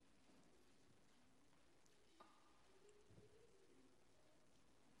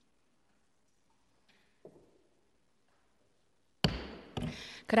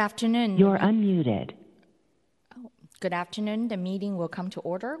Good afternoon. You're unmuted. Good afternoon. The meeting will come to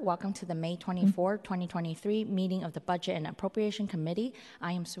order. Welcome to the May 24, 2023 meeting of the Budget and Appropriation Committee.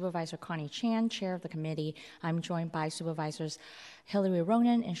 I am Supervisor Connie Chan, Chair of the committee. I'm joined by Supervisors Hillary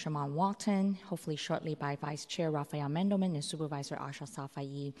Ronan and Shaman Walton, hopefully shortly by Vice Chair Rafael Mendelman and Supervisor Asha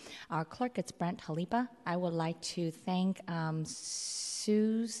Safai. Our clerk is Brent Halipa. I would like to thank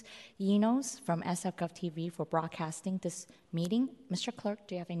Suze Yinos from SFGov TV for broadcasting this meeting. Mr. Clerk,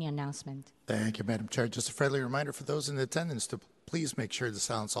 do you have any announcement? Thank you, Madam Chair. Just a friendly reminder for those in attendance to please make sure to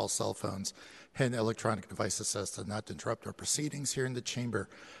silence all cell phones and electronic devices so as to not interrupt our proceedings here in the chamber.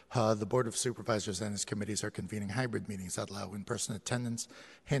 The Board of Supervisors and its committees are convening hybrid meetings that allow in-person attendance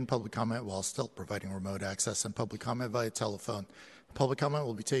and public comment while still providing remote access and public comment via telephone. Public comment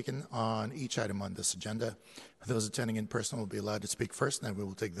will be taken on each item on this agenda. Those attending in person will be allowed to speak first, and then we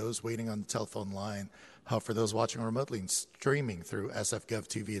will take those waiting on the telephone line. For those watching remotely and streaming through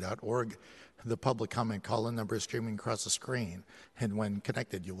sfgovtv.org, the public comment call-in number is streaming across the screen, and when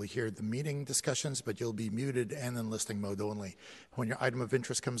connected, you will hear the meeting discussions, but you'll be muted and in listening mode only. When your item of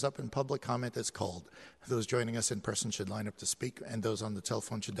interest comes up and public comment is called, those joining us in person should line up to speak, and those on the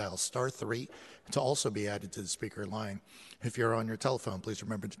telephone should dial *3 to also be added to the speaker line. If you're on your telephone, please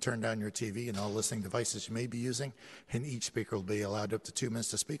remember to turn down your TV and all listening devices you may be using, and each speaker will be allowed up to 2 minutes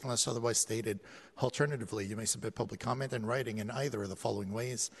to speak unless otherwise stated. Alternatively, you may submit public comment in writing in either of the following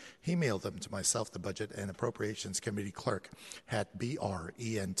ways. Email them to myself, the Budget and Appropriations Committee Clerk, at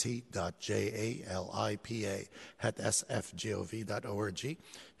brent.jalipa@sfgov.org.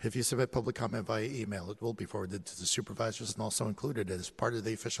 If you submit public comment via email, it will be forwarded to the supervisors and also included as part of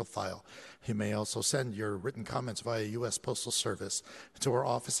the official file. You may also send your written comments via U.S. Postal Service to our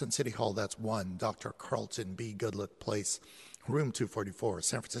office in City Hall. That's 1 Dr. Carlton B. Goodlett Place, Room 244,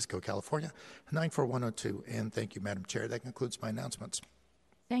 San Francisco, California, 94102. And thank you, Madam Chair. That concludes my announcements.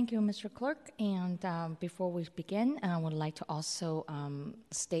 Thank you, Mr. Clerk. And before we begin, I would like to also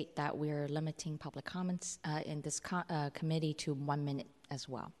state that we're limiting public comments in this committee to 1 minute as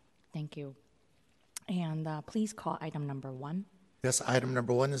well. Thank you. And please call item number 1. Yes, item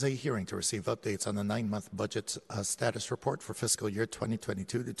number 1 is a hearing to receive updates on the 9-month budget status report for fiscal year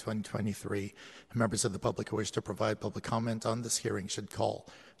 2022 to 2023. Members of the public who wish to provide public comment on this hearing should call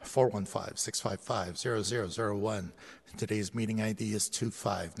 415-655-0001. Today's meeting ID is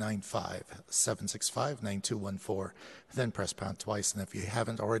 2595-765-9214. Then press pound twice, and if you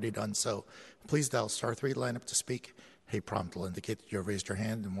haven't already done so, please dial *3 to line up to speak. A prompt will indicate that you have raised your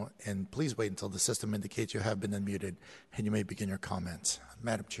hand, and please wait until the system indicates you have been unmuted, and you may begin your comments.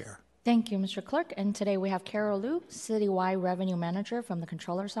 Madam Chair. Thank you, Mr. Clerk. And today we have Carol Liu, Citywide Revenue Manager from the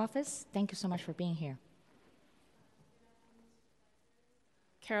Controller's Office. Thank you so much for being here.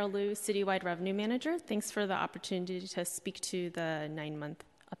 Carol Liu, Citywide Revenue Manager. Thanks for the opportunity to speak to the 9-month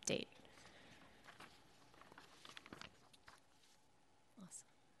update.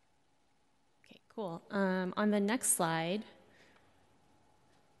 Cool. On the next slide,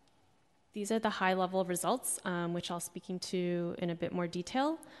 these are the high-level results, which I'll speak to in a bit more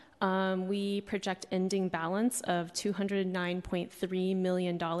detail. We project ending balance of $209.3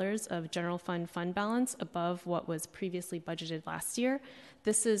 million of general fund balance above what was previously budgeted last year.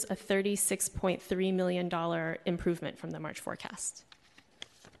 This is a $36.3 million improvement from the March forecast.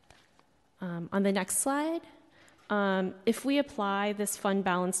 On the next slide, if we apply this fund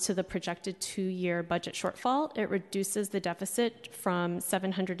balance to the projected 2-year budget shortfall, it reduces the deficit from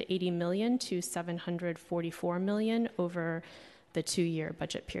 $780 million to $744 million over the 2-year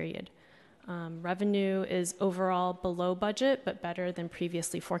budget period. Revenue is overall below budget, but better than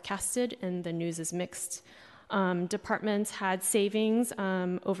previously forecasted, and the news is mixed. Departments had savings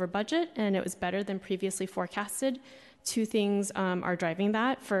over budget, and it was better than previously forecasted. 2 things are driving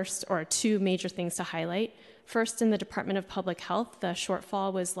that. First, or 2 major things to highlight. First, in the Department of Public Health, the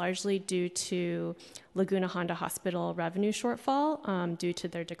shortfall was largely due to Laguna Honda Hospital revenue shortfall due to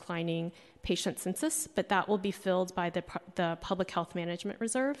their declining patient census, but that will be filled by the Public Health Management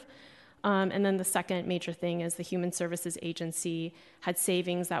Reserve. And then the second major thing is the Human Services Agency had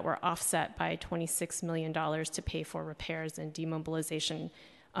savings that were offset by $26 million to pay for repairs and demobilization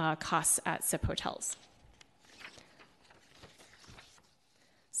costs at SIP hotels.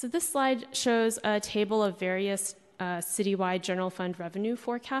 So this slide shows a table of various citywide general fund revenue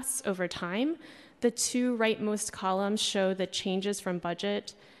forecasts over time. The 2 rightmost columns show the changes from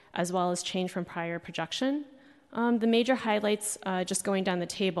budget as well as change from prior projection. The major highlights, just going down the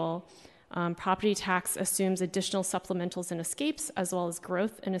table, property tax assumes additional supplementals and escapes as well as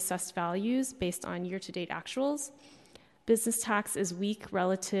growth in assessed values based on year-to-date actuals. Business tax is weak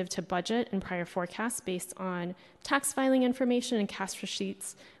relative to budget and prior forecasts based on tax filing information and cash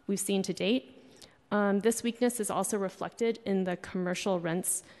receipts we've seen to date. This weakness is also reflected in the commercial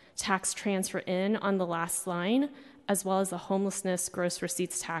rents tax transfer in on the last line, as well as the homelessness gross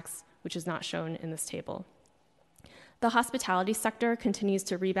receipts tax, which is not shown in this table. The hospitality sector continues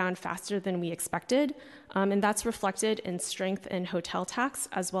to rebound faster than we expected, and that's reflected in strength in hotel tax,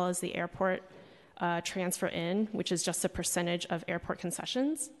 as well as the airport transfer in, which is just a percentage of airport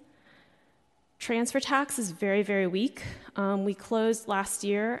concessions. Transfer tax is very, very weak. We closed last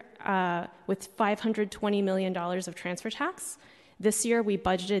year with $520 million of transfer tax. This year, we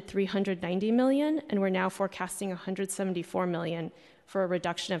budgeted $390 million, and we're now forecasting $174 million for a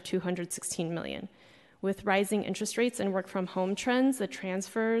reduction of $216 million. With rising interest rates and work from home trends, the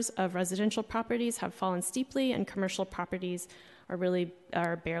transfers of residential properties have fallen steeply, and commercial properties are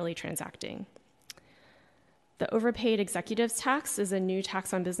barely transacting. The overpaid executives tax is a new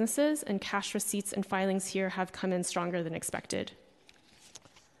tax on businesses, and cash receipts and filings here have come in stronger than expected.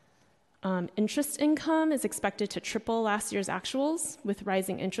 Interest income is expected to triple last year's actuals. With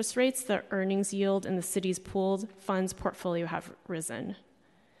rising interest rates, the earnings yield in the city's pooled funds portfolio have risen.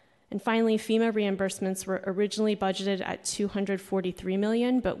 And finally, FEMA reimbursements were originally budgeted at $243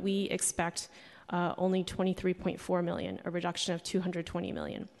 million, but we expect only $23.4 million, a reduction of $220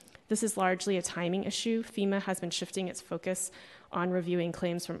 million. This is largely a timing issue. FEMA has been shifting its focus on reviewing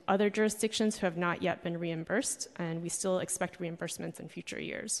claims from other jurisdictions who have not yet been reimbursed, and we still expect reimbursements in future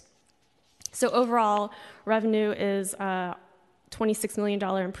years. So overall, revenue is a $26 million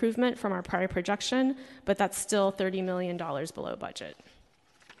improvement from our prior projection, but that's still $30 million below budget.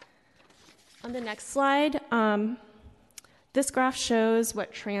 On the next slide, this graph shows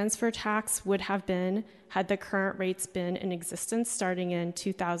what transfer tax would have been had the current rates been in existence starting in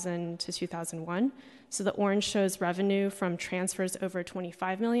 2000 to 2001. So the orange shows revenue from transfers over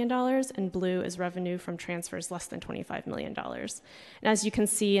 $25 million, and blue is revenue from transfers less than $25 million. And as you can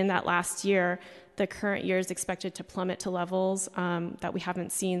see in that last year, the current year is expected to plummet to levels that we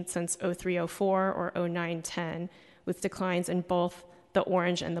haven't seen since 03-04 or 09-10, with declines in both the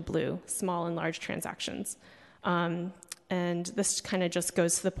orange and the blue, small and large transactions. And this kind of just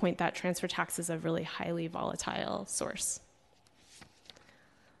goes to the point that transfer tax is a really highly volatile source.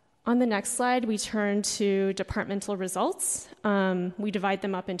 On the next slide, we turn to departmental results. We divide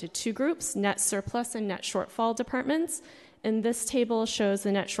them up into two groups, net surplus and net shortfall departments. And this table shows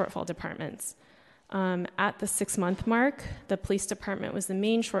the net shortfall departments. At the 6-month mark, the police department was the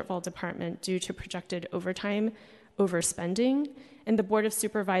main shortfall department due to projected overtime overspending, and the Board of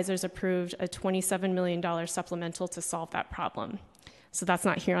Supervisors approved a $27 million supplemental to solve that problem. So that's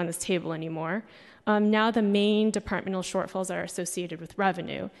not here on this table anymore. Now the main departmental shortfalls are associated with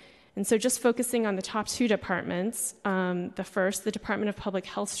revenue. And so just focusing on the top two departments, the Department of Public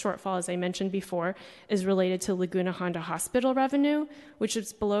Health shortfall, as I mentioned before, is related to Laguna Honda Hospital revenue, which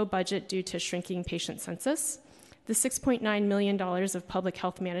is below budget due to shrinking patient census. The $6.9 million of public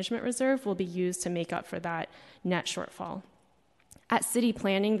health management reserve will be used to make up for that net shortfall. At City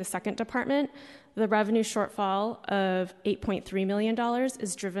Planning, the second department, the revenue shortfall of $8.3 million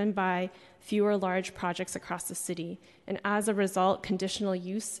is driven by fewer large projects across the city. And as a result, conditional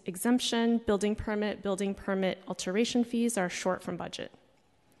use exemption, building permit alteration fees are short from budget.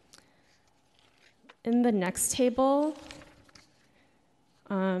 In the next table,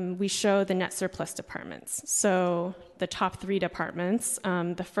 we show the net surplus departments. So the top three departments,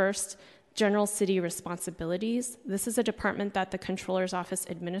 the first, General City Responsibilities. This is a department that the Controller's Office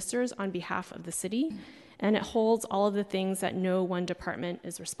administers on behalf of the city, and it holds all of the things that no one department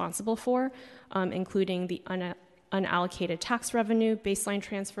is responsible for, including the unallocated tax revenue, baseline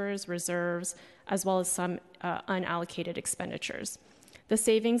transfers, reserves, as well as some unallocated expenditures. The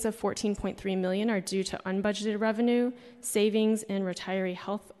savings of $14.3 million are due to unbudgeted revenue, savings in retiree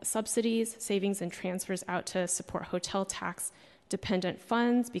health subsidies, savings in transfers out to support hotel tax dependent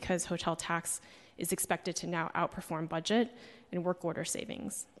funds because hotel tax is expected to now outperform budget, and work order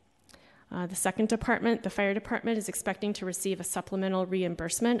savings. The second department, the fire department, is expecting to receive a supplemental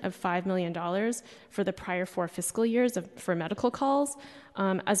reimbursement of $5 million for the prior 4 fiscal years for medical calls,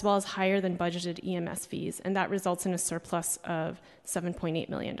 as well as higher than budgeted EMS fees, and that results in a surplus of $7.8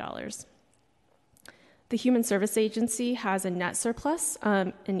 million. The Human Service Agency has a net surplus,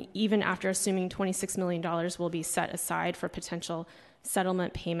 and even after assuming $26 million will be set aside for potential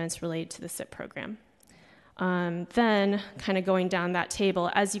settlement payments related to the SIP program. Then, kind of going down that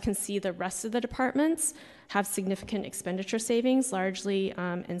table, as you can see, the rest of the departments have significant expenditure savings, largely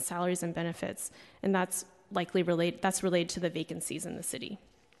in salaries and benefits, and that's related to the vacancies in the city.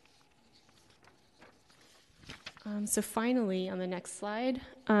 So finally, on the next slide,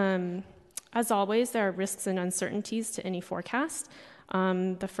 as always, there are risks and uncertainties to any forecast.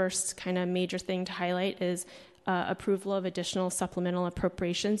 The first kind of major thing to highlight is approval of additional supplemental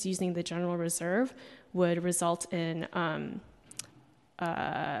appropriations using the general reserve would result in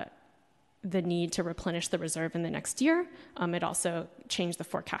the need to replenish the reserve in the next year. It also changed the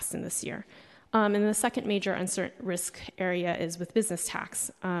forecast in this year. And the second major uncertain risk area is with business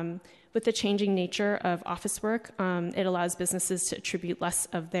tax. With the changing nature of office work, it allows businesses to attribute less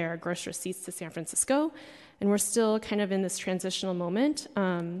of their gross receipts to San Francisco, and we're still kind of in this transitional moment.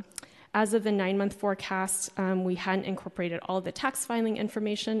 As of the 9-month forecast, we hadn't incorporated all the tax filing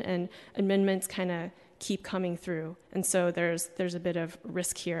information, and amendments kind of keep coming through. And so there's a bit of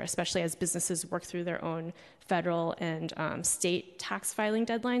risk here, especially as businesses work through their own federal and state tax filing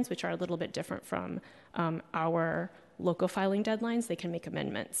deadlines, which are a little bit different from our local filing deadlines. They can make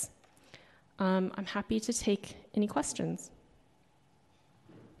amendments. I'm happy to take any questions.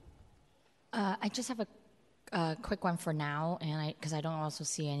 I just have a quick one for now, and because I don't also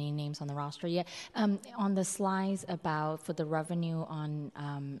see any names on the roster yet. On the slides for the revenue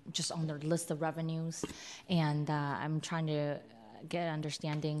just on the list of revenues, and I'm trying to get an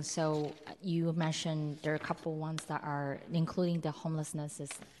understanding. So you mentioned there are a couple ones that are, including the homelessness.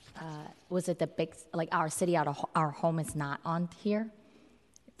 Was it the big, like our city out of our home is not on here?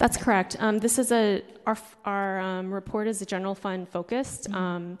 That's correct. This is our report is a general fund focused,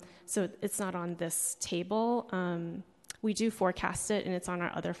 so it's not on this table. We do forecast it, and it's on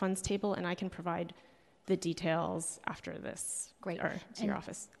our other funds table, and I can provide the details after this. Great. Or to your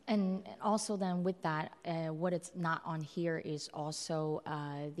office. And also then with that, what it's not on here is also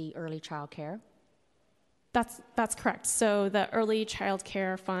the early child care. That's correct. So the early child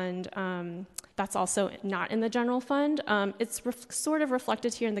care fund, that's also not in the general fund. It's sort of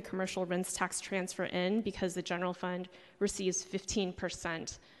reflected here in the commercial rents tax transfer in, because the general fund receives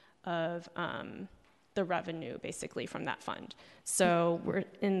 15% of the revenue basically from that fund. So we're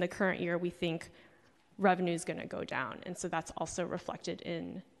in the current year, we think revenue is going to go down. And so that's also reflected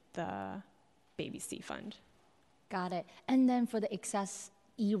in the baby C fund. Got it. And then for the excess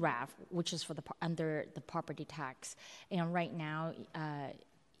ERAF, which is for under the property tax, and right now,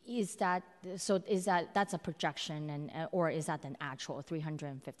 that's a projection, and or is that an actual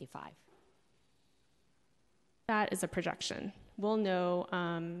 355? That is a projection. We'll know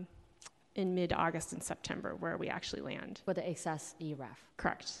in mid-August and September where we actually land. For the excess ERAF.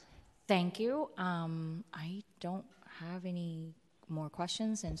 Correct. Thank you. I don't have any more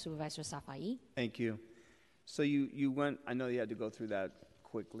questions, and Supervisor Safai. Thank you. So you went, I know you had to go through that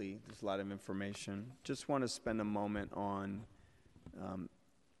quickly. There's a lot of information. Just want to spend a moment on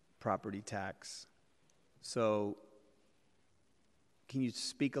property tax. So can you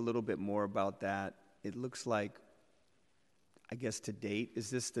speak a little bit more about that? It looks like, I guess to date, is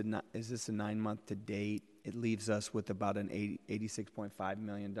this a 9-month to date? It leaves us with about an $86.5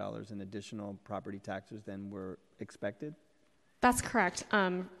 million in additional property taxes than were expected? That's correct.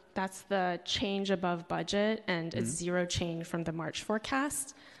 That's the change above budget, and it's zero change from the March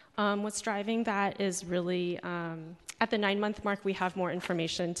forecast. What's driving that is really, at the 9-month mark, we have more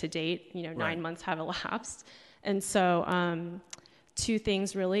information to date. Right. 9 months have elapsed. And so two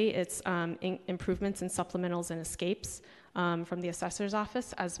things really. It's improvements in supplementals and escapes from the assessor's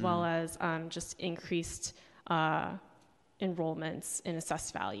office, as well as just increased enrollments in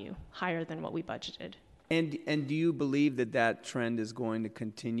assessed value, higher than what we budgeted. And do you believe that trend is going to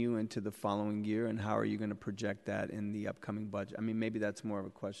continue into the following year, and how are you going to project that in the upcoming budget? I mean, maybe that's more of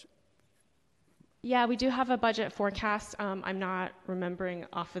a question. Yeah, we do have a budget forecast. I'm not remembering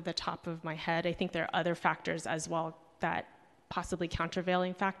off of the top of my head. I think there are other factors as well, that possibly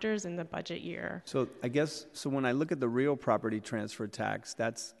countervailing factors in the budget year. So I guess, when I look at the real property transfer tax,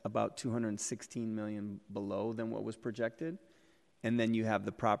 that's about $216 million below than what was projected. And then you have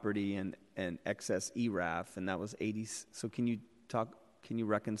the property and excess ERAF, and that was 80. So can you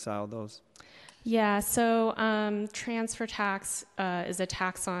reconcile those? Yeah, so transfer tax is a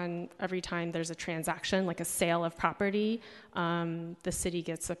tax on every time there's a transaction, like a sale of property. The city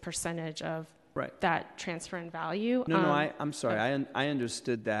gets a percentage of that transfer in value. I'm sorry. I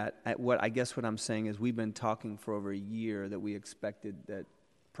understood that. I guess what I'm saying is we've been talking for over a year that we expected that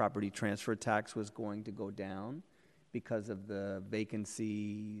property transfer tax was going to go down because of the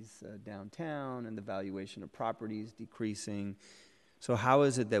vacancies downtown and the valuation of properties decreasing. So how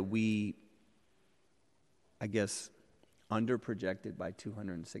is it that we, I guess, underprojected by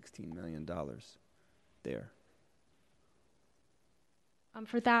 $216 million there?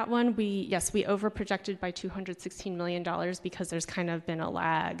 For that one, we overprojected by $216 million because there's kind of been a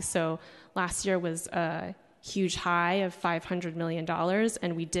lag. So last year was huge high of $500 million,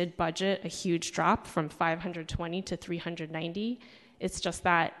 and we did budget a huge drop from 520 to 390. It's just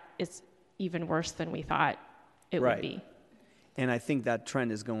that it's even worse than we thought it would be. And I think that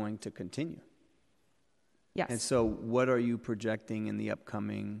trend is going to continue. Yes. And so what are you projecting in the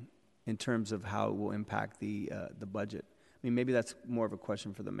upcoming, in terms of how it will impact the budget? I mean, maybe that's more of a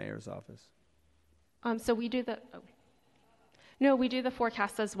question for the mayor's office. So we do we do the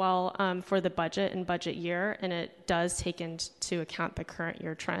forecast as well for the budget and budget year, and it does take into account the current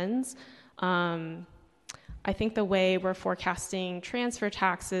year trends. I think the way we're forecasting transfer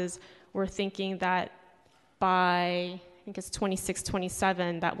taxes, we're thinking that by, I think it's 26,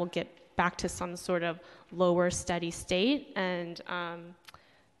 27, that we'll get back to some sort of lower steady state, and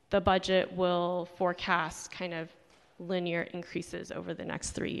the budget will forecast kind of linear increases over the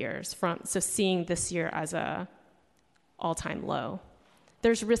next 3 years, so seeing this year as a all-time low.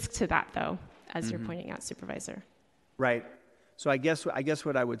 There's risk to that, though, as you're pointing out, Supervisor. Right. So I guess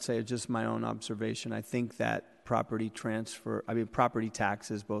what I would say is just my own observation. I think that property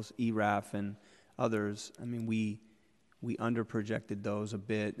taxes, both ERAF and others, I mean, we under-projected those a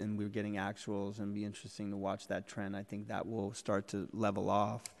bit, and we were getting actuals, and it'd be interesting to watch that trend. I think that will start to level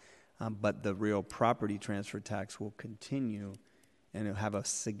off, but the real property transfer tax will continue, and it'll have a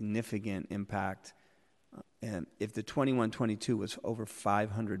significant impact. And if the 21-22 was over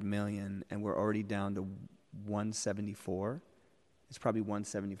 500 million, and we're already down to 174, it's probably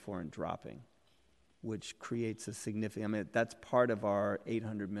 174 and dropping, which creates a significant, I mean, that's part of our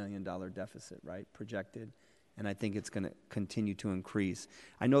 $800 million deficit, right, projected. And I think it's going to continue to increase.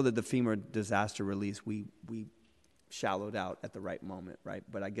 I know that the FEMA disaster release, we shallowed out at the right moment, right?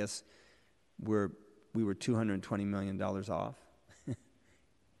 But I guess we were $220 million off.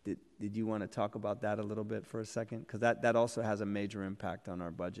 Did you want to talk about that a little bit for a second? Because that also has a major impact on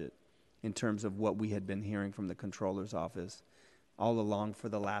our budget in terms of what we had been hearing from the controller's office all along for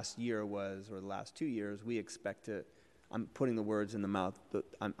the last year or the last 2 years. We expect to, I'm putting the words in the mouth, but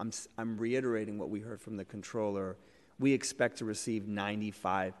I'm reiterating what we heard from the controller. We expect to receive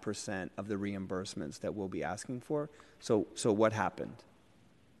 95% of the reimbursements that we'll be asking for. So what happened?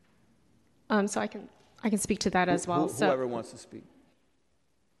 So I can speak to that as well. Whoever wants to speak.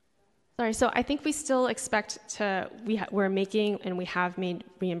 Sorry, so I think we still expect we're making and we have made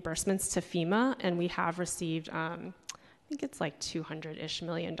reimbursements to FEMA, and we have received, I think it's like $200-ish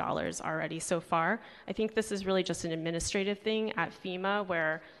million already so far. I think this is really just an administrative thing at FEMA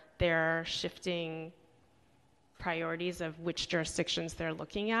where they're shifting priorities of which jurisdictions they're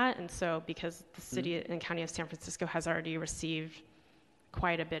looking at. And so because the city and county of San Francisco has already received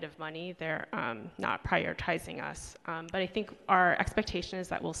quite a bit of money, they're not prioritizing us. But I think our expectation is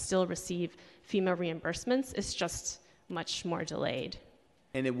that we'll still receive FEMA reimbursements. It's just much more delayed.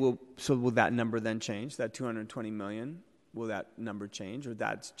 And so will that number then change, that 220 million? Will that number change, or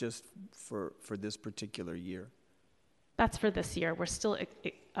that's just for this particular year? That's for this year. We're still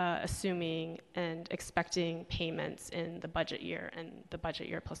assuming and expecting payments in the budget year and the budget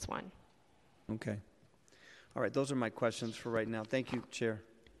year plus one. Okay. All right, those are my questions for right now. Thank you, Chair.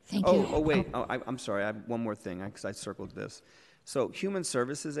 Thank you. Oh, wait. I'm sorry. I have one more thing because I circled this. So Human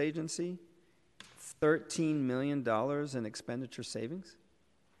Services Agency, $13 million in expenditure savings?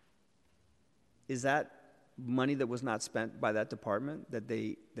 Is that money that was not spent by that department that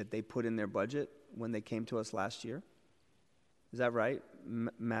they put in their budget when they came to us last year? Is that right,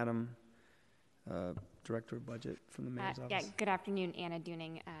 Madam Director of Budget from the Mayor's Office? Yeah, good afternoon, Anna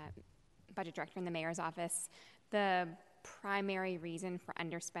Dooning, Budget Director in the Mayor's Office. The primary reason for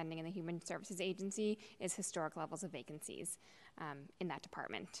underspending in the Human Services Agency is historic levels of vacancies in that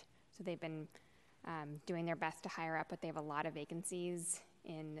department. So they've been doing their best to hire up, but they have a lot of vacancies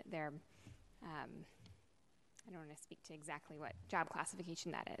in their, I don't want to speak to exactly what job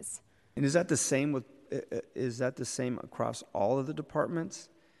classification that is. And is that the same across all of the departments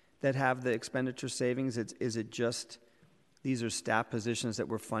that have the expenditure savings? Is it just these are staff positions that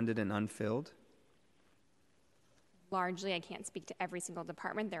were funded and unfilled? Largely, I can't speak to every single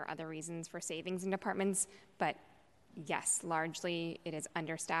department. There are other reasons for savings in departments, but yes, largely it is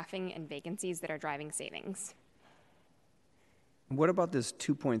understaffing and vacancies that are driving savings. What about this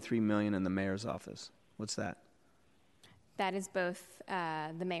 $2.3 million in the mayor's office? What's that? That is both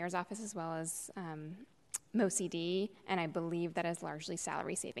the mayor's office as well as MoCD, and I believe that is largely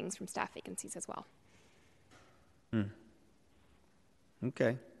salary savings from staff vacancies as well.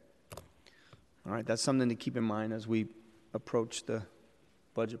 Okay. All right, that's something to keep in mind as we approach the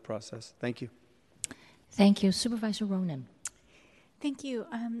budget process. Thank you. Thank you. Supervisor Ronan. Thank you.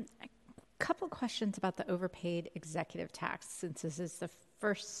 A couple of questions about the overpaid executive tax, since this is the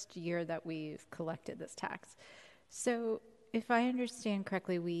first year that we've collected this tax. So if I understand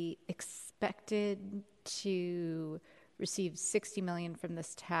correctly, we expected to receive 60 million from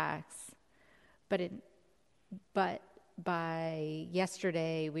this tax, but by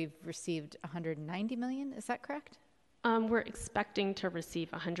yesterday we've received 190 million. Is that correct? We're expecting to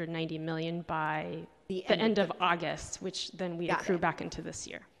receive 190 million by the end of August, which then we accrue back into this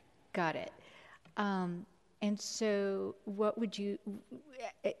year. Got it. And so what would you,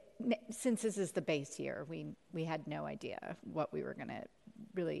 since this is the base year, we had no idea what we were going to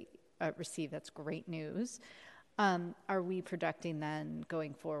really receive. That's great news. Are we projecting then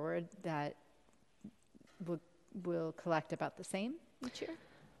going forward that we'll collect about the same each year?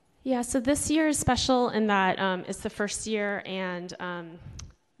 Yeah, so this year is special in that it's the first year, and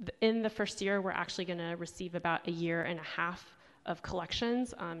in the first year, we're actually going to receive about a year and a half of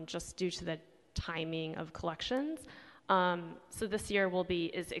collections, just due to the timing of collections. So this year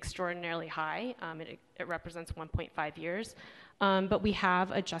is extraordinarily high. It represents 1.5 years. But we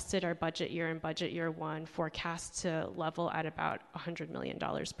have adjusted our budget year and budget year one forecast to level at about $100 million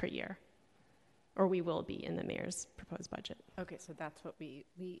per year. Or we will be in the mayor's proposed budget. Okay, so that's what we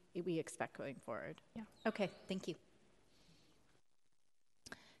expect going forward. Yeah. Okay, thank you.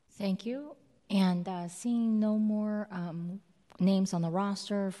 Thank you. And seeing no more names on the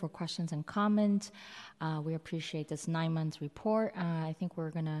roster for questions and comments, we appreciate this 9-month report. I think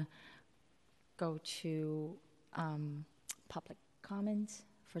we're going to go to public comments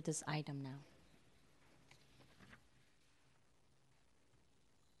for this item now.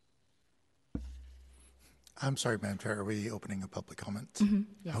 I'm sorry, Madam Chair, are we opening a public comment? Mm-hmm.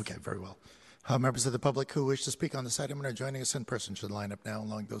 Yes. Okay, very well. Members of the public who wish to speak on this item and are joining us in person should line up now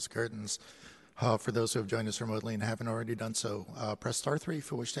along those curtains. For those who have joined us remotely and haven't already done so, press *3 if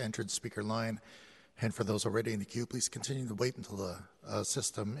you wish to enter the speaker line. And for those already in the queue, please continue to wait until the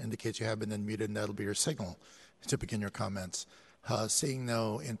system indicates you have been unmuted, and that'll be your signal to begin your comments. Seeing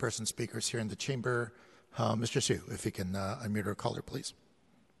no in-person speakers here in the chamber, Mr. Hsu, if you can unmute our caller, please.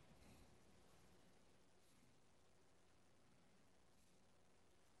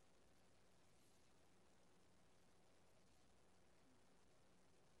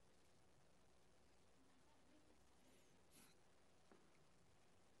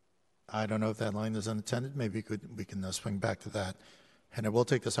 I don't know if that line is unattended. Maybe we can swing back to that. And I will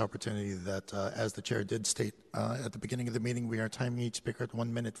take this opportunity that, as the chair did state at the beginning of the meeting, we are timing each speaker at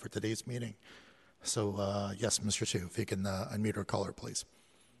 1 minute for today's meeting. So, yes, Mr. Hsu, if you can unmute our caller, please.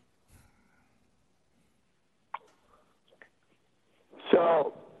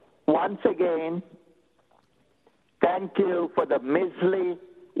 So, once again, thank you for the measly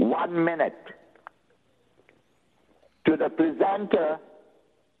 1 minute. To the presenter,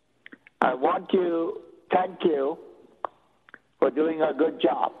 I want to thank you for doing a good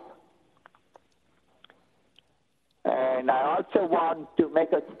job. And I also want to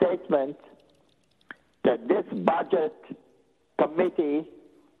make a statement that this budget committee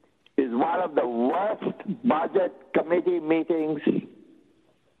is one of the worst budget committee meetings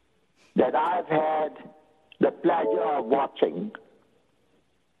that I've had the pleasure of watching.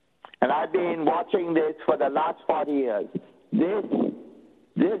 And I've been watching this for the last 40 years.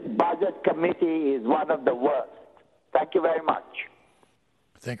 This budget committee is one of the worst. Thank you very much.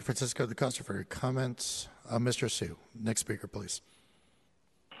 Thank you, Francisco de Costa, for your comments. Mr. Hsu, next speaker, please.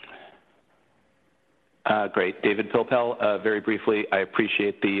 Great. David Pilpel, very briefly, I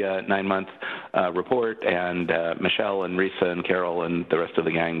appreciate the 9-month report, and Michelle and Risa and Carol and the rest of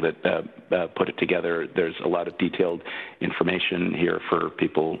the gang that put it together. There's a lot of detailed information here for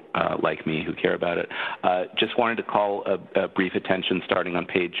people like me who care about it. Just wanted to call a brief attention starting on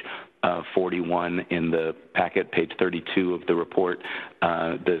page 41 in the packet, page 32 of the report,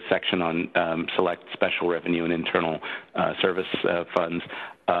 the section on select special revenue and internal service funds.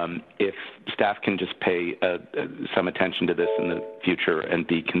 If staff can just pay some attention to this in the future and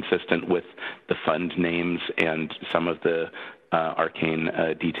be consistent with the fund names and some of the arcane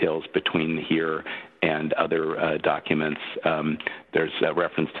details between here and other documents. There's a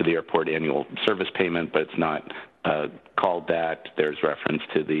reference to the airport annual service payment, but it's not called that. There's reference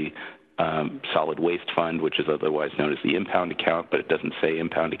to the solid waste fund, which is otherwise known as the impound account, but it doesn't say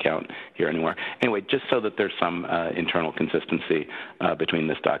impound account here anywhere. Anyway, just so that there's some internal consistency between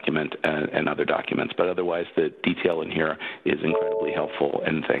this document and other documents. But otherwise, the detail in here is incredibly helpful,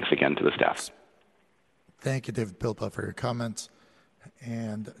 and thanks again to the staff. Thank you, David Pilpel, for your comments.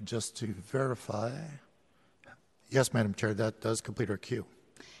 And just to verify, yes, Madam Chair, that does complete our queue.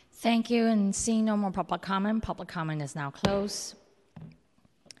 Thank you. And seeing no more public comment is now closed.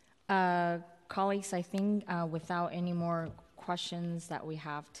 Colleagues, I think without any more questions that we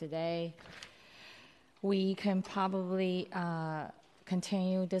have today. We can probably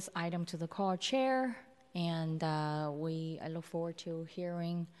continue this item to the call chair, and I look forward to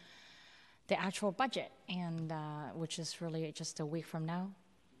hearing the actual budget, and which is really just a week from now.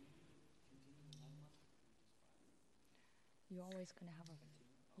 You always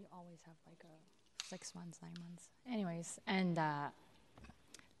have like a 6 months, 9 months. Anyways, and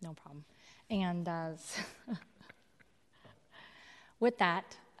no problem. And with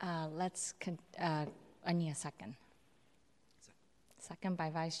that, I need a second. Second by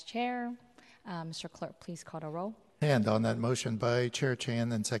Vice Chair. Mr. Clerk, please call the roll. And on that motion by Chair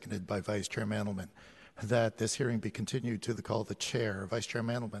Chan and seconded by Vice Chair Mandelman, that this hearing be continued to the call of the Chair. Vice Chair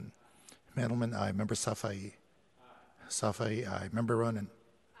Mandelman. Mandelman, aye. Member Safai. Safai, aye. Member Ronan.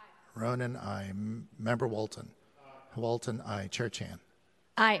 Ronan, aye. Member Walton. Walton, aye. Chair Chan.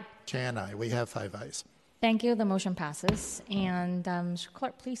 Aye. Chan, aye. We have 5 ayes. Thank you. The motion passes. And Mr.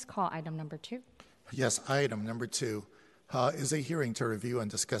 Clerk, please call item number 2. Yes, item number 2 is a hearing to review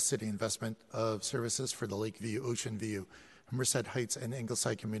and discuss city investment of services for the Lakeview, Ocean View, Merced Heights, and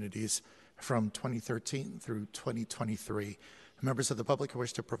Ingleside communities from 2013 through 2023. Members of the public who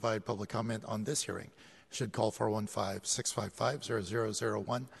wish to provide public comment on this hearing should call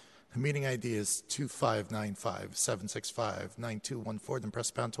 415-655-0001. The meeting ID is 2595-765-9214. Then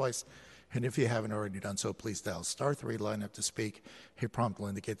press pound twice. And if you haven't already done so, please dial *3, line up to speak. A prompt will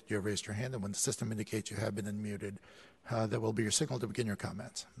indicate that you have raised your hand, and when the system indicates you have been unmuted, that will be your signal to begin your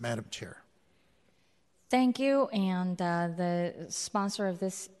comments. Madam Chair. Thank you. And the sponsor of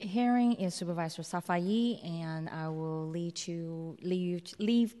this hearing is Supervisor Safai, and I will leave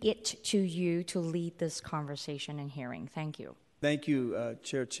it to you to lead this conversation and hearing. Thank you. Thank you,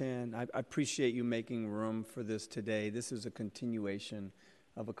 Chair Chan. I appreciate you making room for this today. This is a continuation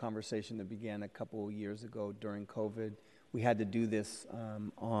of a conversation that began a couple of years ago during COVID. We had to do this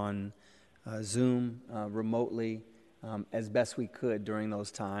on Zoom remotely as best we could during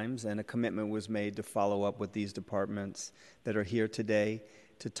those times, and a commitment was made to follow up with these departments that are here today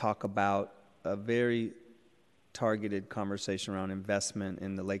to talk about a very targeted conversation around investment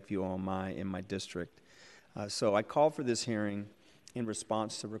in the Lakeview OMI in my district. So I called for this hearing in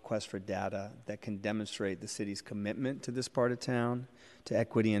response to requests for data that can demonstrate the city's commitment to this part of town, to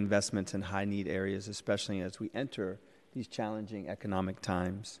equity investments in high-need areas, especially as we enter these challenging economic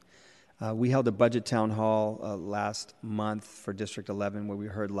times. We held a budget town hall last month for District 11 where we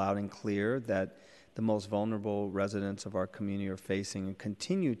heard loud and clear that the most vulnerable residents of our community are facing and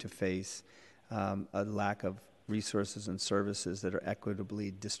continue to face a lack of resources and services that are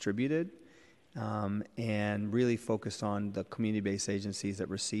equitably distributed, and really focused on the community-based agencies that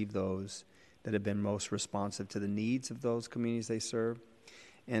receive those that have been most responsive to the needs of those communities they serve.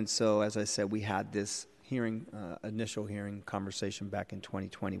 And so, as I said, we had this hearing, initial hearing conversation back in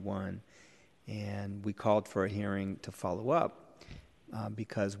 2021, and we called for a hearing to follow up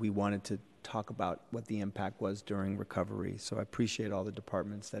because we wanted to talk about what the impact was during recovery. So I appreciate all the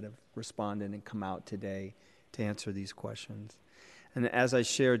departments that have responded and come out today to answer these questions. And as I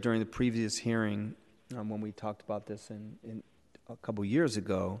shared during the previous hearing, when we talked about this in a couple years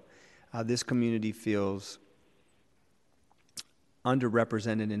ago, this community feels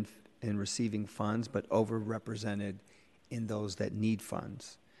underrepresented in receiving funds, but overrepresented in those that need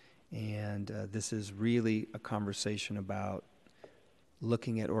funds. And this is really a conversation about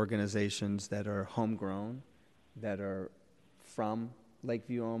looking at organizations that are homegrown, that are from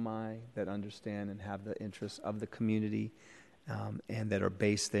Lakeview OMI, that understand and have the interests of the community, and that are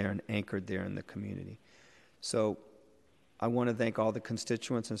based there and anchored there in the community. So I want to thank all the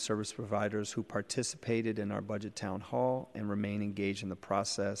constituents and service providers who participated in our budget town hall and remain engaged in the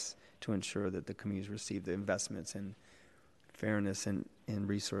process to ensure that the communities receive the investments in fairness and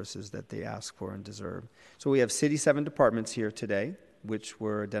resources that they ask for and deserve. So we have 7 departments here today, which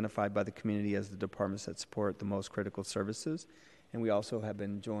were identified by the community as the departments that support the most critical services. And we also have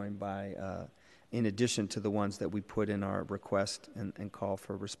been joined by, in addition to the ones that we put in our request and call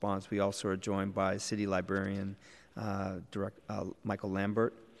for response, we also are joined by City Librarian Michael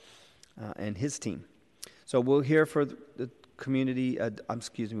Lambert and his team. So we'll hear for the community,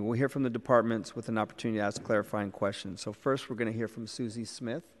 we'll hear from the departments with an opportunity to ask clarifying questions. So first we're going to hear from Susie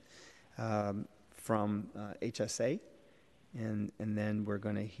Smith from HSA, and then we're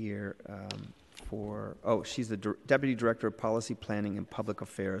going to hear she's the Deputy Director of Policy Planning and Public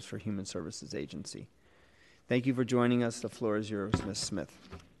Affairs for Human Services Agency. Thank you for joining us. The floor is yours, Ms. Smith.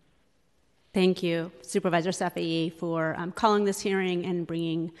 Thank you, Supervisor Safai, for calling this hearing and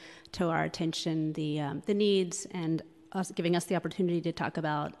bringing to our attention the needs and also giving us the opportunity to talk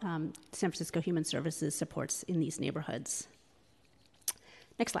about San Francisco Human Services supports in these neighborhoods.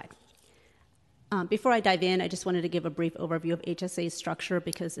 Next slide. Before I dive in, I just wanted to give a brief overview of HSA's structure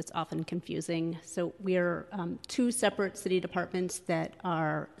because it's often confusing. So we're two separate city departments that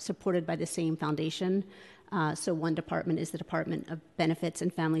are supported by the same foundation. So one department is the Department of Benefits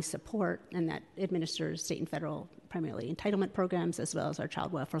and Family Support, and that administers state and federal, primarily entitlement programs, as well as our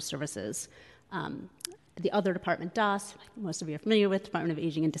child welfare services. The other department, DOS, most of you are familiar with, Department of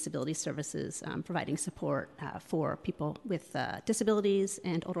Aging and Disability Services, providing support for people with disabilities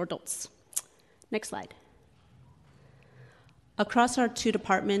and older adults. Next slide. Across our two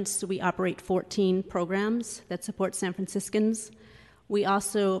departments, we operate 14 programs that support San Franciscans. We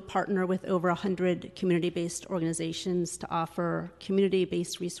also partner with over 100 community-based organizations to offer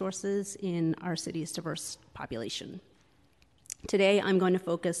community-based resources in our city's diverse population. Today, I'm going to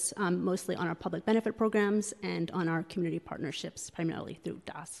focus mostly on our public benefit programs and on our community partnerships, primarily through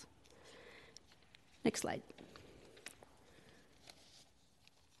DOS. Next slide.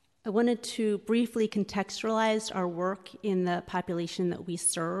 I wanted to briefly contextualize our work in the population that we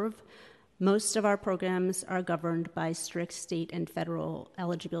serve. Most of our programs are governed by strict state and federal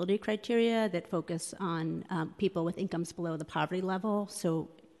eligibility criteria that focus on people with incomes below the poverty level. So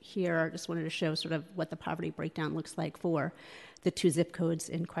here, I just wanted to show sort of what the poverty breakdown looks like for the two zip codes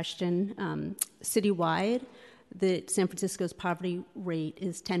in question. Citywide, the San Francisco's poverty rate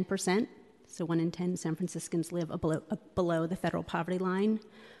is 10%. So 1 in 10 San Franciscans live below the federal poverty line.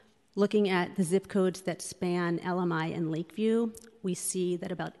 Looking at the zip codes that span LMI and Lakeview, we see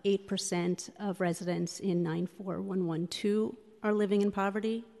that about 8% of residents in 94112 are living in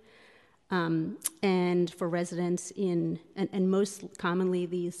poverty. And for residents in, and most commonly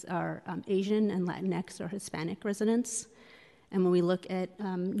these are Asian and Latinx or Hispanic residents. And when we look at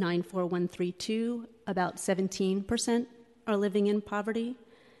 94132, about 17% are living in poverty.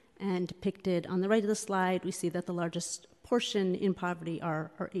 And depicted on the right of the slide, we see that the largest portion in poverty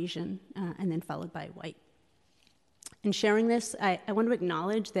are Asian, and then followed by white. In sharing this, I want to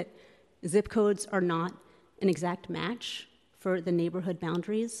acknowledge that zip codes are not an exact match for the neighborhood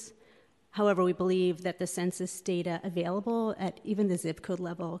boundaries. However, we believe that the census data available at even the zip code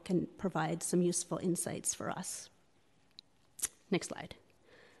level can provide some useful insights for us. Next slide.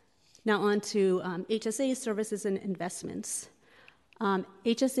 Now on to HSA services and investments.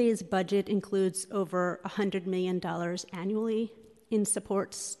 HSA's budget includes over $100 million annually in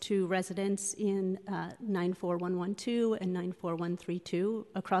supports to residents in 94112 and 94132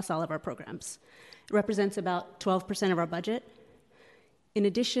 across all of our programs. It represents about 12% of our budget. In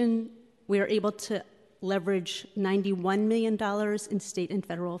addition, we are able to leverage $91 million in state and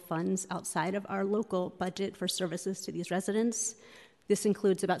federal funds outside of our local budget for services to these residents. This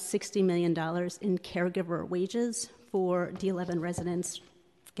includes about $60 million in caregiver wages for D11 residents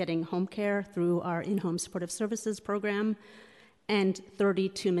getting home care through our in-home supportive services program, and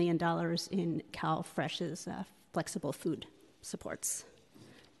 $32 million in CalFresh's flexible food supports.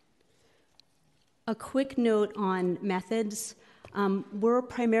 A quick note on methods. We're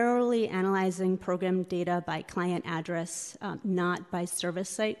primarily analyzing program data by client address, not by service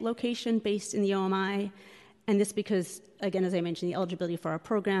site location based in the OMI. And this because, again, as I mentioned, the eligibility for our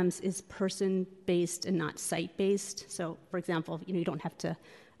programs is person-based and not site-based. So, for example, you don't have to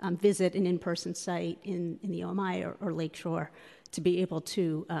visit an in-person site in the OMI or Lakeshore to be able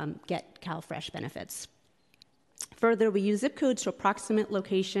to get CalFresh benefits. Further, we use zip codes to approximate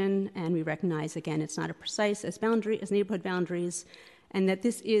location, and we recognize, again, it's not as precise as neighborhood boundaries, and that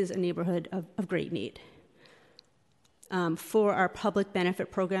this is a neighborhood of great need. For our public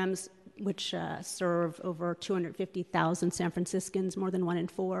benefit programs, which serve over 250,000 San Franciscans, more than 1 in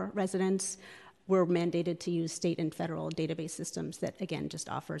 4 residents, we're mandated to use state and federal database systems that, again, just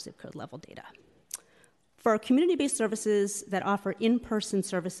offer zip code level data. For our community-based services that offer in-person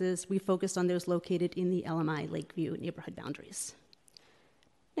services, we focused on those located in the LMI Lakeview neighborhood boundaries.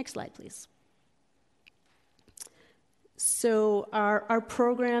 Next slide, please. So our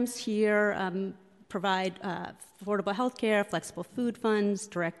programs here provide affordable health care, flexible food funds,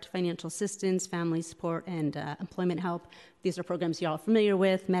 direct financial assistance, family support, and employment help. These are programs you're all familiar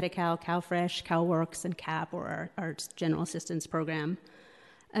with: Medi-Cal, CalFresh, CalWorks, and CAP, or our general assistance program.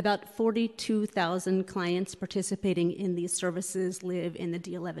 About 42,000 clients participating in these services live in the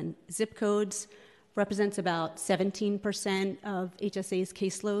D11 zip codes, represents about 17% of HSA's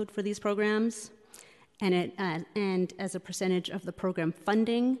caseload for these programs. And as a percentage of the program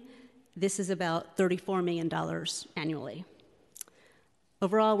funding, this is about $34 million annually.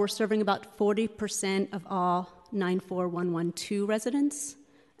 Overall, we're serving about 40% of all 94112 residents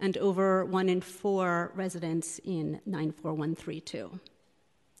and over 1 in 4 residents in 94132.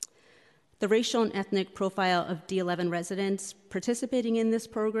 The racial and ethnic profile of D11 residents participating in these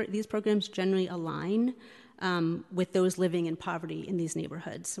programs generally align with those living in poverty in these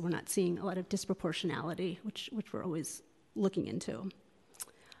neighborhoods. So we're not seeing a lot of disproportionality, which we're always looking into.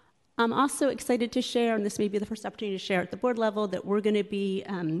 I'm also excited to share, and this may be the first opportunity to share at the board level, that we're going to be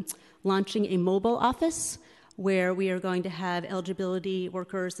launching a mobile office where we are going to have eligibility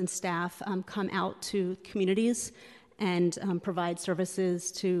workers and staff come out to communities and provide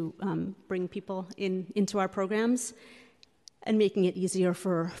services to bring people into our programs, and making it easier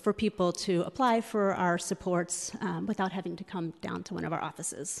for people to apply for our supports without having to come down to one of our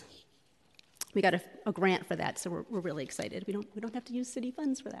offices. We got a grant for that, so we're really excited. We don't have to use city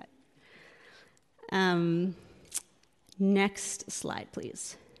funds for that. Next slide,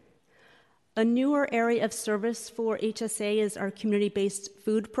 please. A newer area of service for HSA is our community-based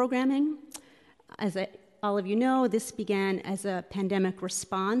food programming. As all of you know, this began as a pandemic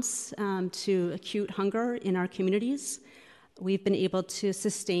response to acute hunger in our communities. We've been able to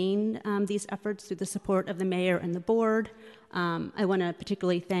sustain these efforts through the support of the mayor and the board. I want to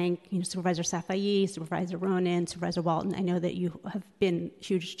particularly thank Supervisor Safai, Supervisor Ronan, Supervisor Walton. I know that you have been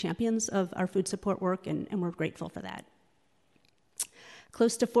huge champions of our food support work, and we're grateful for that.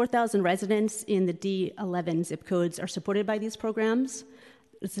 Close to 4,000 residents in the D11 zip codes are supported by these programs.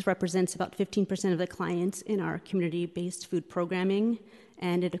 This represents about 15% of the clients in our community-based food programming,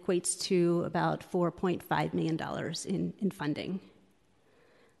 and it equates to about $4.5 million in funding.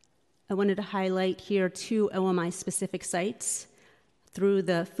 I wanted to highlight here 2 OMI-specific sites. Through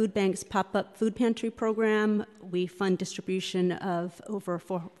the Food Bank's Pop-Up Food Pantry program, we fund distribution of over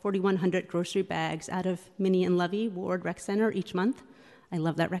 4,100 grocery bags out of Minnie and Lovey Ward Rec Center each month. I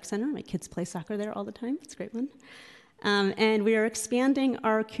love that rec center. My kids play soccer there all the time. It's a great one. And we are expanding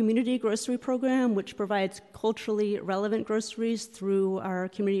our community grocery program, which provides culturally relevant groceries through our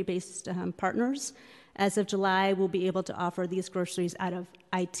community-based partners. As of July, we'll be able to offer these groceries out of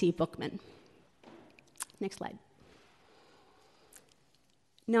IT Bookman. Next slide.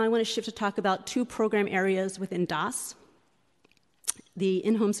 Now I want to shift to talk about 2 program areas within DOS. The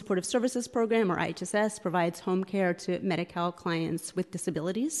In-Home Supportive Services Program, or IHSS, provides home care to Medi-Cal clients with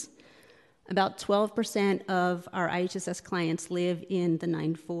disabilities. About 12% of our IHSS clients live in the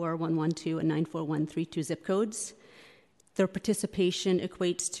 94112 and 94132 zip codes. Their participation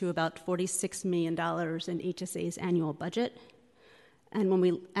equates to about $46 million in HSA's annual budget. And when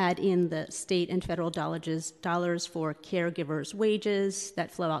we add in the state and federal dollars for caregivers' wages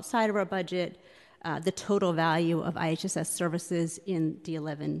that flow outside of our budget, the total value of IHSS services in the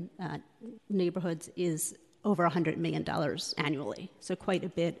 11 neighborhoods is over $100 million annually. So quite a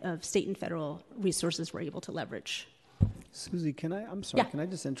bit of state and federal resources we're able to leverage. Susie, I'm sorry, Yeah. Can I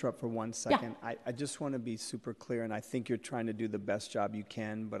just interrupt for 1 second? Yeah. I just want to be super clear, and I think you're trying to do the best job you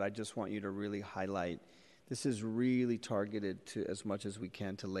can, but I just want you to really highlight, this is really targeted to, as much as we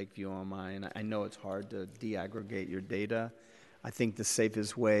can, to Lakeview OMI, and I know it's hard to de-aggregate your data. I think the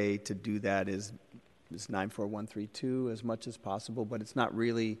safest way to do that is 94132 as much as possible, but it's not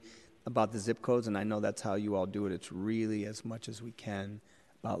really about the zip codes, and I know that's how you all do it. It's really as much as we can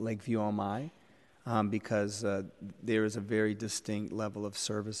about Lakeview OMI, because there is a very distinct level of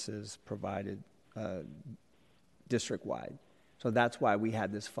services provided district-wide. So that's why we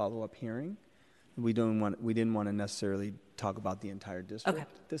had this follow-up hearing. We didn't want to necessarily talk about the entire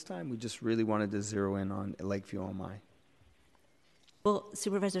district this time. We just really wanted to zero in on Lakeview OMI. Well,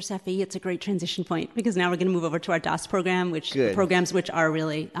 Supervisor Safai, it's a great transition point because now we're going to move over to our DOS program, Good. programs which are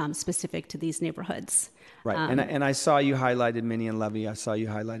really specific to these neighborhoods. Right, and I saw you highlighted Minnie and Levy. I saw you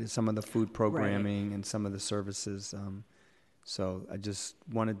highlighted some of the food programming and some of the services. So I just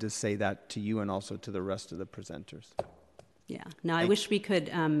wanted to say that to you and also to the rest of the presenters. Yeah. No, I wish we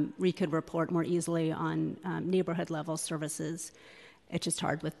could report more easily on neighborhood level services. It's just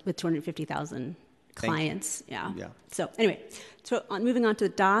hard with 250,000 clients. Yeah. So anyway, moving on to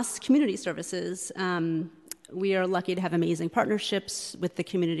DOS community services. We are lucky to have amazing partnerships with the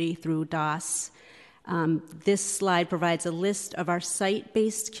community through DOS. This slide provides a list of our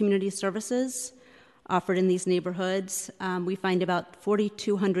site-based community services offered in these neighborhoods. We find about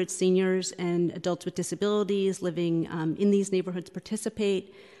 4,200 seniors and adults with disabilities living in these neighborhoods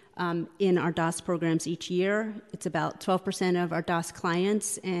participate in our DOS programs each year. It's about 12% of our DOS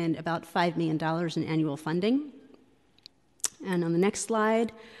clients and about $5 million in annual funding. And on the next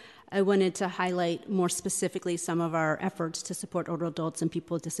slide, I wanted to highlight more specifically some of our efforts to support older adults and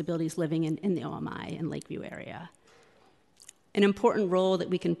people with disabilities living in the OMI and Lakeview area. An important role that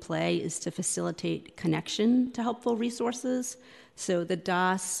we can play is to facilitate connection to helpful resources. So the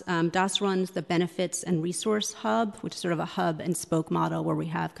DOS runs the Benefits and Resource Hub, which is sort of a hub and spoke model where we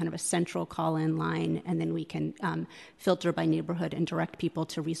have kind of a central call-in line, and then we can filter by neighborhood and direct people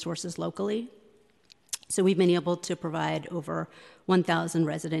to resources locally. So we've been able to provide over 1,000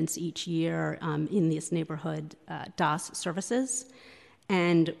 residents each year in this neighborhood DOS services.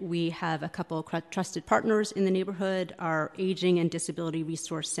 And we have a couple of trusted partners in the neighborhood. Our Aging and Disability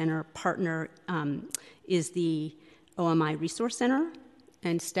Resource Center partner is the OMI Resource Center,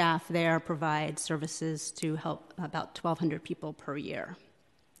 and staff there provide services to help about 1,200 people per year.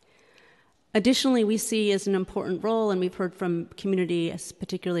 Additionally, we see as an important role, and we've heard from community,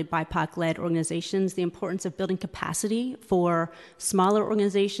 particularly BIPOC-led organizations, the importance of building capacity for smaller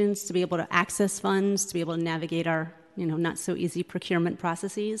organizations to be able to access funds, to be able to navigate our not so easy procurement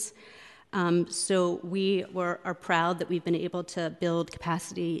processes. So we are proud that we've been able to build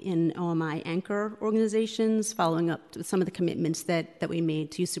capacity in OMI anchor organizations, following up to some of the commitments that we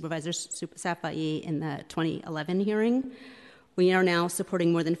made to Supervisor Safai in the 2011 hearing. We are now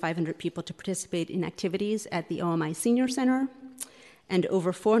supporting more than 500 people to participate in activities at the OMI Senior Center, and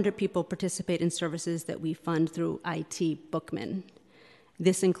over 400 people participate in services that we fund through IT Bookman.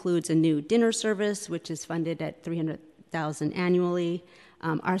 This includes a new dinner service, which is funded at $300,000 annually.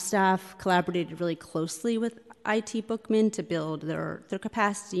 Our staff collaborated really closely with IT Bookman to build their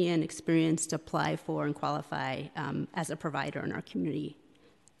capacity and experience to apply for and qualify as a provider in our community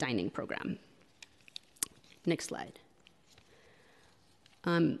dining program. Next slide.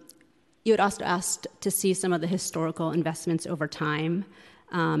 You had also asked to see some of the historical investments over time.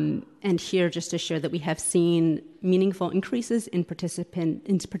 And here, just to show that we have seen meaningful increases in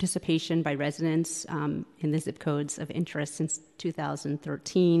participation by residents in the zip codes of interest since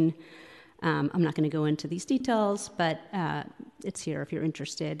 2013. I'm not going to go into these details, but it's here if you're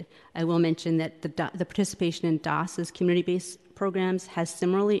interested. I will mention that the participation in DOS's community-based programs has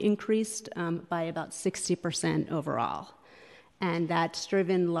similarly increased by about 60% overall. And that's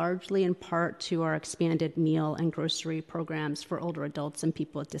driven largely in part to our expanded meal and grocery programs for older adults and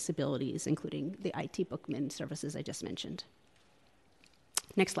people with disabilities, including the IT Bookman services I just mentioned.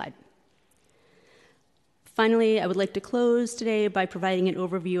 Next slide. Finally, I would like to close today by providing an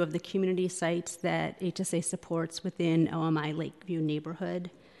overview of the community sites that HSA supports within OMI Lakeview neighborhood.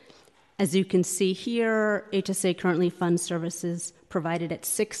 As you can see here, HSA currently funds services provided at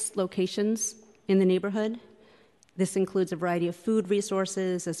 6 locations in the neighborhood. This includes a variety of food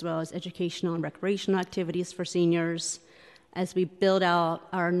resources as well as educational and recreational activities for seniors. As we build out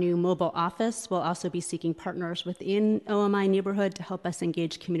our new mobile office, we'll also be seeking partners within OMI neighborhood to help us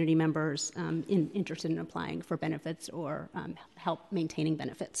engage community members interested in applying for benefits or help maintaining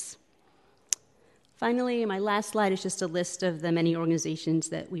benefits. Finally, my last slide is just a list of the many organizations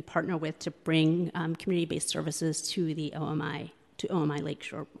that we partner with to bring community-based services to the OMI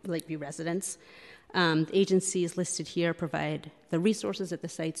Lakeview residents. The agencies listed here provide the resources at the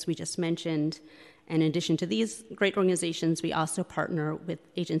sites we just mentioned. And in addition to these great organizations, we also partner with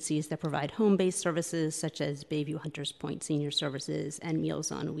agencies that provide home-based services such as Bayview Hunters Point Senior Services and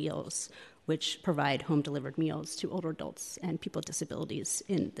Meals on Wheels, which provide home-delivered meals to older adults and people with disabilities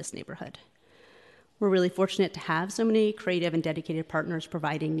in this neighborhood. We're really fortunate to have so many creative and dedicated partners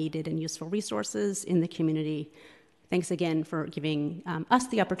providing needed and useful resources in the community. Thanks again for giving us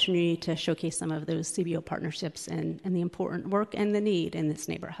the opportunity to showcase some of those CBO partnerships and the important work and the need in this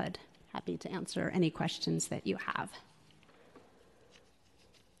neighborhood. Happy to answer any questions that you have.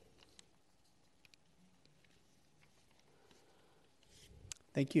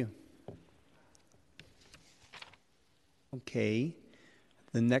 Thank you. Okay.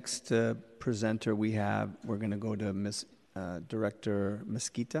 The next presenter we're going to go to Ms. Director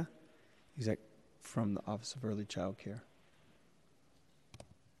Mesquita, from the Office of Early Child Care.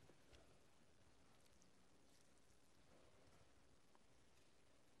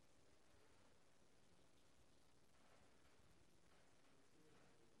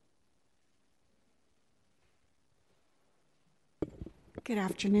 Good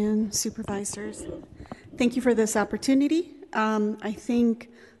afternoon, supervisors. Thank you for this opportunity. I think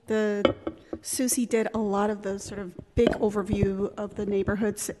Susie did a lot of the sort of big overview of the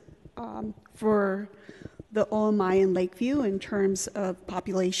neighborhoods for the OMI and Lakeview in terms of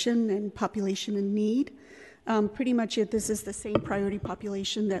population in need. Pretty much this is the same priority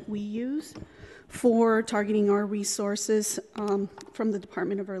population that we use for targeting our resources from the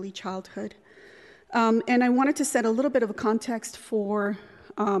Department of Early Childhood. And I wanted to set a little bit of a context for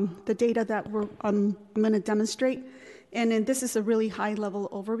the data that I'm going to demonstrate. And then this is a really high-level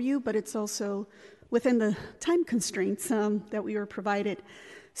overview, but it's also within the time constraints that we were provided.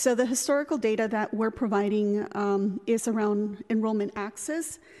 So the historical data that we're providing is around enrollment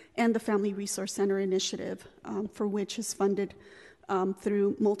access and the Family Resource Center initiative, for which is funded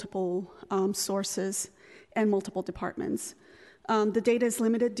through multiple sources and multiple departments. The data is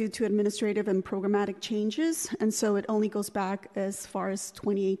limited due to administrative and programmatic changes, and so it only goes back as far as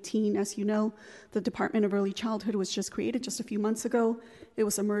 2018. As you know, the Department of Early Childhood was just created just a few months ago. It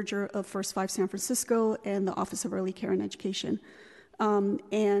was a merger of First 5 San Francisco and the Office of Early Care and Education.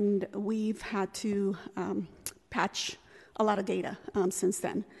 And we've had to patch a lot of data since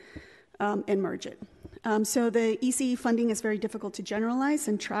then and merge it. So the ECE funding is very difficult to generalize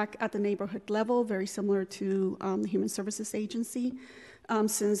and track at the neighborhood level, very similar to the Human Services Agency,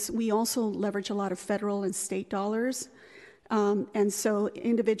 since we also leverage a lot of federal and state dollars. And so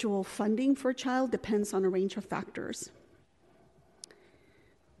individual funding for a child depends on a range of factors.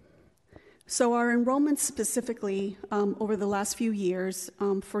 So our enrollment specifically over the last few years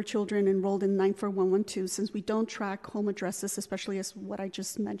for children enrolled in 94112, since we don't track home addresses, especially as what I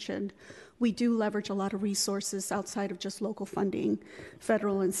just mentioned, we do leverage a lot of resources outside of just local funding,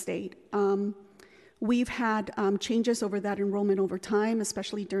 federal and state. We've had changes over that enrollment over time,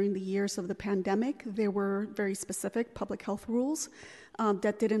 especially during the years of the pandemic. There were very specific public health rules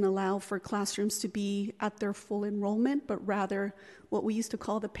that didn't allow for classrooms to be at their full enrollment, but rather what we used to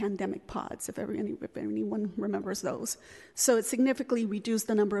call the pandemic pods, if anyone remembers those. So it significantly reduced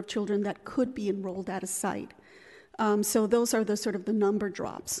the number of children that could be enrolled at a site. So those are the sort of the number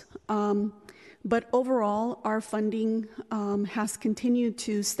drops. But overall, our funding has continued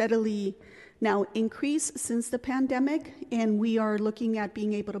to steadily now increase since the pandemic, and we are looking at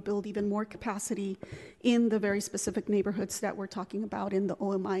being able to build even more capacity in the very specific neighborhoods that we're talking about in the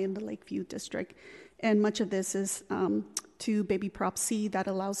OMI and the Lakeview district. And much of this is to Baby Prop C that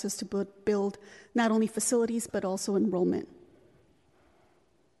allows us to build not only facilities but also enrollment.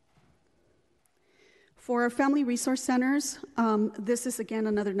 For our family resource centers, this is again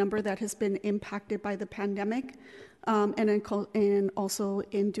another number that has been impacted by the pandemic. And also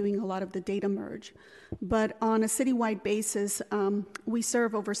in doing a lot of the data merge. But on a citywide basis, we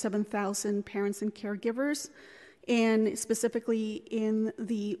serve over 7,000 parents and caregivers, and specifically in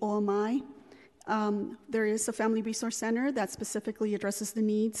the OMI, there is a family resource center that specifically addresses the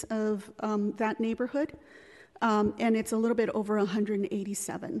needs of that neighborhood, and it's a little bit over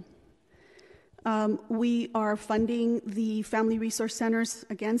 187. We are funding the Family Resource Centers,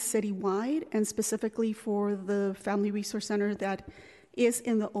 again, citywide, and specifically for the Family Resource Center that is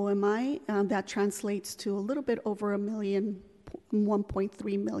in the OMI, that translates to a little bit over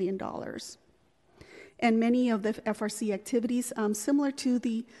 $1.3 million. And many of the FRC activities, similar to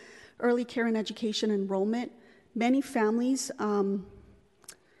the early care and education enrollment, many families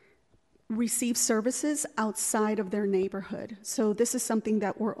receive services outside of their neighborhood. So this is something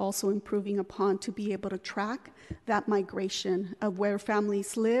that we're also improving upon to be able to track that migration of where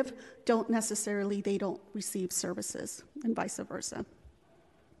families live, they don't receive services, and vice versa.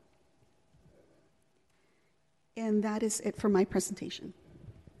 And that is it for my presentation.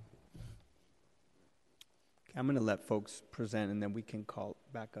 I'm going to let folks present, and then we can call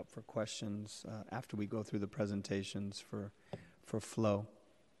back up for questions after we go through the presentations for flow.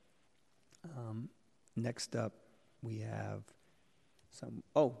 Next up, we have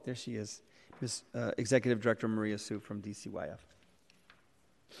there she is, Ms. Executive Director Maria Su from DCYF.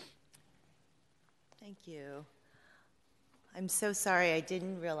 Thank you. I'm so sorry, I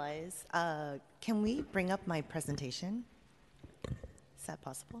didn't realize. Can we bring up my presentation? Is that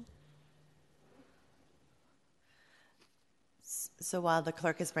possible? So while the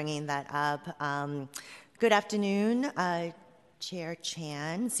clerk is bringing that up, good afternoon, Chair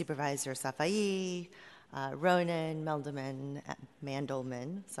Chan, Supervisor Safai, Ronan, Mandelman,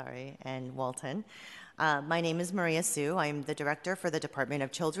 and Walton. My name is Maria Su. I'm the Director for the Department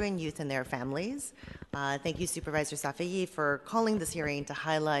of Children, Youth, and Their Families. Thank you, Supervisor Safai, for calling this hearing to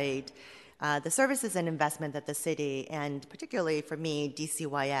highlight the services and investment that the city, and particularly for me,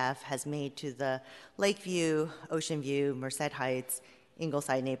 DCYF, has made to the Lakeview, Ocean View, Merced Heights,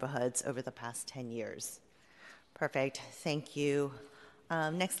 Ingleside neighborhoods over the past 10 years. Perfect. Thank you.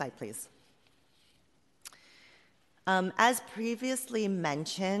 Next slide, please. As previously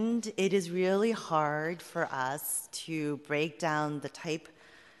mentioned, it is really hard for us to break down the type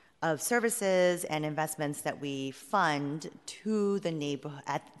of services and investments that we fund to the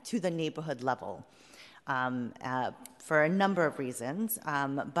neighborhood level for a number of reasons.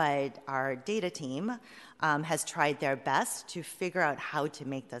 But our data team has tried their best to figure out how to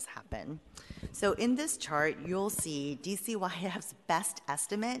make this happen. So in this chart, you'll see DCYF's best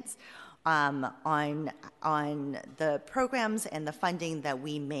estimates on the programs and the funding that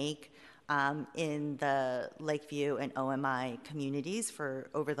we make in the Lakeview and OMI communities for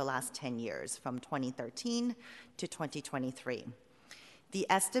over the last 10 years, from 2013 to 2023. The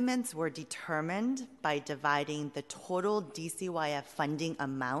estimates were determined by dividing the total DCYF funding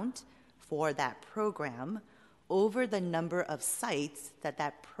amount for that program over the number of sites that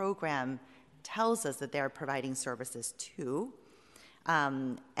that program tells us that they're providing services to,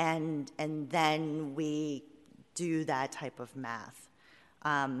 and then we do that type of math.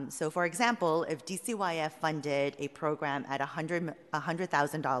 So, for example, if DCYF funded a program at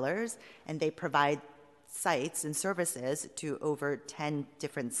 $100,000 and they provide sites and services to over 10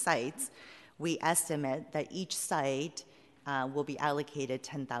 different sites, we estimate that each site will be allocated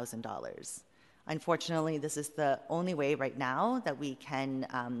 $10,000. Unfortunately, this is the only way right now that we can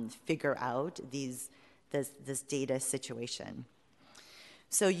figure out this data situation.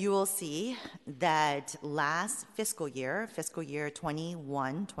 So you will see that last fiscal year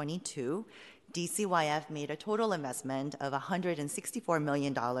 21-22, DCYF made a total investment of $164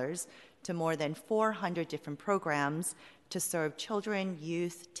 million to more than 400 different programs to serve children,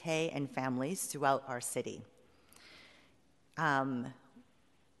 youth, TAY, and families throughout our city.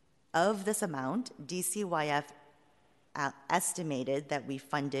 Of this amount, DCYF estimated that we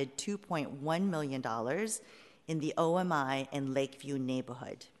funded $2.1 million in the OMI and Lakeview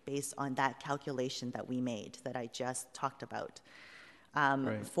neighborhood, based on that calculation that we made that I just talked about.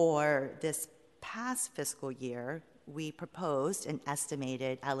 Right. For this past fiscal year, we proposed an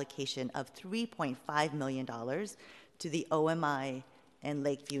estimated allocation of $3.5 million to the OMI and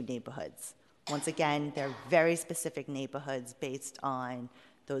Lakeview neighborhoods. Once again, they're very specific neighborhoods based on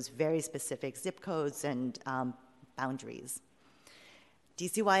those very specific zip codes and boundaries.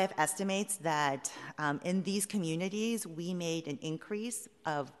 DCYF estimates that in these communities, we made an increase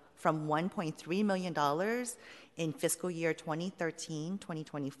from $1.3 million in fiscal year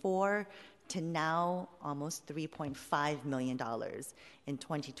 2013-2024 to now almost $3.5 million in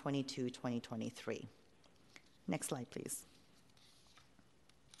 2022-2023. Next slide, please.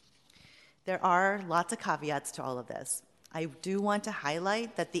 There are lots of caveats to all of this. I do want to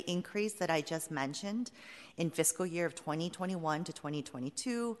highlight that the increase that I just mentioned in fiscal year of 2021 to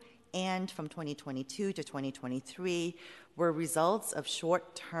 2022 and from 2022 to 2023 were results of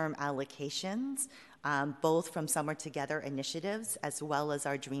short-term allocations, both from Summer Together initiatives as well as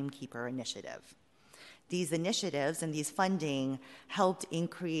our Dreamkeeper initiative. These initiatives and these funding helped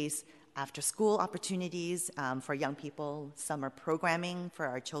increase after-school opportunities for young people, summer programming for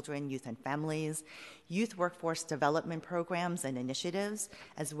our children, youth, and families, youth workforce development programs and initiatives,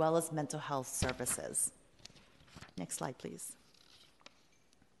 as well as mental health services. Next slide, please.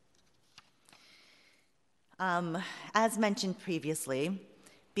 As mentioned previously,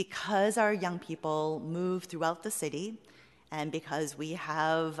 because our young people move throughout the city, and because we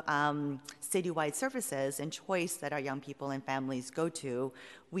have citywide services and choice that our young people and families go to,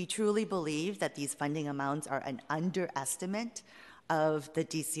 we truly believe that these funding amounts are an underestimate of the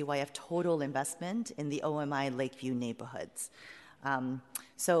DCYF total investment in the OMI Lakeview neighborhoods.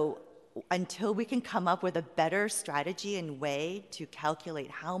 So until we can come up with a better strategy and way to calculate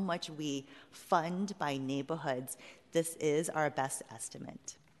how much we fund by neighborhoods, this is our best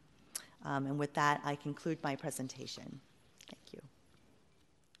estimate. And with that, I conclude my presentation. Thank you.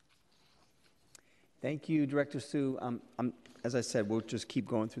 Thank you, Director Sue. As I said, we'll just keep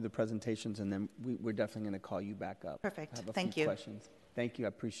going through the presentations, and then we're definitely going to call you back up. Perfect. Have a Thank few you. Questions. Thank you. I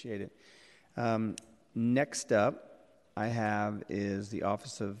appreciate it. Next up, I have is the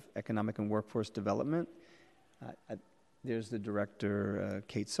Office of Economic and Workforce Development. There's the Director,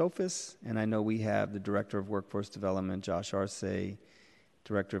 Kate Sophis, and I know we have the Director of Workforce Development, Josh Arce,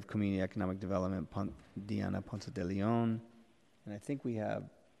 Director of Community Economic Development, Diana Ponce de Leon, and I think we have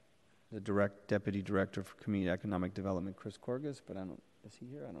the Deputy Director for Community Economic Development, Chris Corgus, but is he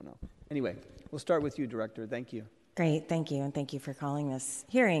here? I don't know. Anyway, we'll start with you, Director. Thank you. Great, thank you, and thank you for calling this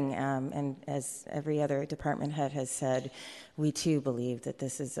hearing. And as every other department head has said, we too believe that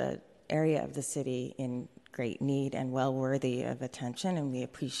this is an area of the city in great need and well worthy of attention, and we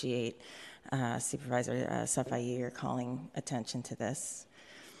appreciate Supervisor Safai, your calling attention to this.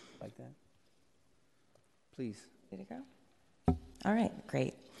 Like that. Please. Ready to go? All right,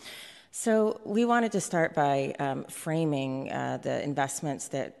 great. So we wanted to start by framing the investments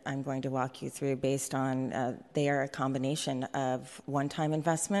that I'm going to walk you through based on, they are a combination of one-time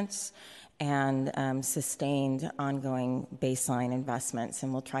investments and sustained ongoing baseline investments.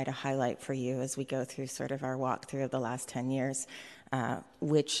 And we'll try to highlight for you as we go through sort of our walkthrough of the last 10 years,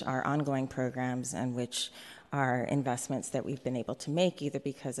 which are ongoing programs and which are investments that we've been able to make either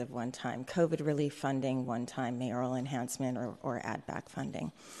because of one-time COVID relief funding, one-time mayoral enhancement, or add-back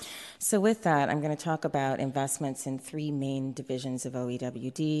funding. So with that, I'm going to talk about investments in three main divisions of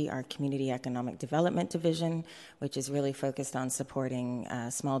OEWD: our Community Economic Development Division, which is really focused on supporting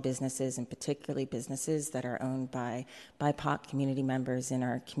small businesses, and particularly businesses that are owned by BIPOC community members in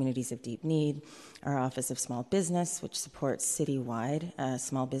our communities of deep need; our Office of Small Business, which supports citywide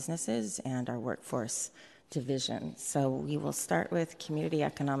small businesses; and our Workforce Division. So we will start with Community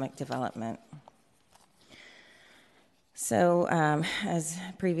Economic Development. So as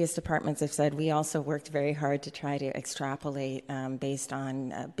previous departments have said, we also worked very hard to try to extrapolate based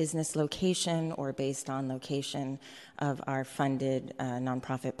on business location or based on location of our funded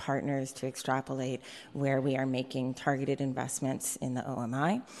nonprofit partners to extrapolate where we are making targeted investments in the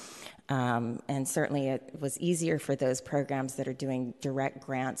OMI. And certainly it was easier for those programs that are doing direct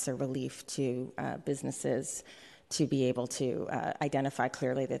grants or relief to businesses to be able to identify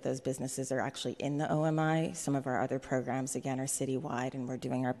clearly that those businesses are actually in the OMI. Some of our other programs, again, are citywide, and we're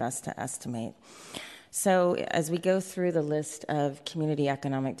doing our best to estimate. So as we go through the list of community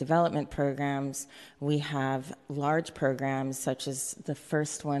economic development programs, we have large programs such as the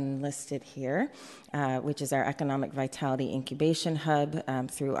first one listed here, which is our Economic Vitality Incubation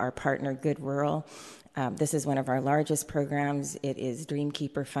Hub through our partner Good Rural. This is one of our largest programs. It is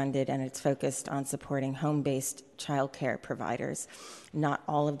Dreamkeeper funded, and it's focused on supporting home-based childcare providers. Not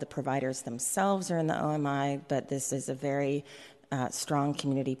all of the providers themselves are in the OMI, but this is a very strong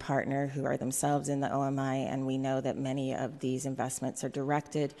community partner who are themselves in the OMI, and we know that many of these investments are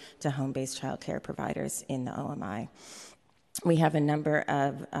directed to home-based childcare providers in the OMI. We have a number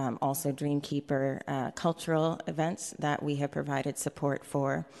of also Dreamkeeper cultural events that we have provided support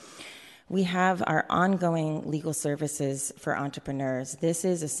for. We have our ongoing legal services for entrepreneurs. This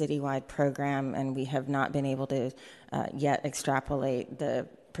is a citywide program, and we have not been able to yet extrapolate the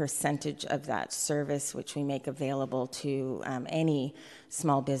percentage of that service which we make available to any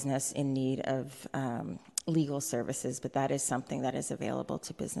small business in need of legal services, but that is something that is available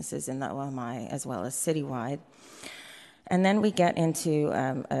to businesses in the OMI as well as citywide. And then we get into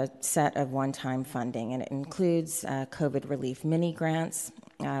a set of one-time funding, and it includes COVID relief mini grants,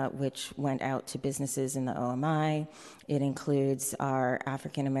 which went out to businesses in the OMI. It includes our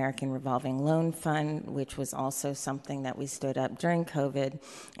African American Revolving Loan Fund, which was also something that we stood up during COVID.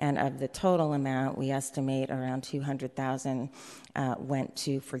 And of the total amount, we estimate around $200,000 went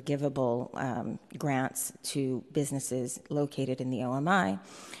to forgivable grants to businesses located in the OMI.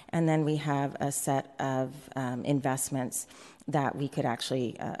 And then we have a set of investments that we could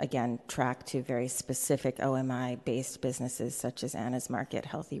actually, again, track to very specific OMI-based businesses such as Anna's Market,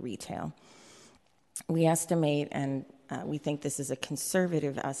 Healthy Retail. We estimate, and we think this is a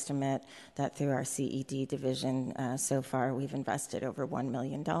conservative estimate, that through our CED division so far we've invested over $1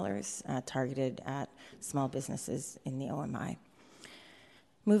 million targeted at small businesses in the OMI.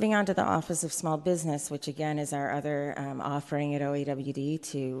 Moving on to the Office of Small Business, which again is our other offering at OEWD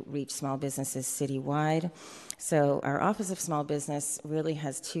to reach small businesses citywide. So our Office of Small Business really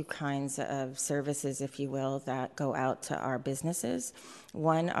has two kinds of services, if you will, that go out to our businesses.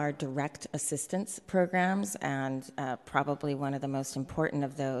 One are direct assistance programs, and probably one of the most important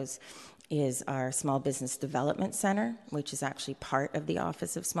of those is our Small Business Development Center, which is actually part of the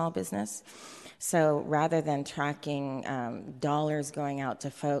Office of Small Business. So rather than tracking dollars going out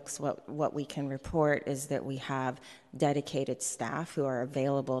to folks, what we can report is that we have dedicated staff who are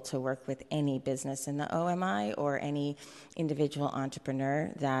available to work with any business in the OMI or any individual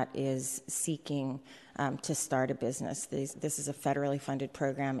entrepreneur that is seeking to start a business. This is a federally funded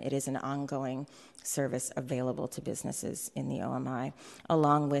program. It is an ongoing service available to businesses in the OMI,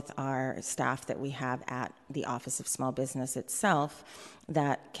 along with our staff that we have at the Office of Small Business itself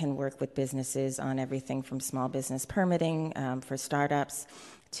that can work with businesses on everything from small business permitting for startups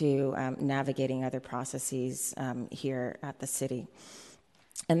to navigating other processes here at the city.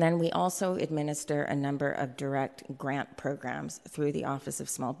 And then we also administer a number of direct grant programs through the Office of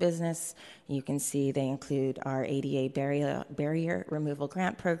Small Business. You can see they include our ADA barrier removal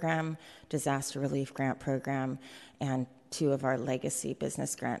grant program, disaster relief grant program, and two of our legacy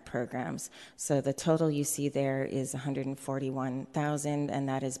business grant programs. So the total you see there is $141,000, and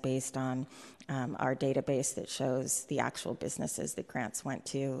that is based on our database that shows the actual businesses that grants went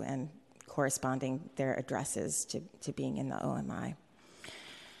to and corresponding their addresses to being in the OMI.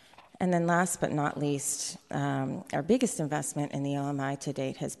 And then last but not least, our biggest investment in the OMI to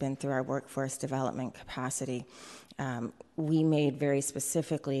date has been through our workforce development capacity. We made very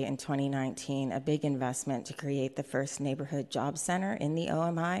specifically in 2019 a big investment to create the first neighborhood job center in the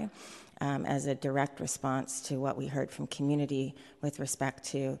OMI. as a direct response to what we heard from community with respect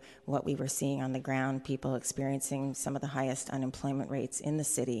to what we were seeing on the ground, people experiencing some of the highest unemployment rates in the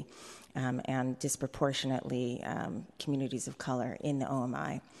city, and disproportionately communities of color in the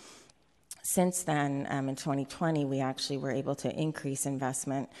OMI. Since then, in 2020, we actually were able to increase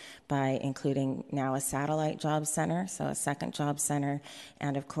investment by including now a satellite job center, so a second job center,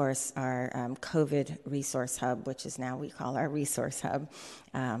 and of course our COVID resource hub, which is now we call our resource hub,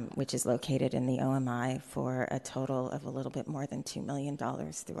 which is located in the OMI for a total of a little bit more than $2 million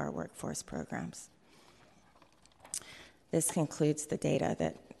through our workforce programs. This concludes the data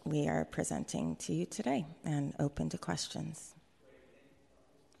that we are presenting to you today and open to questions.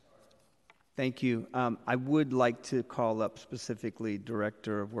 Thank you. I would like to call up specifically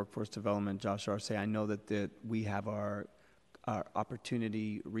Director of Workforce Development, Josh Arce. I know that we have our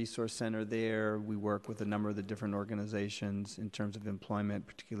Opportunity Resource Center there. We work with a number of the different organizations in terms of employment,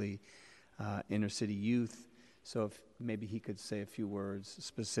 particularly inner city youth. So if maybe he could say a few words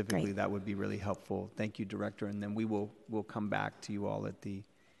specifically, Great. That would be really helpful. Thank you, Director. And then we'll come back to you all at the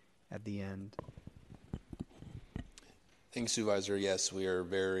end. Thanks, Supervisor. Yes, we are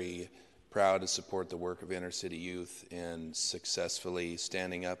very proud to support the work of inner city youth in successfully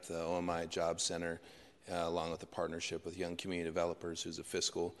standing up the OMI Job Center, along with a partnership with Young Community Developers, who's a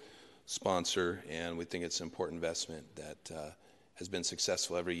fiscal sponsor, and we think it's an important investment that has been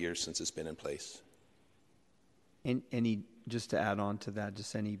successful every year since it's been in place. Just to add on to that,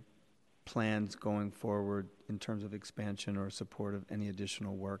 just any plans going forward in terms of expansion or support of any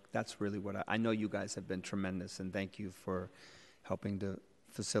additional work? That's really what I know you guys have been tremendous, and thank you for helping to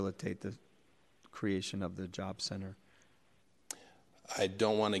facilitate the creation of the job center. I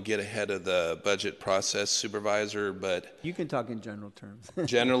don't want to get ahead of the budget process, Supervisor, but you can talk in general terms.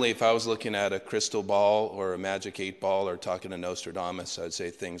 Generally, if I was looking at a crystal ball or a magic 8-ball or talking to Nostradamus, I'd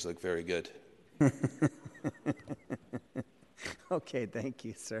say things look very good. Okay, thank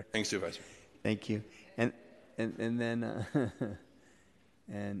you, sir. Thanks, Supervisor. Thank you. And then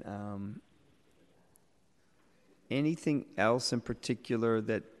anything else in particular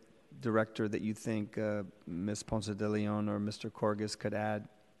that, Director, that you think Ms. Ponce de Leon or Mr. Corgus could add?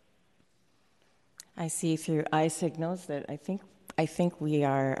 I see through eye signals that I think we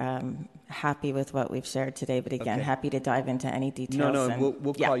are happy with what we've shared today, but again, Okay. happy to dive into any details. No,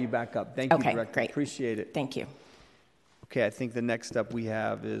 we'll call you back up. Thank you, Okay, Director. great. Appreciate it. Thank you. Okay, I think the next up we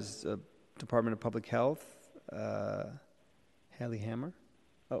have is Department of Public Health, Haley Hammer.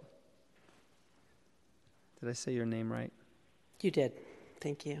 Oh, did I say your name right? You did.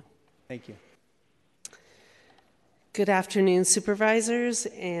 Thank you. Thank you. Good afternoon, supervisors,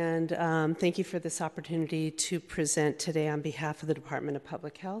 and thank you for this opportunity to present today on behalf of the Department of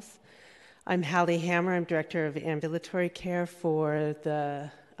Public Health. I'm Haley Hammer. I'm Director of Ambulatory Care for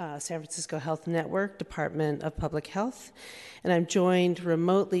the San Francisco Health Network, Department of Public Health, and I'm joined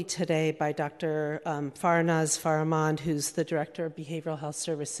remotely today by Dr. Farnaz Faramand, who's the Director of Behavioral Health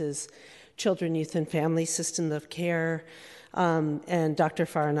Services, Children, Youth, and Family System of Care, and Dr.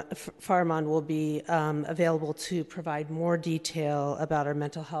 Faramand will be available to provide more detail about our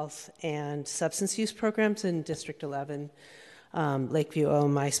mental health and substance use programs in District 11, Lakeview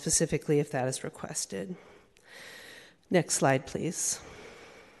OMI specifically, if that is requested. Next slide, please.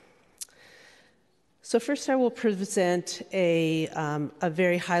 So first I will present a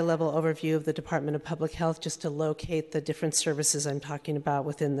very high-level overview of the Department of Public Health just to locate the different services I'm talking about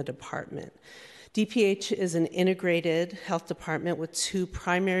within the department. DPH is an integrated health department with two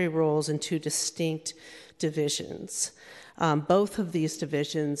primary roles and two distinct divisions. Both of these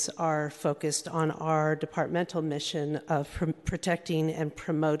divisions are focused on our departmental mission of protecting and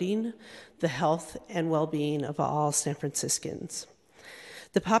promoting the health and well-being of all San Franciscans.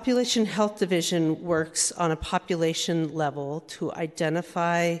 The Population Health Division works on a population level to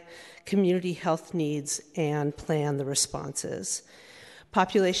identify community health needs and plan the responses.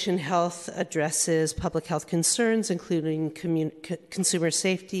 Population health addresses public health concerns, including consumer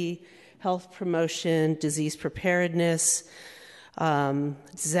safety, health promotion, disease preparedness,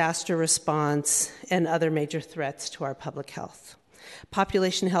 disaster response, and other major threats to our public health.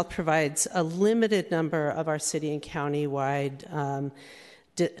 Population health provides a limited number of our city and county-wide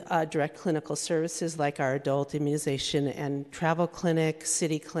direct clinical services like our adult immunization and travel clinic,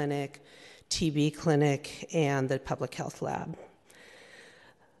 city clinic, TB clinic, and the public health lab.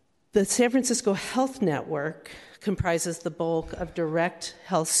 The San Francisco Health Network comprises the bulk of direct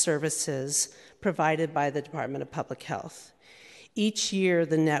health services provided by the Department of Public Health. Each year,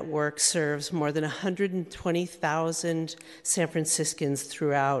 the network serves more than 120,000 San Franciscans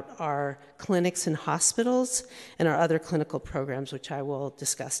throughout our clinics and hospitals and our other clinical programs, which I will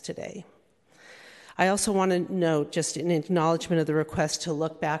discuss today. I also want to note, just in acknowledgement of the request to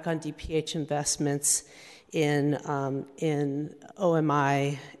look back on DPH investments in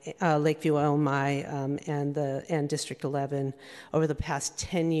OMI, Lakeview OMI, and District 11 over the past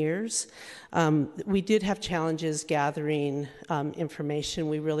 10 years. We did have challenges gathering information.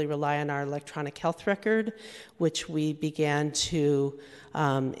 We really rely on our electronic health record, which we began to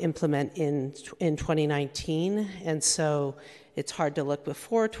implement in 2019, and so it's hard to look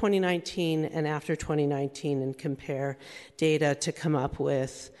before 2019 and after 2019 and compare data to come up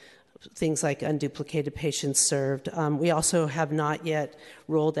with things like unduplicated patients served. We also have not yet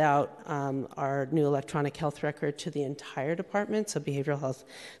rolled out our new electronic health record to the entire department, so behavioral health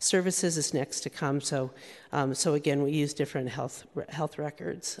services is next to come. So again, we use different health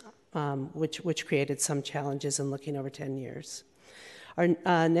records, which created some challenges in looking over 10 years. Our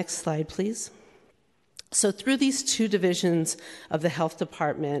next slide, please. So through these two divisions of the health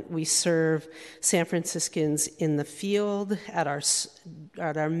department, we serve San Franciscans in the field, at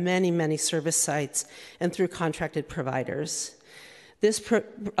our many, many service sites, and through contracted providers. This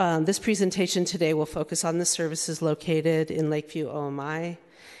presentation today will focus on the services located in Lakeview OMI,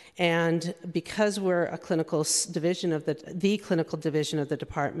 and because we're a clinical division of the clinical division of the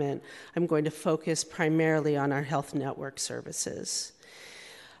department, I'm going to focus primarily on our health network services.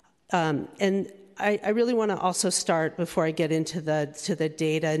 And I really want to also start, before I get into the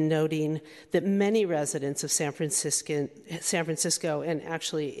data, noting that many residents of San Francisco, and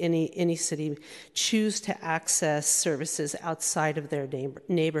actually any city, choose to access services outside of their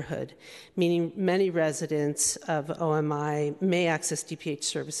neighborhood, meaning many residents of OMI may access DPH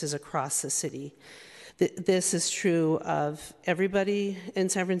services across the city. This is true of everybody in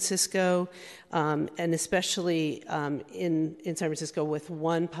San Francisco, and especially in San Francisco, with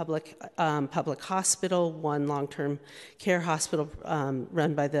one public hospital, one long-term care hospital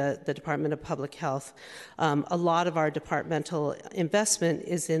run by the Department of Public Health. A lot of our departmental investment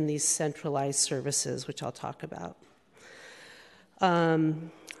is in these centralized services, which I'll talk about. And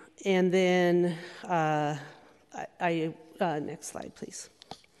then, next slide, please.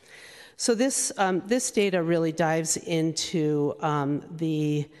 So this data really dives into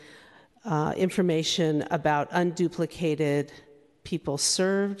the information about unduplicated people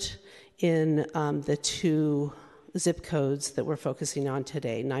served in the two zip codes that we're focusing on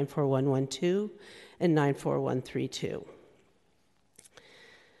today, 94112 and 94132.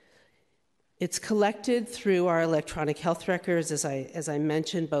 It's collected through our electronic health records, as I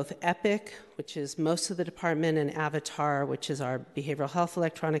mentioned, both EPIC, which is most of the department, and Avatar, which is our behavioral health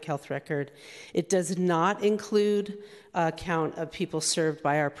electronic health record. It does not include a count of people served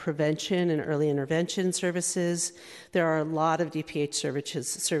by our prevention and early intervention services. There are a lot of DPH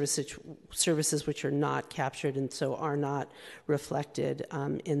services which are not captured and so are not reflected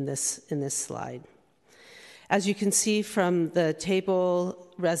in this slide. As you can see from the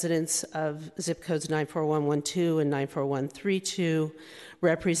table, residents of zip codes 94112 and 94132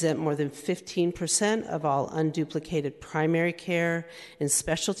 represent more than 15% of all unduplicated primary care and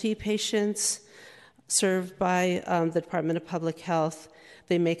specialty patients served by the Department of Public Health.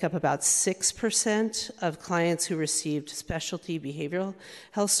 They make up about 6% of clients who received specialty behavioral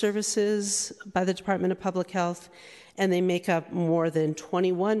health services by the Department of Public Health, and they make up more than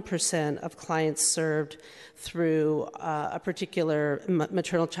 21% of clients served through a particular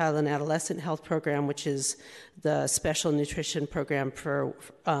maternal, child, and adolescent health program, which is the special nutrition program for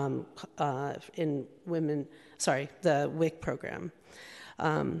in women, the WIC program.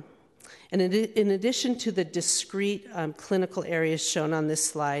 And in addition to the discrete clinical areas shown on this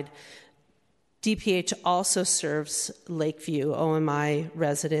slide, DPH also serves Lakeview OMI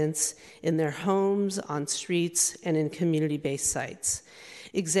residents in their homes, on streets, and in community-based sites.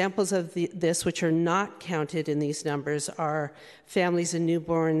 Examples of this, which are not counted in these numbers, are families and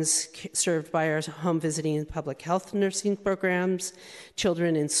newborns served by our home visiting and public health nursing programs,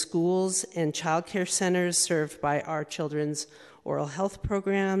 children in schools and child care centers served by our children's oral health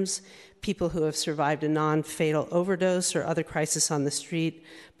programs, people who have survived a non-fatal overdose or other crisis on the street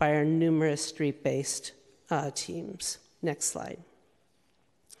by our numerous street-based teams. Next slide.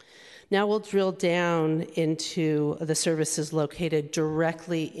 Now we'll drill down into the services located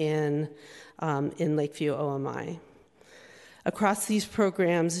directly in Lakeview OMI. Across these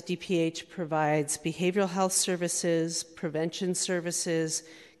programs, DPH provides behavioral health services, prevention services,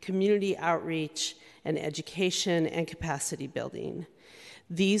 community outreach, and education and capacity building.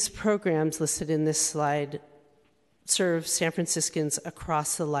 These programs listed in this slide serve San Franciscans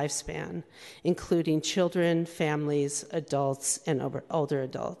across the lifespan, including children, families, adults, and older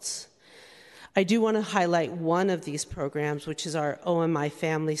adults. I do want to highlight one of these programs, which is our OMI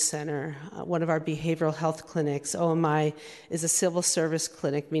Family Center, one of our behavioral health clinics. OMI is a civil service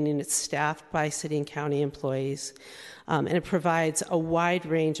clinic, meaning it's staffed by city and county employees, and it provides a wide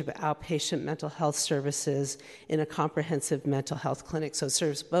range of outpatient mental health services in a comprehensive mental health clinic. So it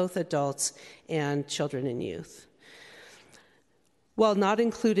serves both adults and children and youth. While not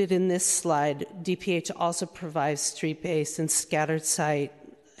included in this slide, DPH also provides street-based and scattered site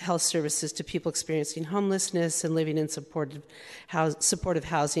health services to people experiencing homelessness and living in supportive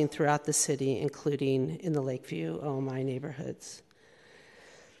housing throughout the city, including in the Lakeview OMI neighborhoods.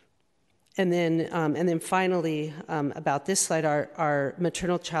 And then finally, about this slide, our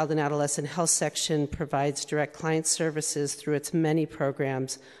maternal, child, and adolescent health section provides direct client services through its many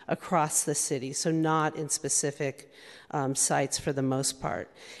programs across the city, so not in specific sites for the most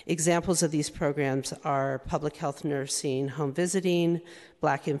part. Examples of these programs are public health nursing, home visiting,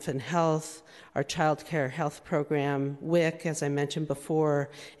 Black infant health, our child care health program, WIC, as I mentioned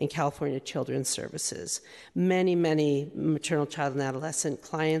before, and California Children's Services. Many, many maternal, child, and adolescent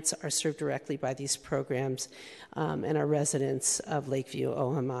clients are served directly by these programs and are residents of Lakeview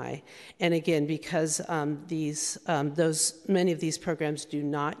OMI. And again, because many of these programs do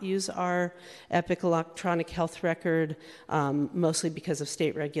not use our EPIC electronic health record, mostly because of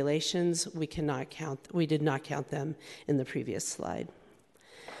state regulations, we did not count them in the previous slide.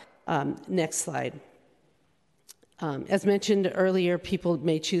 Next slide. As mentioned earlier, people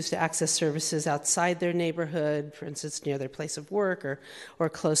may choose to access services outside their neighborhood, for instance, near their place of work or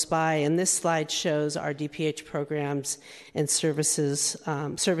close by. And this slide shows our DPH programs and services,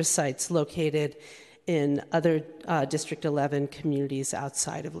 service sites located in other District 11 communities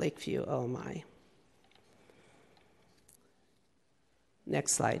outside of Lakeview OMI.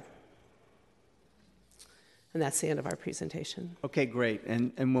 Next slide. And that's the end of our presentation. Okay, great.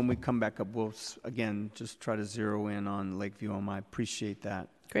 And when we come back up, we'll, again, just try to zero in on Lakeview OMI. I appreciate that.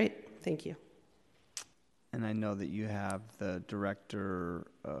 Great. Thank you. And I know that you have the Director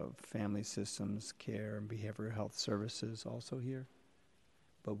of Family Systems Care and Behavioral Health Services also here.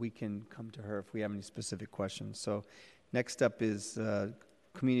 But we can come to her if we have any specific questions. So next up is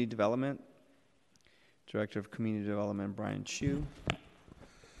Community Development. Director of Community Development, Brian Chu.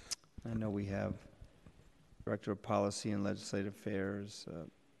 I know we have Director of Policy and Legislative Affairs,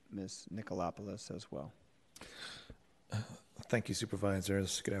 Ms. Nicolopoulos as well. Thank you,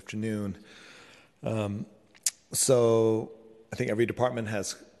 Supervisors. Good afternoon. So I think every department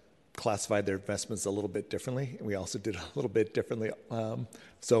has classified their investments a little bit differently. We also did a little bit differently.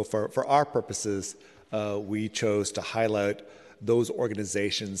 So for our purposes, we chose to highlight those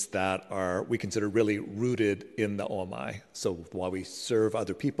organizations that we consider really rooted in the OMI. So while we serve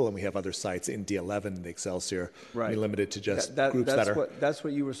other people and we have other sites in D11, the Excelsior, we limited to just groups that are... That's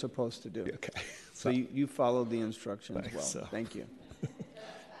what you were supposed to do. Okay. So you followed the instructions well. So. Thank you.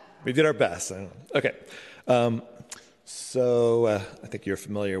 We did our best. Okay. So I think you're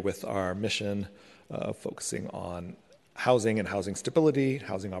familiar with our mission, focusing on housing and housing stability,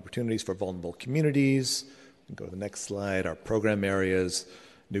 housing opportunities for vulnerable communities. Go to the next slide. Our program areas,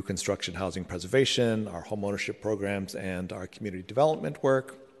 new construction housing preservation, our home ownership programs, and our community development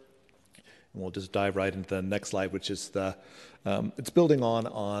work. And we'll just dive right into the next slide, which is it's building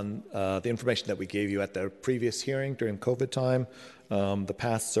on the information that we gave you at the previous hearing during COVID time, the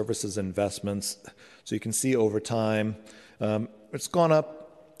past services investments. So you can see over time, it's gone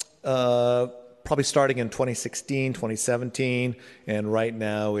up probably starting in 2016, 2017, and right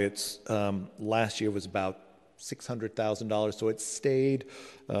now it's, last year was about $600,000, so it's stayed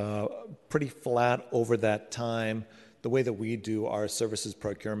pretty flat over that time. The way that we do our services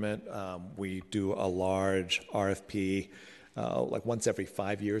procurement, we do a large RFP like once every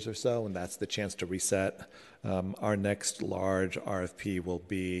 5 years or so, and that's the chance to reset. Our next large RFP will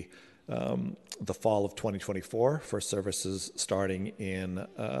be the fall of 2024 for services starting in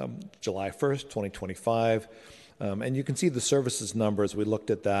July 1st, 2025. And you can see the services numbers. We looked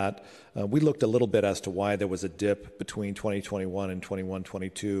at that. We looked a little bit as to why there was a dip between 2021 and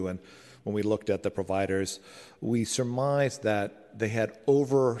 21-22. And when we looked at the providers, we surmised that they had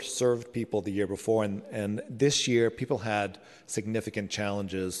overserved people the year before. And this year, people had significant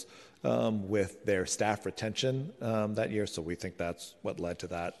challenges with their staff retention that year. So we think that's what led to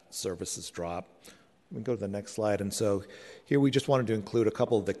that services drop. We can go to the next slide. And so here we just wanted to include a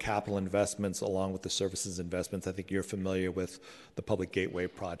couple of the capital investments along with the services investments. I think you're familiar with the Public Gateway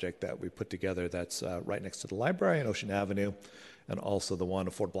project that we put together that's right next to the library on Ocean Avenue, and also the one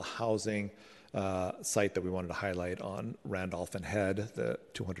affordable housing site that we wanted to highlight on Randolph and Head, the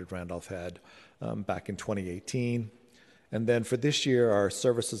 200 Randolph Head, back in 2018. And then for this year, our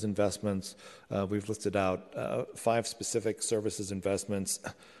services investments, we've listed out 5 specific services investments.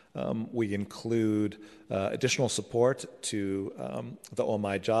 We include additional support to the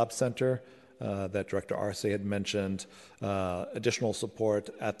OMI Job Center that Director Arce had mentioned, additional support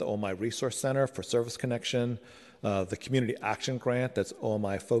at the OMI Resource Center for service connection, the Community Action Grant that's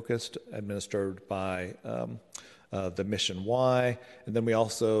OMI focused, administered by the Mission Y. And then we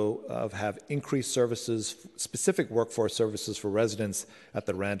also have increased services, specific workforce services for residents at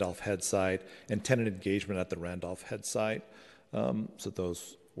the Randolph Head site and tenant engagement at the Randolph Head site. So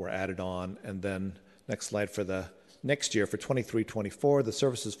those were added on. And then next slide for the next year, for 23-24, the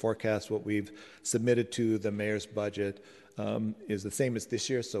services forecast, what we've submitted to the mayor's budget is the same as this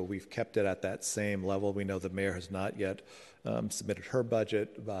year, so we've kept it at that same level. We know the mayor has not yet submitted her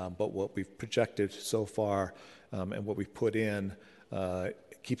budget, but what we've projected so far and what we've put in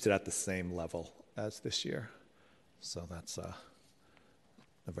keeps it at the same level as this year. So that's a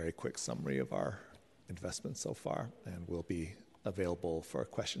very quick summary of our investments so far, and will be available for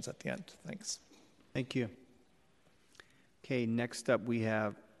questions at the end. Thanks. Thank you. Okay, next up we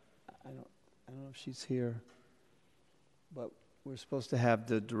have, I don't know if she's here, but we're supposed to have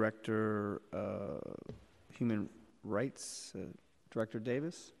the Director Human Rights, Director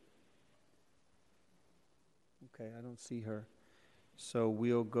Davis. Okay, I don't see her. So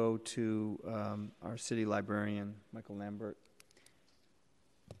we'll go to our city librarian, Michael Lambert.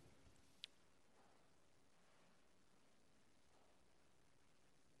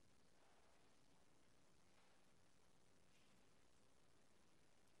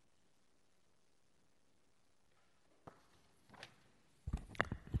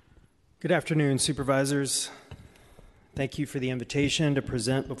 Good afternoon, supervisors. Thank you for the invitation to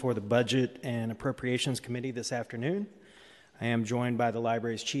present before the Budget and Appropriations Committee this afternoon. I am joined by the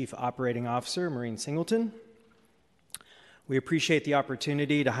library's Chief Operating Officer, Maureen Singleton. We appreciate the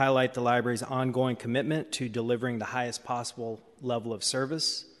opportunity to highlight the library's ongoing commitment to delivering the highest possible level of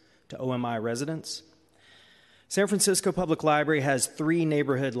service to OMI residents. San Francisco Public Library has 3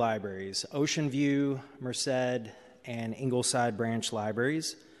 neighborhood libraries, Ocean View, Merced, and Ingleside branch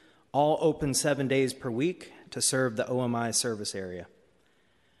libraries, all open 7 days per week to serve the OMI service area.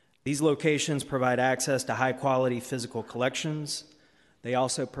 These locations provide access to high-quality physical collections. They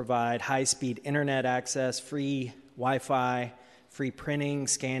also provide high-speed internet access, free Wi-Fi, free printing,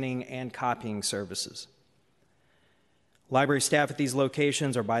 scanning, and copying services. Library staff at these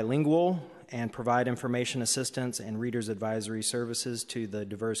locations are bilingual and provide information assistance and readers advisory services to the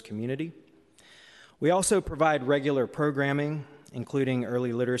diverse community. We also provide regular programming, including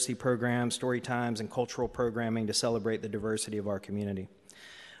early literacy programs, story times, and cultural programming to celebrate the diversity of our community.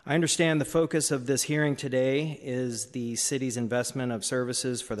 I understand the focus of this hearing today is the city's investment of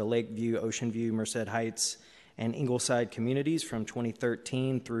services for the Lakeview, Ocean View, Merced Heights, and Ingleside communities from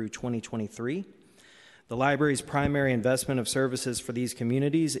 2013 through 2023. The library's primary investment of services for these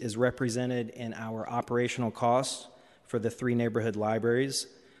communities is represented in our operational costs for the 3 neighborhood libraries,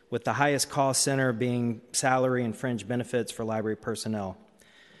 with the highest cost center being salary and fringe benefits for library personnel.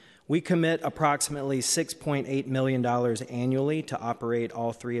 We commit approximately $6.8 million annually to operate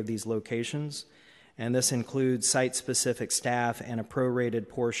all 3 of these locations, and this includes site-specific staff and a prorated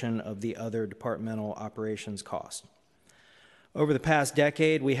portion of the other departmental operations cost. Over the past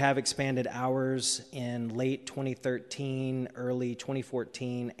decade, we have expanded hours in late 2013, early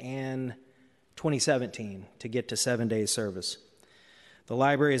 2014, and 2017 to get to 7 days service. The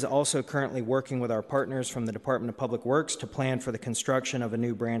library is also currently working with our partners from the Department of Public Works to plan for the construction of a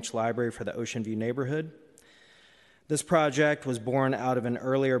new branch library for the Ocean View neighborhood. This project was born out of an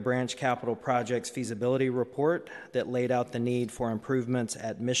earlier branch capital projects feasibility report that laid out the need for improvements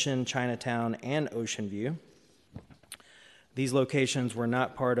at Mission, Chinatown, and Ocean View. These locations were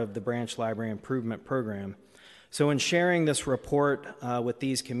not part of the branch library improvement program. So in sharing this report with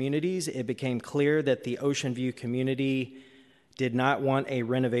these communities, it became clear that the Ocean View community did not want a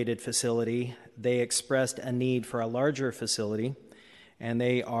renovated facility. They expressed a need for a larger facility, and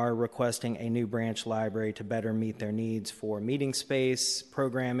they are requesting a new branch library to better meet their needs for meeting space,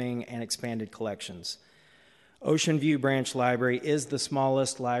 programming, and expanded collections. Ocean View Branch Library is the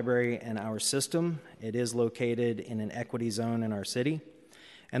smallest library in our system. It is located in an equity zone in our city,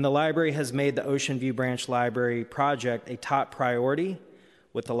 and the library has made the Ocean View Branch Library project a top priority,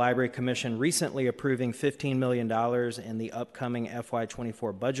 with the Library Commission recently approving $15 million in the upcoming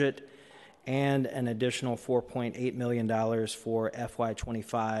FY24 budget and an additional $4.8 million for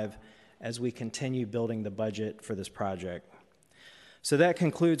FY25 as we continue building the budget for this project. So that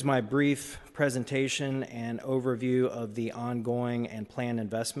concludes my brief presentation and overview of the ongoing and planned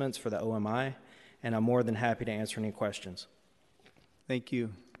investments for the OMI, and I'm more than happy to answer any questions. Thank you.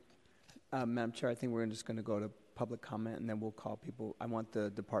 Madam Chair, I think we're just going to go to public comment, and then we'll call people. I want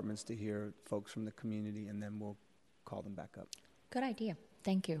the departments to hear folks from the community, and then we'll call them back up. Good idea.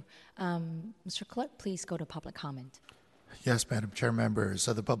 Thank you. Mr. Clerk, please go to public comment. Yes, Madam Chair, members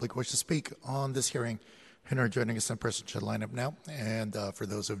of the public wish to speak on this hearing and are joining us in person should line up now. And for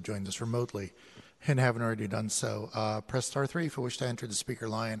those who have joined us remotely and haven't already done so, press *3 if you wish to enter the speaker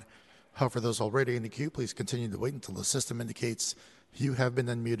line. For those already in the queue, please continue to wait until the system indicates you have been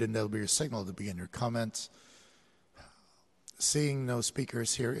unmuted, and that'll be your signal to begin your comments. Seeing no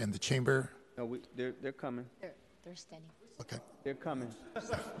speakers here in the chamber. No, they're coming. They're standing. Okay. They're coming.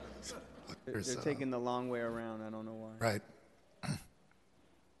 They're taking the long way around. I don't know why. Right.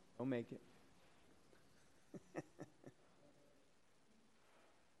 Don't make it.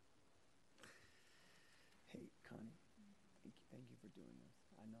 Hey, Connie, thank you for doing this.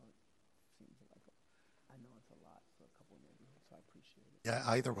 I know it seems like I know it's a lot for a couple of neighborhoods, so I appreciate it. Yeah,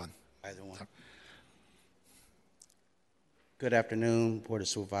 either one. Either one. Good afternoon, Board of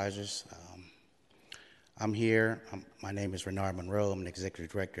Supervisors. I'm here. My name is Renard Monroe. I'm the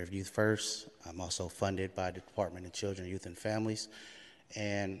Executive Director of Youth First. I'm also funded by the Department of Children, Youth, and Families.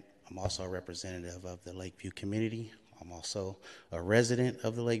 And I'm also a representative of the Lakeview community. I'm also a resident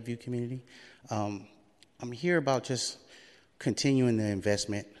of the Lakeview community. I'm here about just continuing the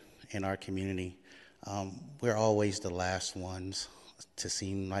investment in our community. We're always the last ones to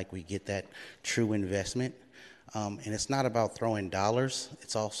seem like we get that true investment. And it's not about throwing dollars.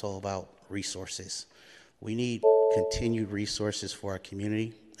 It's also about resources. We need continued resources for our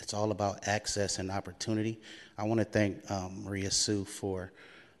community. It's all about access and opportunity. I want to thank Maria Sue for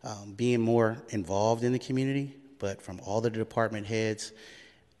being more involved in the community, but from all the department heads,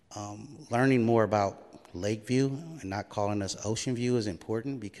 learning more about Lakeview and not calling us Ocean View is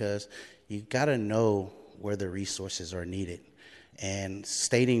important, because you got to know where the resources are needed. And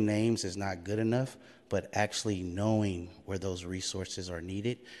stating names is not good enough, but actually knowing where those resources are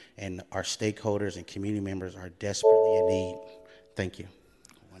needed, and our stakeholders and community members are desperately in need. Thank you.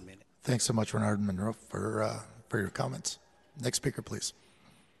 1 minute. Thanks so much, Renard Monroe, for your comments. Next speaker, please.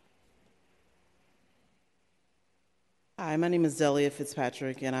 Hi, my name is Delia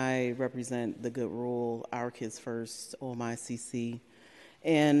Fitzpatrick, and I represent the Good Rule, Our Kids First, OMICC.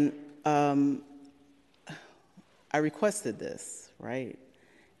 And I requested this, right?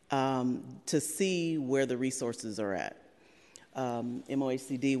 To see where the resources are at.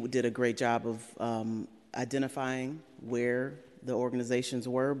 MOHCD did a great job of identifying where the organizations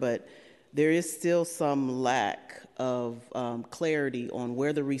were, but there is still some lack of clarity on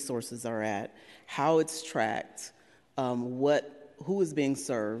where the resources are at, how it's tracked, who is being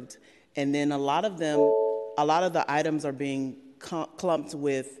served, and then a lot of the items are being clumped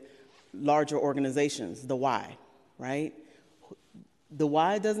with larger organizations, the Y, right? The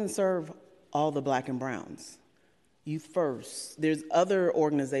Y doesn't serve all the Black and Browns. Youth First, there's other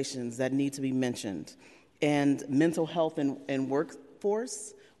organizations that need to be mentioned. And mental health and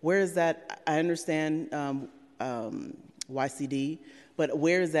workforce, where is that? I understand YCD, but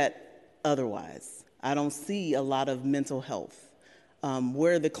where is that otherwise? I don't see a lot of mental health.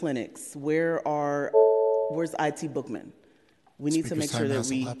 Where are the clinics? Where's IT Bookman? We need to make sure that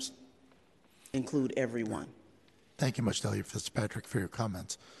we include everyone. Thank you much, Delia Fitzpatrick, for your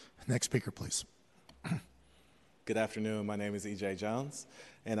comments. Next speaker, please. Good afternoon. My name is E.J. Jones,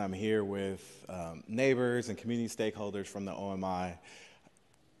 and I'm here with neighbors and community stakeholders from the OMI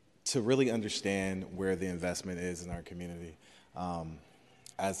to really understand where the investment is in our community.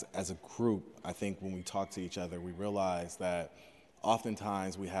 As a group, I think when we talk to each other, we realize that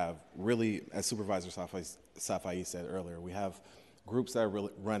oftentimes we have really, as Supervisor Safai said earlier, we have groups that are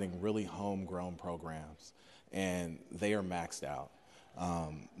running really homegrown programs, and they are maxed out.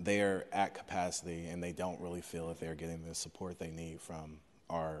 They are at capacity, and they don't really feel that they're getting the support they need from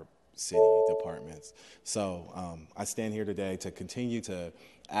our city departments. So I stand here today to continue to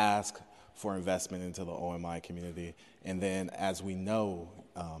ask for investment into the OMI community. And then, as we know,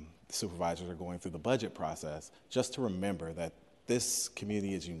 supervisors are going through the budget process, just to remember that this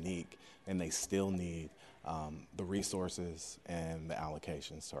community is unique, and they still need the resources and the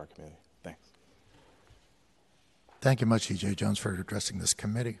allocations to our community. Thanks. Thank you much, E.J. Jones, for addressing this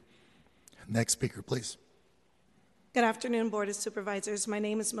committee. Next speaker, please. Good afternoon, Board of Supervisors. My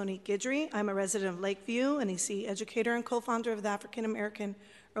name is Monique Guidry. I'm a resident of Lakeview, an EC educator and co-founder of the African American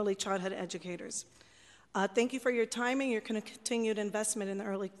Early Childhood Educators. Thank you for your time and your continued investment in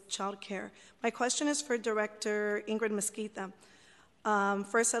early child care. My question is for Director Ingrid Mesquita.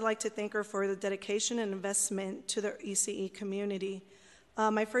 First, I'd like to thank her for the dedication and investment to the ECE community.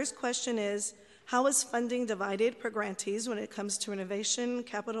 My first question is, how is funding divided per grantees when it comes to innovation,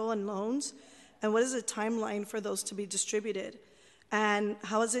 capital, and loans? And what is the timeline for those to be distributed? And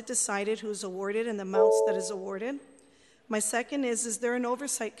how is it decided who's awarded and the amounts that is awarded? My second is there an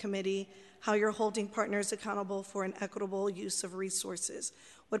oversight committee how you're holding partners accountable for an equitable use of resources?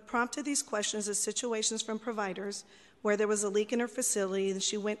 What prompted these questions is situations from providers where there was a leak in her facility and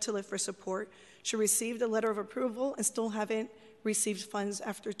she went to live for support. She received a letter of approval and still haven't received funds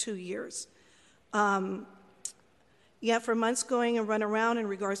after 2 years. Yet for months going and run around in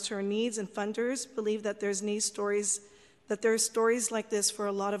regards to her needs, and funders believe that there are stories like this for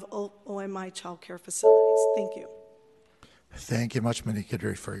a lot of OMI child care facilities. Thank you. Thank you much, Ms.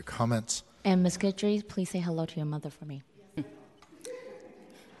 Guidry, for your comments. And Ms. Guidry, please say hello to your mother for me.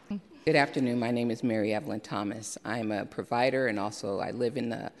 Good afternoon. My name is Mary Evelyn Thomas. I'm a provider and also I live in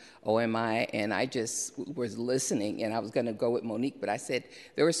the OMI, and I just was listening and I was going to go with Monique, but I said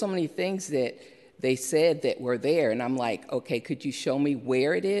there were so many things that they said that were there, and I'm like, okay, could you show me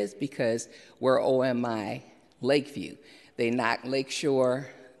where it is? Because we're OMI Lakeview. They not Lakeshore,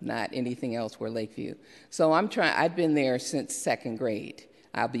 not anything else, we're Lakeview. So I've been there since second grade.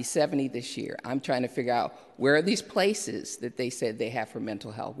 I'll be 70 this year. I'm trying to figure out where are these places that they said they have for mental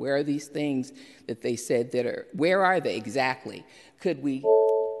health? Where are these things that they said where are they exactly? Could we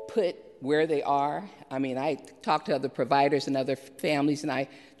put where they are? I mean, I talk to other providers and other families and I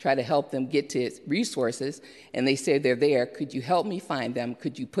try to help them get to resources, and they say they're there. Could you help me find them?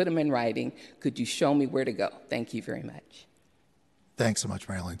 Could you put them in writing? Could you show me where to go? Thank you very much. Thanks so much,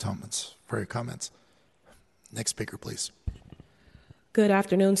 Marilyn Thomas, for your comments. Next speaker, please. Good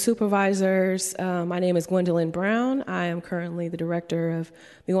afternoon, supervisors. My name is Gwendolyn Brown. I am currently the director of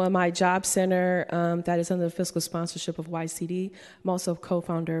the OMI Job Center that is under the fiscal sponsorship of YCD. I'm also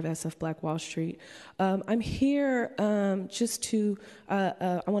co-founder of SF Black Wall Street. I'm here just to,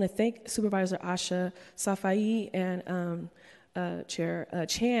 I want to thank Supervisor Asha Safai and Chair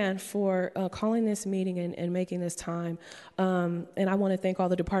Chan for calling this meeting and making this time. And I want to thank all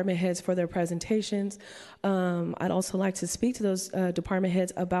the department heads for their presentations. I'd also like to speak to those department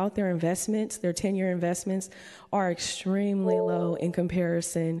heads about their investments. Their 10-year investments are extremely low in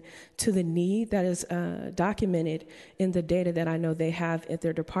comparison to the need that is documented in the data that I know they have at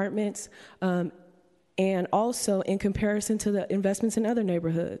their departments. And also in comparison to the investments in other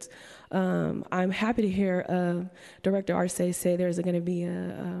neighborhoods. I'm happy to hear Director Arce say there's going to be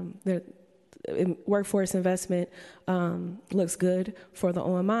a workforce investment looks good for the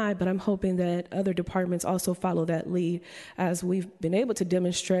OMI, but I'm hoping that other departments also follow that lead as we've been able to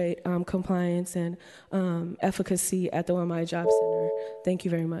demonstrate compliance and efficacy at the OMI Job Center. Thank you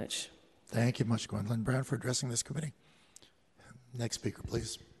very much. Thank you much, Gwendolyn Brown, for addressing this committee. Next speaker,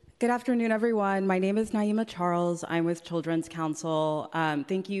 please. Good afternoon, everyone. My name is Naima Charles. I'm with Children's Council.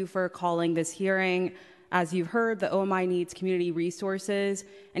 Thank you for calling this hearing. As you've heard, the OMI needs community resources,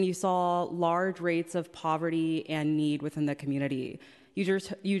 and you saw large rates of poverty and need within the community. You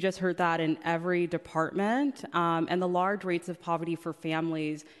just heard that in every department, and the large rates of poverty for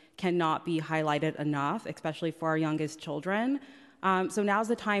families cannot be highlighted enough, especially for our youngest children. So now's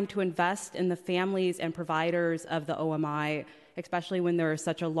the time to invest in the families and providers of the OMI, especially when there is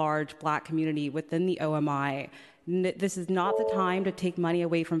such a large Black community within the OMI. This is not the time to take money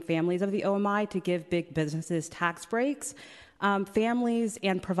away from families of the OMI to give big businesses tax breaks. Families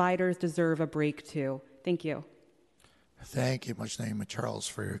and providers deserve a break too. Thank you. Thank you much, Naima Charles,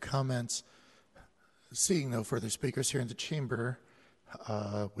 for your comments. Seeing no further speakers here in the chamber,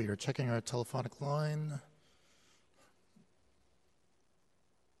 we are checking our telephonic line.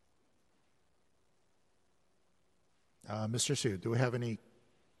 Mr. Hsu, do we have any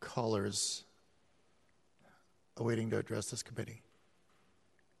callers awaiting to address this committee?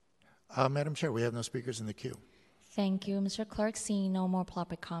 Madam Chair, we have no speakers in the queue. Thank you, Mr. Clerk. Seeing no more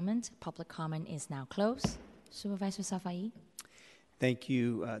public comment is now closed. Supervisor Safai. Thank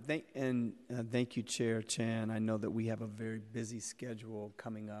you. Thank you, Chair Chan. I know that we have a very busy schedule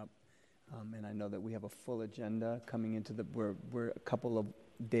coming up, and I know that we have a full agenda coming into we're a couple of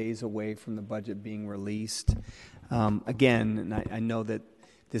days away from the budget being released. Again, and I know that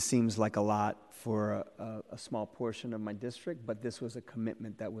this seems like a lot for a small portion of my district, but this was a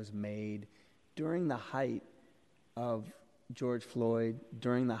commitment that was made during the height of George Floyd,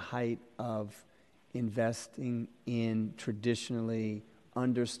 during the height of investing in traditionally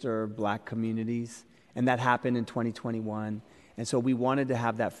underserved Black communities, and that happened in 2021. And so we wanted to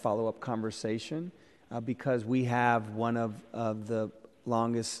have that follow-up conversation because we have one of the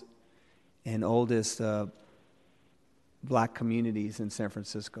longest and oldest Black communities in San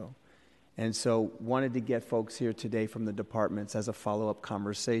Francisco. And so wanted to get folks here today from the departments as a follow-up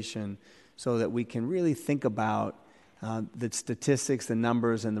conversation so that we can really think about the statistics, the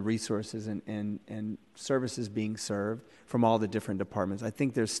numbers, and the resources and services being served from all the different departments. I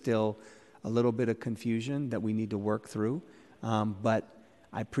think there's still a little bit of confusion that we need to work through, but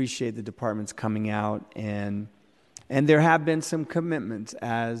I appreciate the departments coming out, and there have been some commitments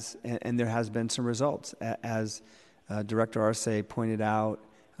and there has been some results. As Director Arce pointed out,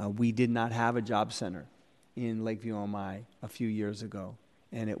 we did not have a job center in Lakeview, OMI a few years ago.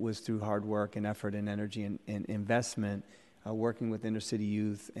 And it was through hard work and effort and energy and investment, working with Inner City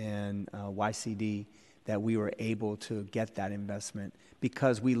Youth and YCD, that we were able to get that investment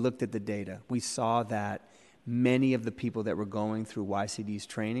because we looked at the data. We saw that many of the people that were going through YCD's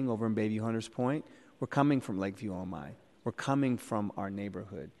training over in Bayview Hunters Point were coming from Lakeview, OMI, were coming from our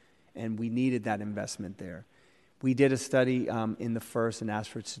neighborhood, and we needed that investment there. We did a study in the first and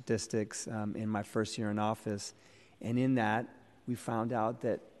asked for statistics in my first year in office, and in that, we found out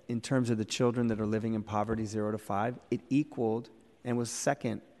that in terms of the children that are living in poverty 0 to 5, it equaled and was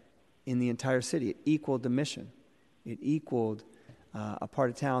second in the entire city. It equaled the Mission. It equaled a part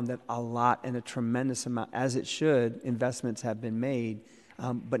of town that a lot and a tremendous amount, as it should, investments have been made,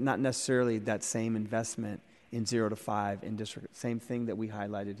 but not necessarily that same investment in 0 to 5 in district. Same thing that we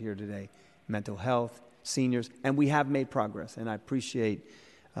highlighted here today, mental health, seniors, and we have made progress, and I appreciate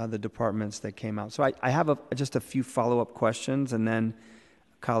the departments that came out. So I have just a few follow-up questions, and then,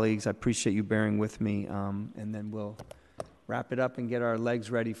 colleagues, I appreciate you bearing with me, and then we'll wrap it up and get our legs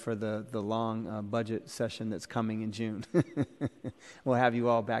ready for the long budget session that's coming in June. We'll have you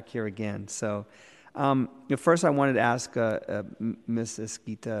all back here again. So first I wanted to ask Ms.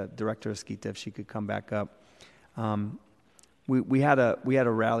 Esquita, Director Esquita, if she could come back up. We had a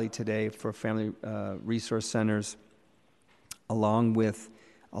rally today for family resource centers, along with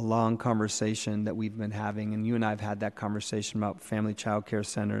a long conversation that we've been having, and you and I have had that conversation about family child care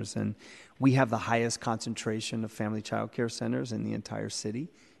centers, and we have the highest concentration of family child care centers in the entire city,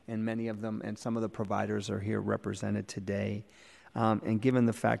 and many of them and some of the providers are here represented today. And given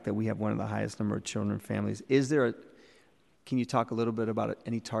the fact that we have one of the highest number of children and families, can you talk a little bit about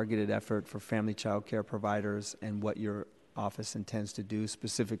any targeted effort for family child care providers and what your office intends to do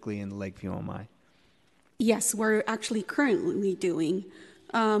specifically in Lakeview, OMI? Yes, we're actually currently doing.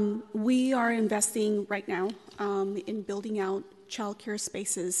 We are investing right now in building out childcare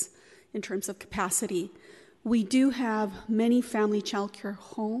spaces in terms of capacity. We do have many family childcare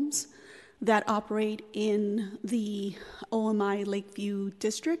homes that operate in the OMI Lakeview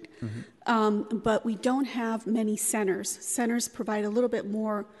district, but we don't have many centers. Centers provide a little bit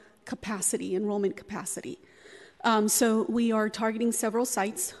more capacity, enrollment capacity. So we are targeting several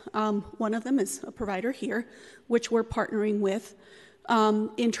sites. One of them is a provider here, which we're partnering with.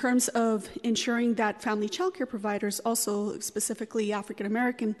 In terms of ensuring that family childcare providers, also specifically African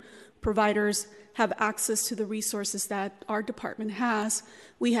American providers, have access to the resources that our department has,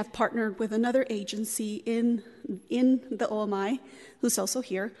 we have partnered with another agency in the OMI, who's also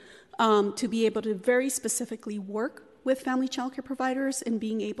here, to be able to very specifically work with family childcare providers and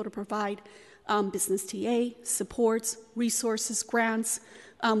being able to provide business TA, supports, resources, grants.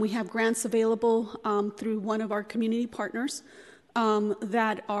 We have grants available through one of our community partners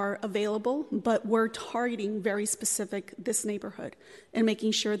that are available, but we're targeting very specific this neighborhood and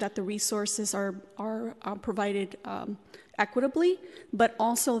making sure that the resources are provided equitably, but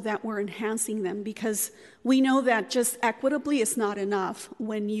also that we're enhancing them, because we know that just equitably is not enough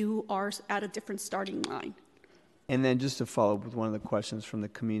when you are at a different starting line. And then just to follow up with one of the questions from the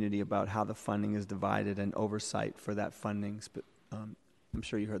community about how the funding is divided and oversight for that funding, I'm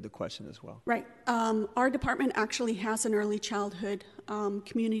sure you heard the question as well. Right. Our department actually has an early childhood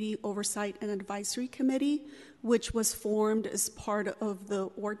community oversight and advisory committee, which was formed as part of the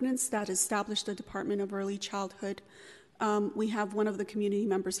ordinance that established the Department of Early Childhood. We have one of the community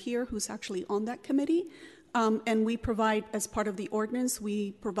members here who's actually on that committee. And we provide, as part of the ordinance,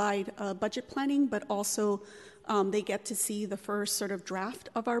 we provide budget planning, but also they get to see the first sort of draft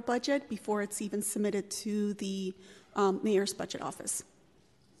of our budget before it's even submitted to the mayor's budget office.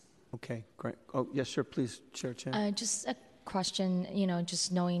 Okay, great. Oh, yes, sure, please, Chair Chen. Just a question,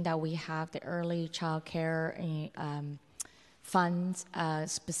 just knowing that we have the early child care funds,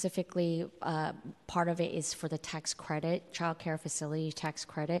 specifically part of it is for the tax credit, child care facility tax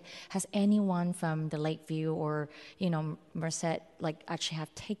credit. Has anyone from the Lakeview or, Merced, actually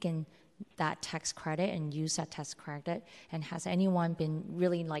have taken that tax credit and used that tax credit? And has anyone been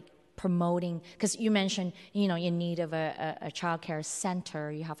really, promoting, because you mentioned, in need of a child care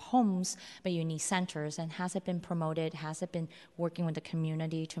center. You have homes, but you need centers. And has it been promoted? Has it been working with the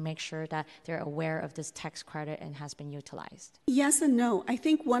community to make sure that they're aware of this tax credit and has been utilized? Yes and no. I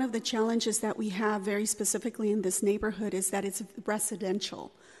think one of the challenges that we have very specifically in this neighborhood is that it's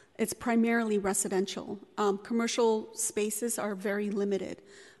residential. It's primarily residential. Commercial spaces are very limited.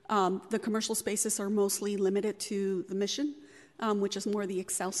 The commercial spaces are mostly limited to the Mission, which is more the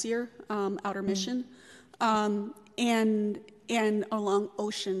Excelsior outer Mission, and along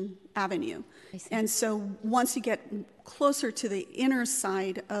Ocean Avenue. And so once you get closer to the inner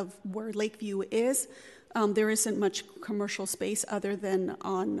side of where Lakeview is, there isn't much commercial space other than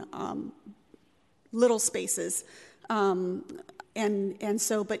on little spaces. And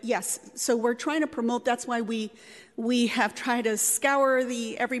so, but yes, so we're trying to promote, that's why we have tried to scour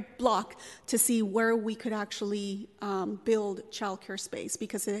every block to see where we could actually build childcare space,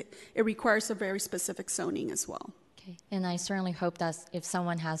 because it requires a very specific zoning as well. Okay. And I certainly hope that if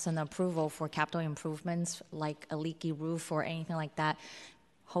someone has an approval for capital improvements, like a leaky roof or anything like that,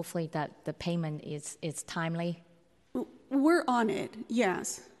 hopefully that the payment is timely. We're on it,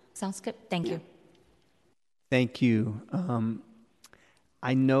 yes. Sounds good. Thank you. Thank you.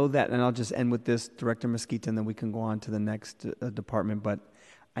 I know that, and I'll just end with this, Director Mesquita, and then we can go on to the next department, but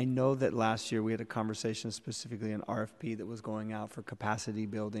I know that last year we had a conversation, specifically an RFP that was going out for capacity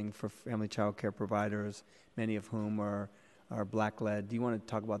building for family child care providers, many of whom are Black-led. Do you want to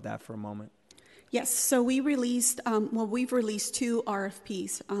talk about that for a moment? Yes, so we released, we've released 2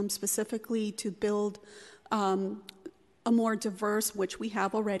 RFPs specifically to build a more diverse, which we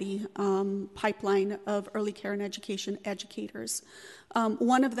have already, pipeline of early care and education educators.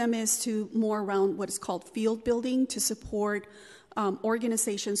 One of them is to more around what is called field building to support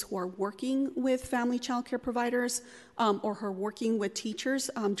organizations who are working with family child care providers or who are working with teachers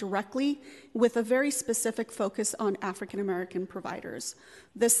directly, with a very specific focus on African American providers.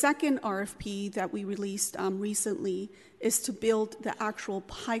 The second RFP that we released recently is to build the actual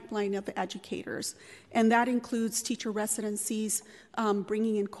pipeline of educators, and that includes teacher residencies,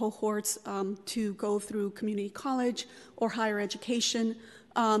 bringing in cohorts to go through community college or higher education,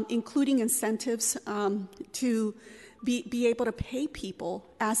 including incentives to be able to pay people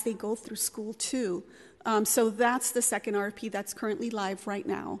as they go through school too. So that's the second RFP that's currently live right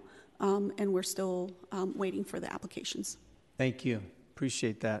now, and we're still waiting for the applications. Thank you.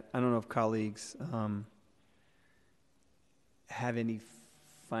 Appreciate that. I don't know if colleagues have any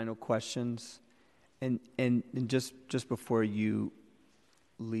final questions. And just before you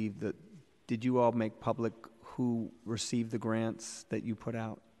leave, did you all make public who received the grants that you put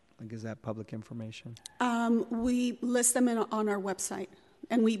out? Like, is that public information? We list them on our website,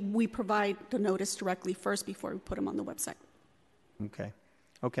 and we provide the notice directly first before we put them on the website. Okay.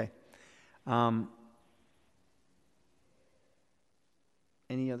 Okay.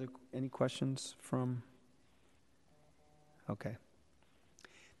 Any questions from? Okay.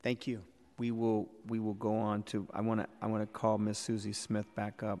 Thank you. We will go on to. I want to call Miss Susie Smith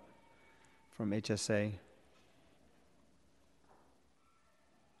back up from HSA.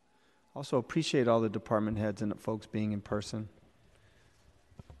 Also appreciate all the department heads and the folks being in person.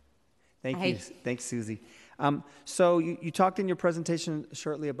 Thank you. Thanks, Susie. So you talked in your presentation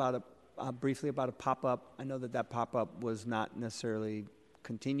shortly about briefly about a pop-up. I know that pop-up was not necessarily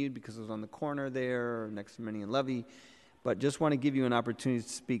continued because it was on the corner there next to Minnie and Levy, but just want to give you an opportunity to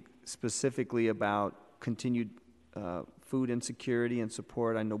speak specifically about continued food insecurity and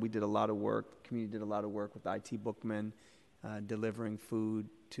support. I know we did a lot of work, the community did a lot of work with IT Bookman, delivering food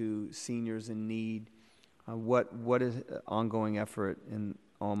to seniors in need. What is ongoing effort in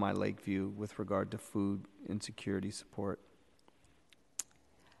OMI Lakeview with regard to food insecurity support?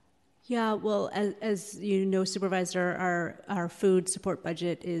 Yeah, well, as you know, Supervisor, our food support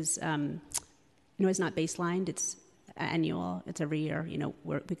budget is, it's not baselined. It's annual. It's every year.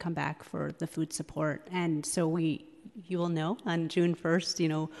 We come back for the food support, and so you will know on June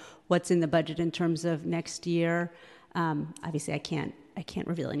 1st. What's in the budget in terms of next year. Obviously, I can't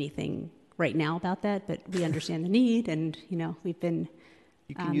reveal anything right now about that, but we understand the need, and we've been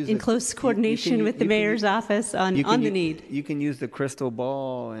in close coordination with the mayor's office on the need. You can use the crystal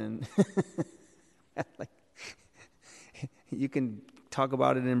ball, and you can talk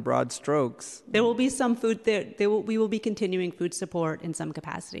about it in broad strokes. There will be some food there. We will be continuing food support in some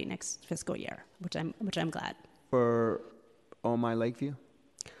capacity next fiscal year, which I'm glad. For OMI Lakeview?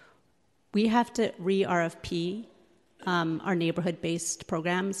 We have to re-RFP our neighborhood-based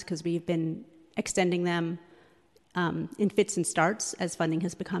programs because we've been extending them in fits and starts as funding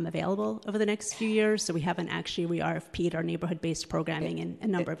has become available over the next few years. So we haven't actually re-RFP'd our neighborhood-based programming in a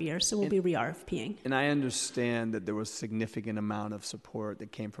number of years. So we'll be re-RFPing. And I understand that there was significant amount of support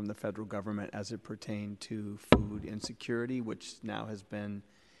that came from the federal government as it pertained to food insecurity, which now has been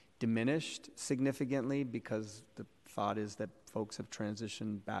diminished significantly because the thought is that folks have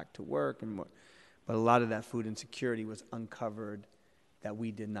transitioned back to work and more. But a lot of that food insecurity was uncovered that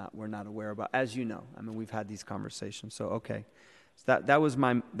we're not aware about, as you know. I mean, we've had these conversations. So, okay, so that was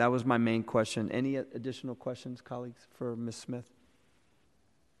my main question. Any additional questions, colleagues, for Ms. Smith?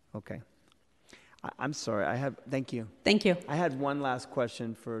 Okay, I'm sorry. Thank you. Thank you. I had one last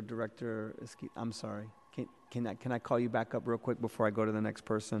question for Director Esquita. I'm sorry. Can I call you back up real quick before I go to the next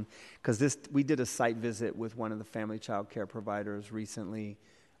person? Because we did a site visit with one of the family child care providers recently.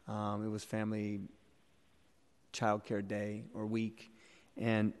 It was Family Child Care Day or Week.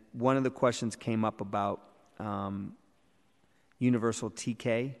 And one of the questions came up about universal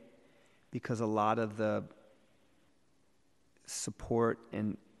TK, because a lot of the support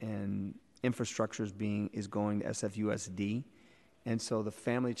and infrastructure is going to SFUSD. And so the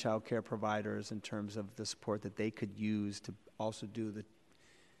family child care providers, in terms of the support that they could use to also do the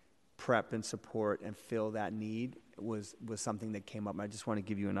prep and support and fill that need, was something that came up. I just want to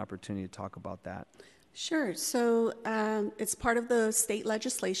give you an opportunity to talk about that. Sure. So it's part of the state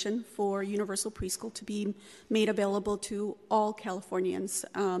legislation for universal preschool to be made available to all Californians,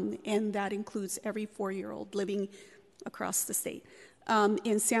 and that includes every 4-year-old living across the state.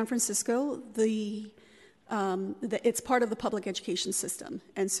 In San Francisco, it's part of the public education system,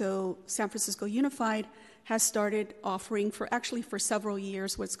 and so San Francisco Unified has started offering for several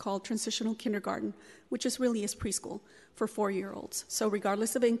years what's called transitional kindergarten, which is preschool for 4-year-olds. So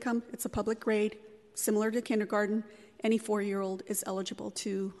regardless of income, it's a public grade. Similar to kindergarten, any 4-year-old is eligible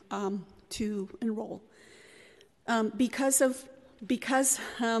to enroll. Because it's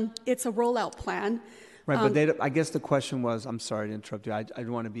a rollout plan. Right, but I guess the question was, I'm sorry to interrupt you, I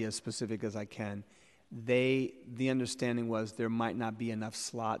want to be as specific as I can. The understanding was there might not be enough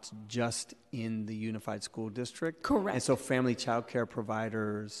slots just in the unified school district. Correct. And so family child care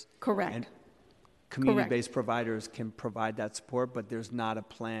providers. Correct. And community-based providers can provide that support, but there's not a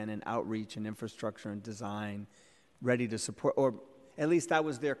plan and outreach and infrastructure and design ready to support, or at least that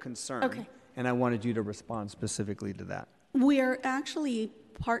was their concern. Okay. And I wanted you to respond specifically to that. We are actually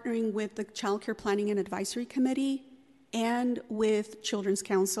partnering with the Child Care Planning and Advisory Committee and with Children's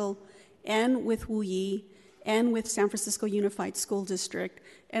Council and with WUYI and with San Francisco Unified School District,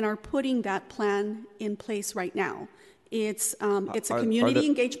 and are putting that plan in place right now. It's a community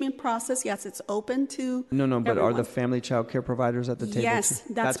engagement process. Yes, it's open to but everyone. Are the family child care providers at the table? Yes,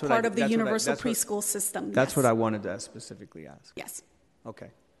 too? that's part of the universal preschool system. That's what I wanted to specifically ask. Yes.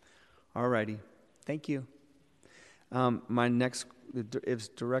 Okay. All righty. Thank you. My next is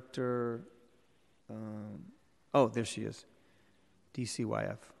Director. There she is.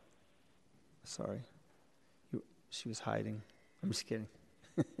 DCYF. Sorry. She was hiding. I'm just kidding.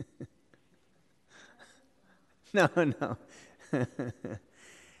 No.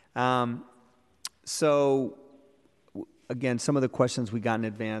 So, again, some of the questions we got in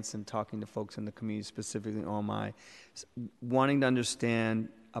advance and talking to folks in the community, specifically OMI, wanting to understand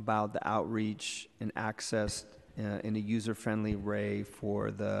about the outreach and access in a user-friendly way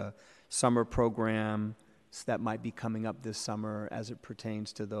for the summer program that might be coming up this summer as it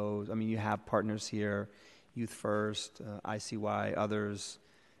pertains to those. I mean, you have partners here, Youth First, ICY, others,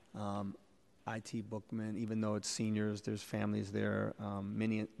 IT Bookman, even though it's seniors, there's families there,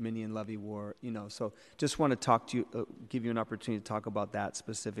 Minnie and Lovey War, so just want to talk to you, give you an opportunity to talk about that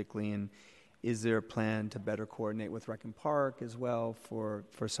specifically, and is there a plan to better coordinate with Rec and Park as well for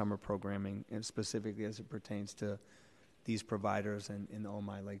summer programming, and specifically as it pertains to these providers in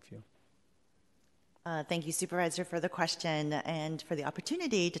OMI Lakeview? Thank you, Supervisor, for the question and for the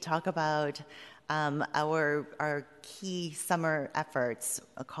opportunity to talk about our key summer efforts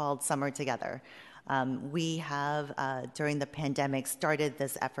called Summer Together. We have, during the pandemic, started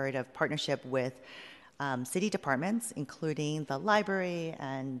this effort of partnership with city departments, including the library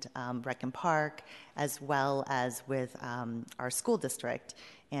and Rec and Park, as well as with our school district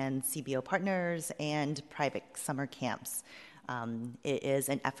and CBO partners and private summer camps. It is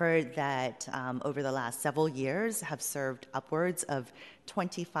an effort that over the last several years have served upwards of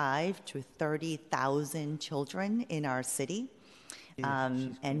 25 to 30,000 children in our city.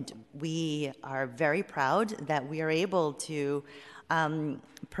 And we are very proud that we are able to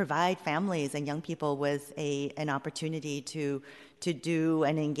provide families and young people with an opportunity to to do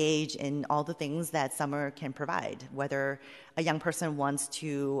and engage in all the things that summer can provide, whether a young person wants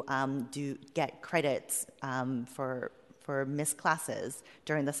to get credits for missed classes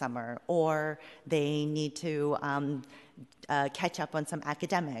during the summer, or they need to catch up on some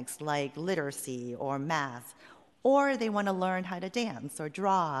academics like literacy or math, or they want to learn how to dance or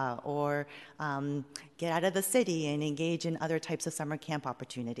draw or get out of the city and engage in other types of summer camp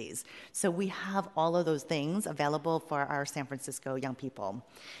opportunities. So we have all of those things available for our San Francisco young people.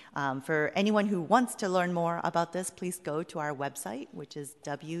 For anyone who wants to learn more about this, please go to our website, which is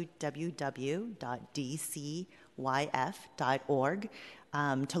www.dcyf.org,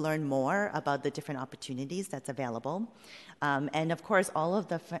 to learn more about the different opportunities that's available. And of course, all of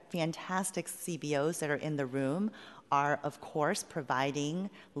the fantastic CBOs that are in the room are, of course, providing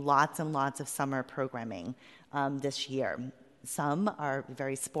lots and lots of summer programming this year. Some are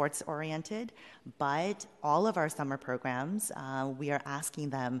very sports oriented, but all of our summer programs, we are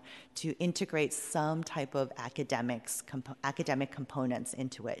asking them to integrate some type of academic components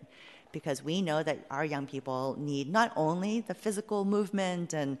into it, because we know that our young people need not only the physical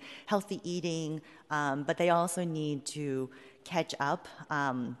movement and healthy eating, but they also need to catch up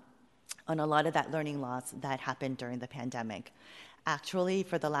on a lot of that learning loss that happened during the pandemic. Actually,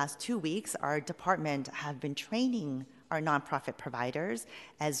 for the last 2 weeks, our department have been training our nonprofit providers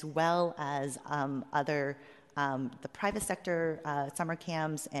as well as the private sector summer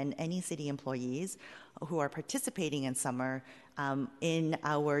camps and any city employees who are participating in summer in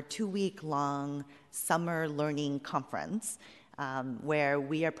our 2-week-long summer learning conference, where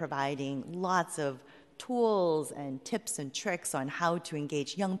we are providing lots of tools and tips and tricks on how to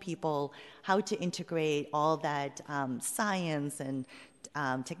engage young people, how to integrate all that science and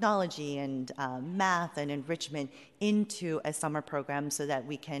technology and math and enrichment into a summer program so that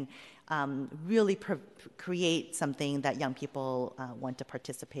we can really create something that young people want to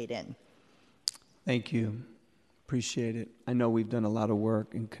participate in. Thank you. Appreciate it. I know we've done a lot of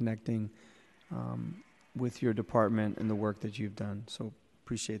work in connecting with your department and the work that you've done, so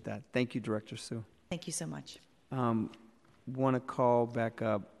appreciate that. Thank you, Director Sue. Thank you so much. Want to call back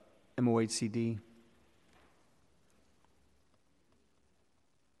up MOHCD.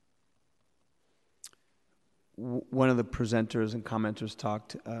 One of the presenters and commenters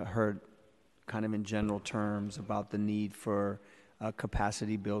heard kind of in general terms about the need for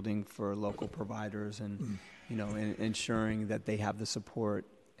capacity building for local providers and, ensuring that they have the support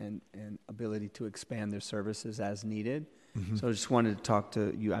and ability to expand their services as needed. Mm-hmm. So I just wanted to talk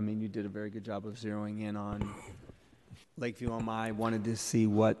to you. I mean, you did a very good job of zeroing in on Lakeview OMI. Wanted to see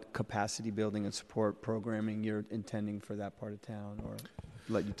what capacity building and support programming you're intending for that part of town, or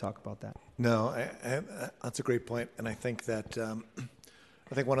let you talk about that. No, that's a great point. And I think that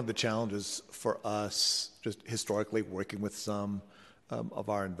I think one of the challenges for us, just historically working with some of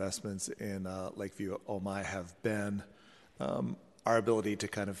our investments in Lakeview OMI, have been our ability to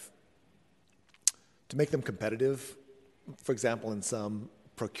kind of to make them competitive. For example, in some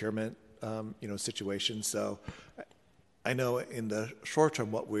procurement, situations. So I know in the short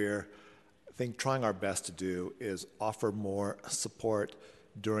term, what we're, I think, trying our best to do is offer more support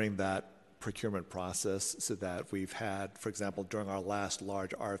during that procurement process, so that we've had, for example, during our last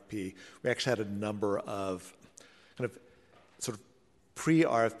large RFP, we actually had a number of kind of sort of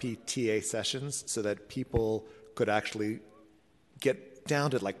pre-RFP TA sessions so that people could actually get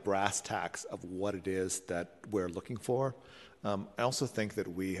down to like brass tacks of what it is that we're looking for. I also think that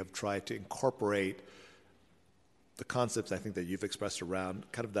we have tried to incorporate the concepts I think that you've expressed around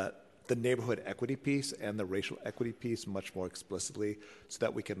kind of the neighborhood equity piece and the racial equity piece much more explicitly, so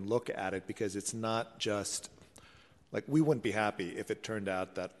that we can look at it, because it's not just like, we wouldn't be happy if it turned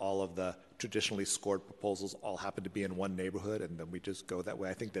out that all of the traditionally scored proposals all happen to be in one neighborhood and then we just go that way.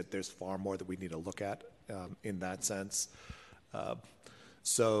 I think that there's far more that we need to look at in that sense.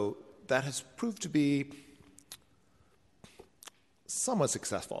 So that has proved to be somewhat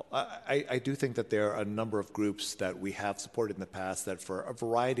successful. I do think that there are a number of groups that we have supported in the past that for a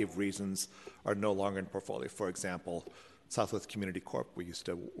variety of reasons are no longer in portfolio. For example, Southwest Community Corp, we used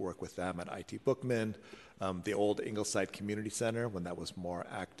to work with them at IT Bookman, the old Ingleside Community Center when that was more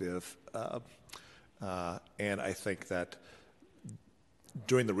active. And I think that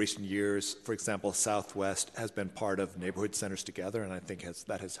during the recent years, for example, Southwest has been part of Neighborhood Centers Together, and I think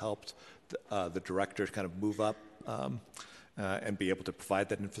that has helped the director kind of move up and be able to provide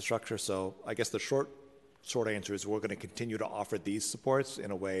that infrastructure. So I guess the short answer is we're going to continue to offer these supports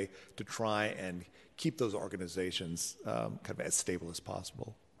in a way to try and keep those organizations kind of as stable as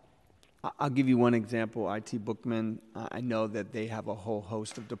possible. I'll give you one example. IT Bookman, I know that they have a whole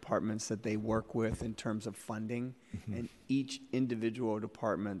host of departments that they work with in terms of funding, and each individual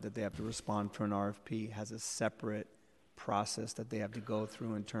department that they have to respond to an RFP has a separate process that they have to go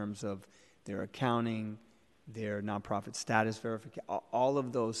through in terms of their accounting, their nonprofit status verification, all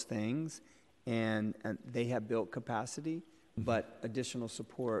of those things, and they have built capacity, but additional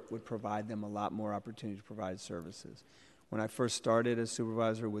support would provide them a lot more opportunity to provide services. When I first started as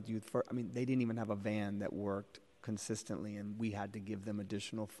supervisor with Youth First, I mean, they didn't even have a van that worked consistently, and we had to give them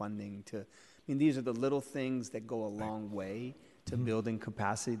additional funding to, I mean, these are the little things that go a long way to building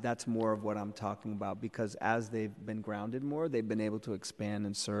capacity. That's more of what I'm talking about, because as they've been grounded more, they've been able to expand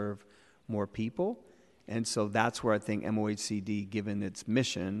and serve more people. And so that's where I think MOHCD, given its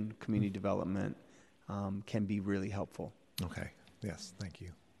mission, community development, can be really helpful. Okay. Yes. Thank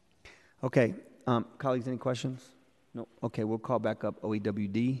you. Okay. Colleagues, any questions? No. Okay. We'll call back up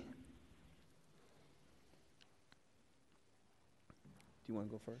OEWD. Do you want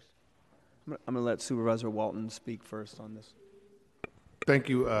to go first? I'm going to let Supervisor Walton speak first on this. Thank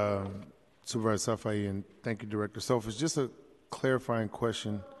you, Supervisor Safai, and thank you, Director Sofis. Just a clarifying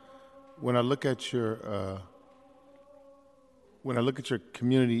question. When I look at your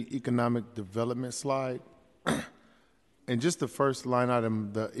community economic development slide, and just the first line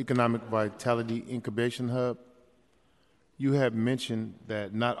item, the Economic Vitality Incubation Hub, you have mentioned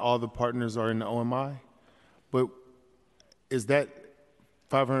that not all the partners are in the OMI, but is that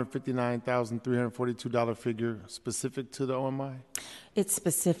 $559,342 figure specific to the OMI? It's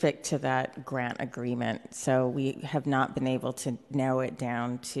specific to that grant agreement, so we have not been able to narrow it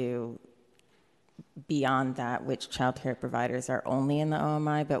down to beyond that which child care providers are only in the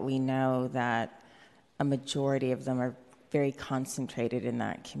OMI, but we know that a majority of them are very concentrated in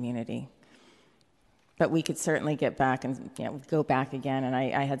that community. But we could certainly get back and go back again, and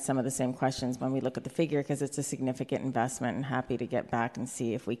I had some of the same questions when we look at the figure, because it's a significant investment, and happy to get back and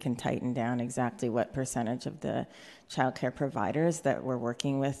see if we can tighten down exactly what percentage of the child care providers that we're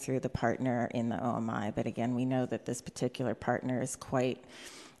working with through the partner in the OMI. But again, we know that this particular partner is quite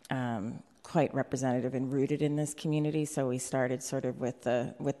representative and rooted in this community, so we started sort of with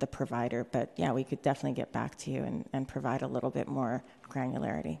the provider. But yeah, we could definitely get back to you and provide a little bit more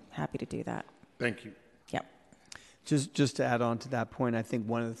granularity. Happy to do that. Thank you. Yep. Just to add on to that point, I think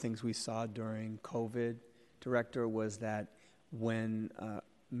one of the things we saw during COVID, Director, was that when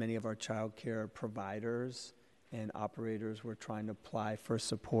many of our child care providers and operators were trying to apply for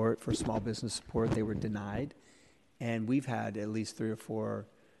support, for small business support, they were denied. And we've had at least 3 or 4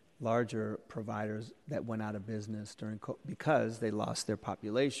 larger providers that went out of business during because they lost their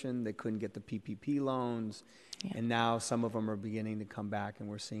population, they couldn't get the PPP loans, and now some of them are beginning to come back, and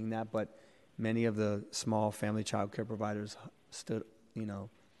we're seeing that. But many of the small family child care providers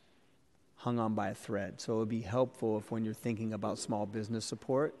hung on by a thread. So it would be helpful if, when you're thinking about small business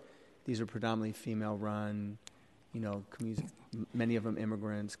support, these are predominantly female-run, communities, many of them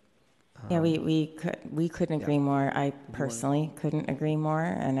immigrants. Yeah, we couldn't agree more. I personally couldn't agree more,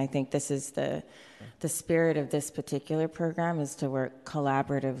 and I think this is the spirit of this particular program, is to work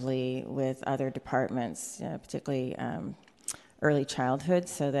collaboratively with other departments, particularly early childhood,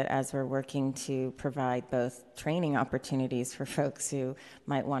 so that as we're working to provide both training opportunities for folks who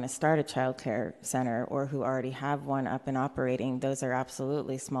might want to start a child care center or who already have one up and operating, those are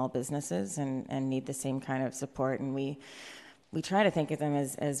absolutely small businesses and need the same kind of support. And we try to think of them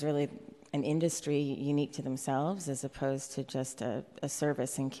as really an industry unique to themselves, as opposed to just a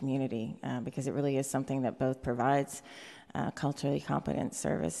service in community, because it really is something that both provides culturally competent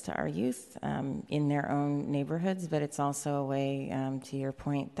service to our youth in their own neighborhoods, but it's also a way, to your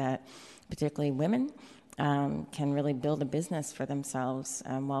point, that particularly women can really build a business for themselves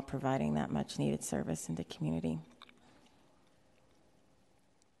while providing that much needed service in the community.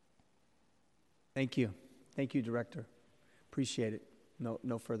 Thank you. Thank you, Director. Appreciate it.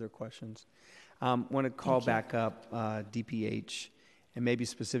 No further questions. Want to call back up DPH, and maybe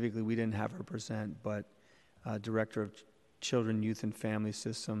specifically, we didn't have her present, but Director of Children, Youth, and Family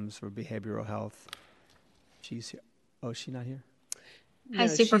Systems for Behavioral Health. She's here. Oh, is she not here? Hi,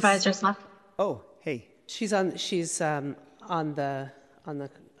 Supervisor Slav. Oh, hey. She's on the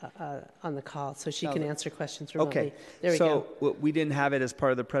call, so she can answer questions remotely. Okay. There we go. So we didn't have it as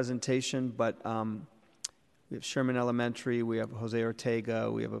part of the presentation, but we have Sherman Elementary, we have Jose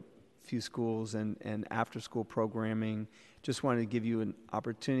Ortega, we have a few schools and after-school programming. Just wanted to give you an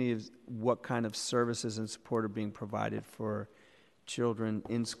opportunity of what kind of services and support are being provided for children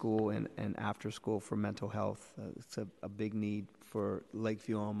in school and after school for mental health. It's a big need for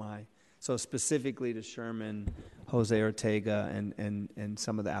Lakeview OMI. So specifically to Sherman, Jose Ortega, and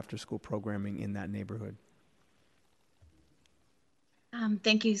some of the after-school programming in that neighborhood.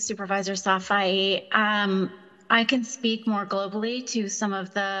 Thank you, Supervisor Safai. I can speak more globally to some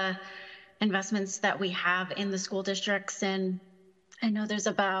of the investments that we have in the school districts, and I know there's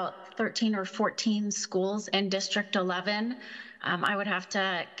about 13 or 14 schools in District 11. I would have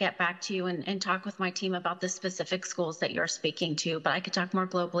to get back to you and talk with my team about the specific schools that you're speaking to, but I could talk more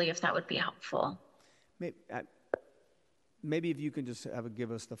globally if that would be helpful. Maybe if you can just give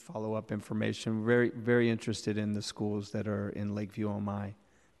us the follow-up information. Very, very interested in the schools that are in Lakeview, OMI.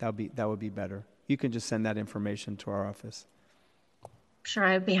 That would be better. You can just send that information to our office. Sure,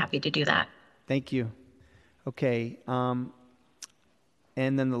 I'd be happy to do that. Thank you. Okay. And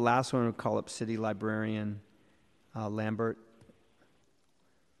then the last one, we'll call up City Librarian Lambert.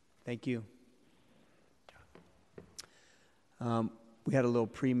 Thank you. We had a little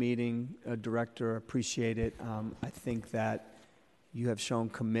pre-meeting, Director, appreciate it. I think that you have shown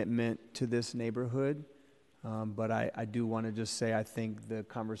commitment to this neighborhood, but I do want to just say I think the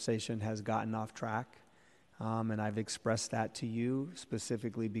conversation has gotten off track, and I've expressed that to you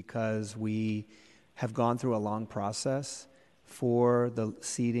specifically because we have gone through a long process for the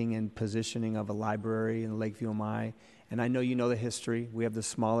seating and positioning of a library in Lakeview, OMI, and I know you know the history. We have the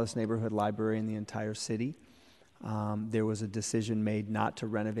smallest neighborhood library in the entire city. There was a decision made not to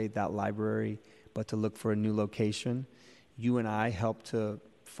renovate that library, but to look for a new location. You and I helped to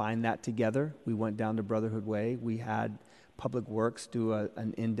find that together. We went down to Brotherhood Way. We had Public Works do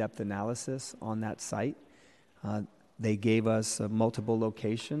an in-depth analysis on that site. They gave us multiple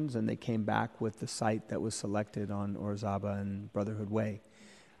locations, and they came back with the site that was selected on Orizaba and Brotherhood Way.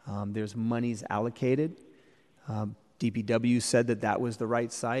 There's monies allocated. DPW said that was the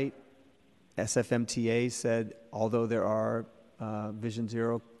right site. SFMTA said, although there are Vision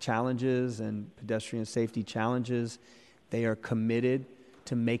Zero challenges and pedestrian safety challenges, they are committed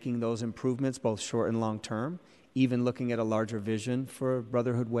to making those improvements, both short and long term, even looking at a larger vision for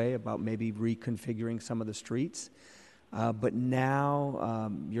Brotherhood Way about maybe reconfiguring some of the streets. But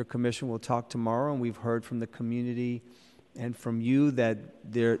now your commission will talk tomorrow, and we've heard from the community and from you that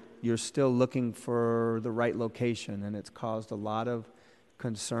you're still looking for the right location, and it's caused a lot of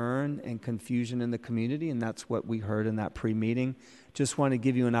concern and confusion in the community, and that's what we heard in that pre-meeting. Just want to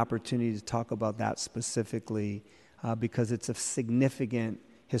give you an opportunity to talk about that specifically because it's a significant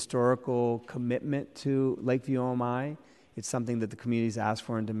historical commitment to Lakeview, OMI. It's something that the community's asked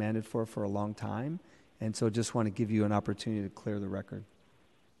for and demanded for a long time, and so just want to give you an opportunity to clear the record.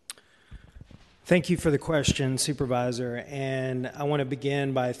 Thank you for the question, Supervisor, and I want to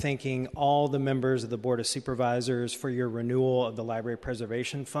begin by thanking all the members of the Board of Supervisors for your renewal of the Library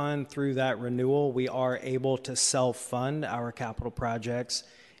Preservation Fund. Through that renewal, we are able to self-fund our capital projects,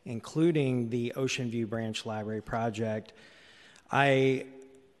 including the Ocean View Branch Library project. I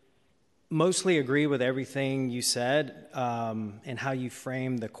mostly agree with everything you said and how you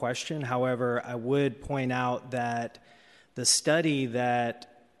framed the question. However, I would point out that the study that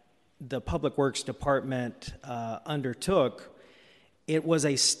the Public Works Department undertook, it was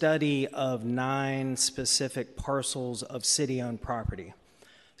a study of 9 specific parcels of city-owned property.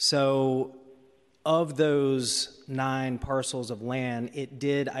 So of those 9 parcels of land, it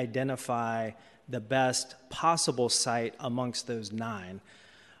did identify the best possible site amongst those 9.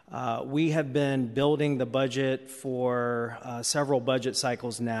 We have been building the budget for several budget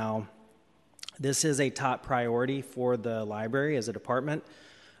cycles now. This is a top priority for the library as a department.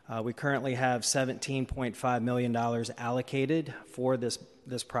 We currently have $17.5 million allocated for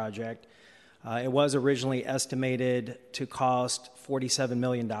this project. It was originally estimated to cost $47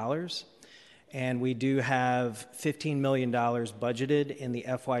 million, and we do have $15 million budgeted in the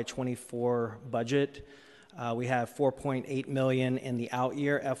FY24 budget. We have $4.8 million in the out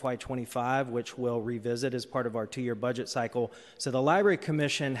year, FY25, which we'll revisit as part of our 2-year budget cycle. So the Library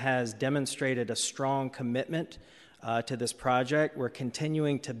Commission has demonstrated a strong commitment to this project. We're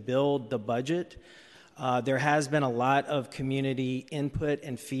continuing to build the budget. There has been a lot of community input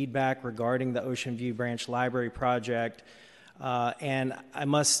and feedback regarding the Ocean View Branch Library project. And I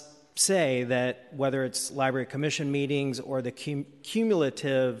must say that whether it's Library Commission meetings or the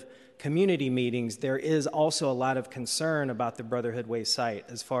cumulative community meetings, there is also a lot of concern about the Brotherhood Way site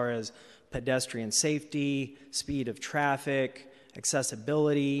as far as pedestrian safety, speed of traffic,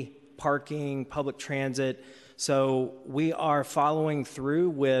 accessibility, parking, public transit. So we are following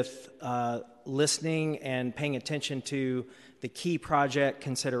through with listening and paying attention to the key project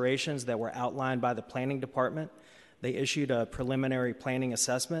considerations that were outlined by the Planning Department. They issued a preliminary planning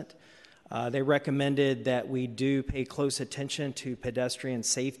assessment. They recommended that we do pay close attention to pedestrian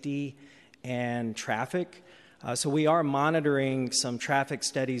safety and traffic. So we are monitoring some traffic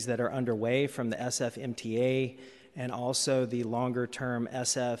studies that are underway from the SFMTA and also the longer-term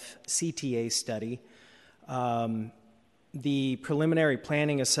SFCTA study. The preliminary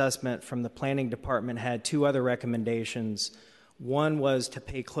planning assessment from the planning department had two other recommendations. One was to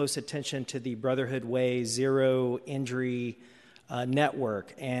pay close attention to the Brotherhood Way zero injury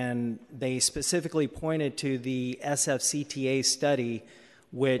network, and they specifically pointed to the SFCTA study,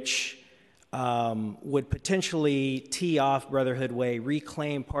 which would potentially tee off Brotherhood Way,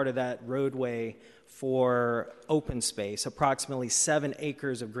 reclaim part of that roadway for open space, approximately 7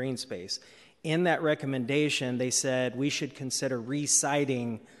 acres of green space. In that recommendation, they said we should consider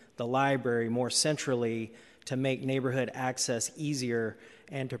resiting the library more centrally to make neighborhood access easier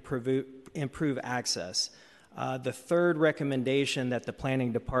and to improve access. The third recommendation that the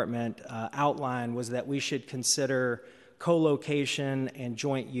planning department outlined was that we should consider co-location and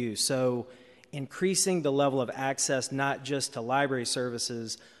joint use. So increasing the level of access not just to library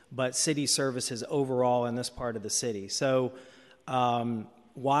services, but city services overall in this part of the city. So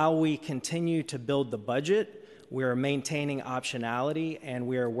while we continue to build the budget, we are maintaining optionality, and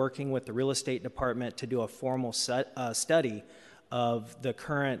we are working with the real estate department to do a formal study of the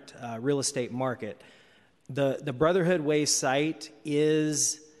current real estate market. The Brotherhood Way site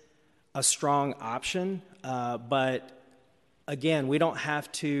is a strong option, but again, we don't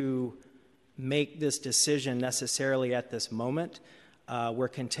have to make this decision necessarily at this moment. We're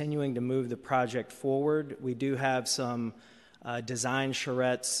continuing to move the project forward. We do have some design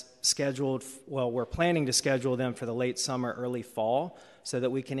charrettes scheduled. Well, we're planning to schedule them for the late summer, early fall, so that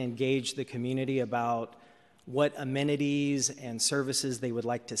we can engage the community about what amenities and services they would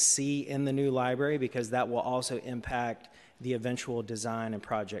like to see in the new library, because that will also impact the eventual design and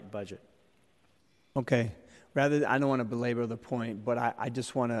project budget. Okay. I don't want to belabor the point, but I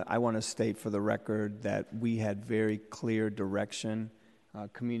just want to state for the record that we had very clear direction,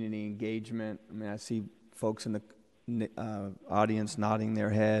 community engagement. I mean, I see folks in the audience nodding their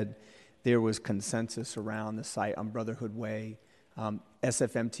head. There was consensus around the site on Brotherhood Way.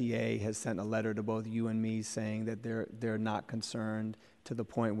 SFMTA has sent a letter to both you and me saying that they're not concerned to the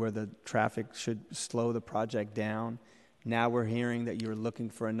point where the traffic should slow the project down. Now we're hearing that you're looking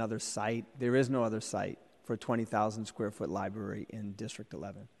for another site. There is no other site for a 20,000 square foot library in District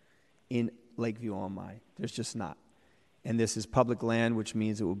 11 in Lakeview OMI. There's just not. And this is public land, which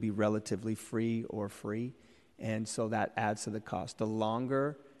means it will be relatively free or free. And so that adds to the cost. The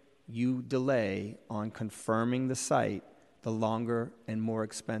longer you delay on confirming the site, the longer and more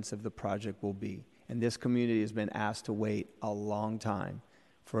expensive the project will be. And this community has been asked to wait a long time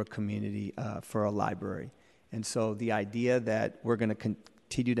for a community, for a library. And so the idea that we're going to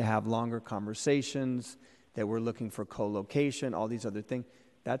continue to have longer conversations, that we're looking for co-location, all these other things,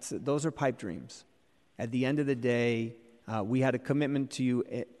 those are pipe dreams. At the end of the day, we had a commitment to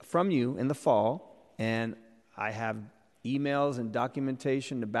you from you in the fall, and I have emails and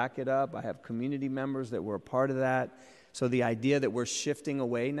documentation to back it up. I have community members that were a part of that. So the idea that we're shifting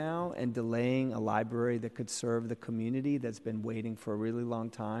away now and delaying a library that could serve the community that's been waiting for a really long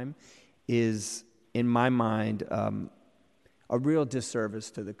time is, in my mind, a real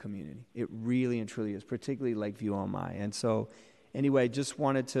disservice to the community. It really and truly is, particularly Lakeview OMI. And so anyway, just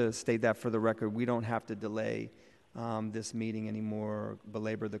wanted to state that for the record. We don't have to delay this meeting anymore,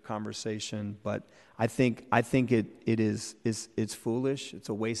 belabor the conversation, but I think it's foolish. It's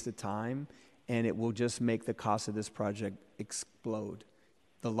a waste of time, and it will just make the cost of this project explode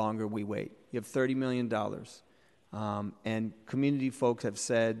the longer we wait. You have $30 million, and community folks have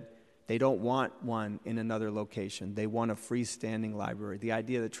said they don't want one in another location. They want a freestanding library. The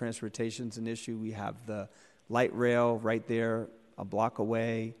idea that transportation's an issue, we have the light rail right there a block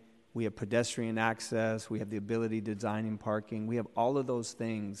away. We have pedestrian access. We have the ability to design in parking. We have all of those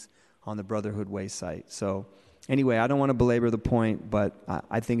things on the Brotherhood Way site. So anyway, I don't want to belabor the point, but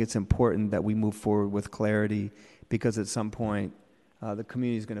I think it's important that we move forward with clarity, because at some point, the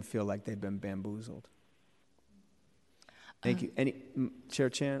community is going to feel like they've been bamboozled. Thank you. Chair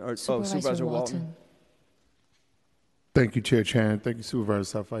Chan or Supervisor Walton? Thank you, Chair Chan. Thank you,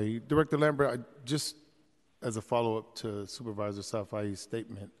 Supervisor Safai. Director Lambert, just as a follow-up to Supervisor Safai's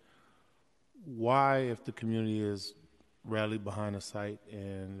statement, why, if the community is rallied behind a site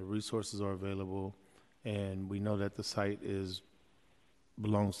and the resources are available and we know that the site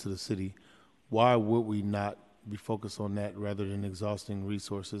belongs to the city, why would we not be focused on that rather than exhausting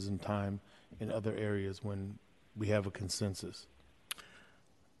resources and time in other areas when we have a consensus?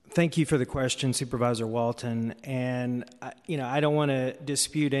 Thank you for the question, Supervisor Walton. And, I don't want to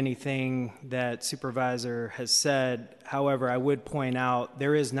dispute anything that Supervisor has said. However, I would point out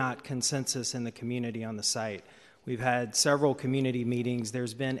there is not consensus in the community on the site. We've had several community meetings.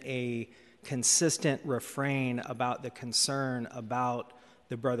 There's been a consistent refrain about the concern about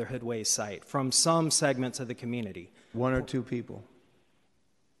the Brotherhood Way site from some segments of the community. One or two people.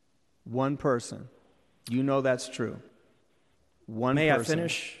 One person. You know that's true. One May person. I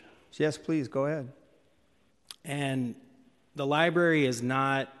finish? Yes, please, go ahead. And the library is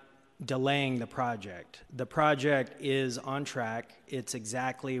not delaying the project. The project is on track. It's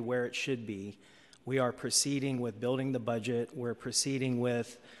exactly where it should be. We are proceeding with building the budget. We're proceeding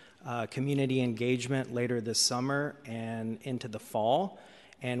with community engagement later this summer and into the fall.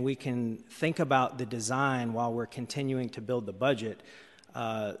 And we can think about the design while we're continuing to build the budget.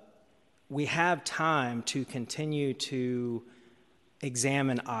 We have time to continue to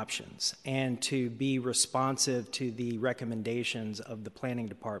examine options and to be responsive to the recommendations of the planning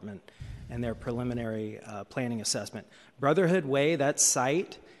department and their preliminary planning assessment. Brotherhood Way, that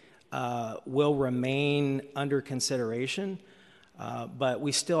site, will remain under consideration, but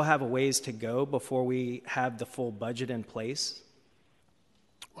we still have a ways to go before we have the full budget in place.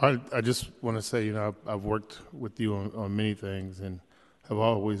 I just want to say, I've worked with you on many things and have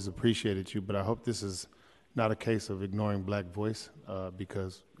always appreciated you, but I hope this is not a case of ignoring Black voice,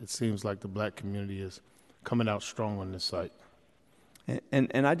 because it seems like the Black community is coming out strong on this site.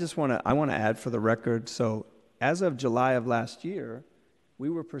 And I just want to add for the record, so as of July of last year, we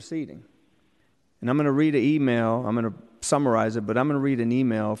were proceeding. And I'm going to read an email, I'm going to summarize it, but I'm going to read an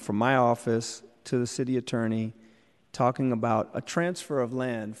email from my office to the city attorney talking about a transfer of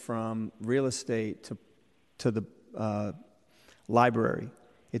land from real estate to the library.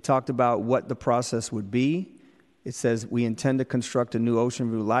 It talked about what the process would be. It says, we intend to construct a new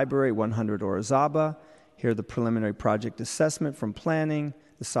Ocean View Library, 100 Orizaba. Here, the preliminary project assessment from planning.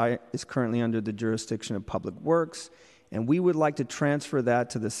 The site is currently under the jurisdiction of Public Works, and we would like to transfer that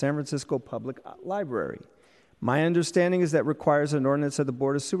to the San Francisco Public Library. My understanding is that requires an ordinance of the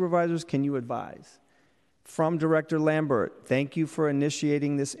Board of Supervisors. Can you advise? From Director Lambert, thank you for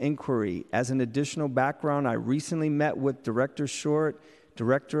initiating this inquiry. As an additional background, I recently met with Director Short,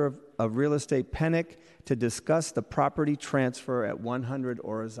 Director of Real Estate Pennick, to discuss the property transfer at 100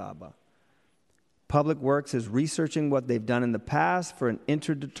 Orizaba. Public Works is researching what they've done in the past for an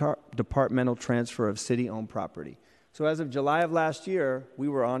interdepartmental transfer of city-owned property. So as of July of last year, we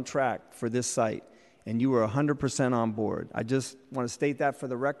were on track for this site, and you were 100% on board. I just want to state that for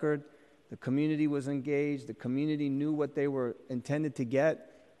the record. The community was engaged. The community knew what they were intended to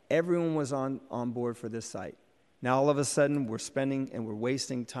get. Everyone was on board for this site. Now, all of a sudden, we're spending and we're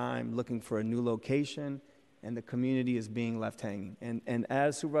wasting time looking for a new location, and the community is being left hanging. And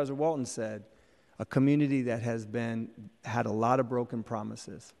as Supervisor Walton said, a community that has had a lot of broken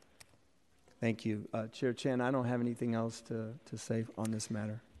promises. Thank you. Chair Chan, I don't have anything else to say on this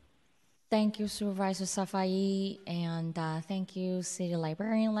matter. Thank you, Supervisor Safai, and thank you, City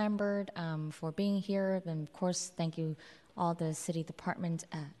Librarian Lambert, for being here. And of course, thank you all the city department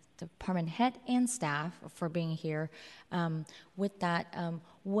head and staff for being here. With that,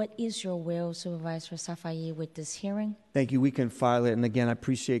 what is your will, Supervisor Safai, with this hearing? Thank you. We can file it. And again, I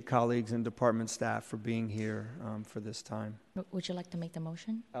appreciate colleagues and department staff for being here for this time. Would you like to make the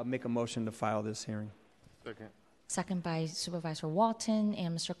motion? I'll make a motion to file this hearing. Second. Second by Supervisor Walton.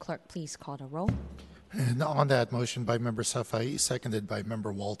 And Mr. Clerk, please call the roll. And on that motion by Member Safai, seconded by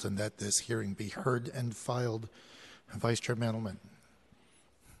Member Walton, that this hearing be heard and filed. Vice Chair Mandelman.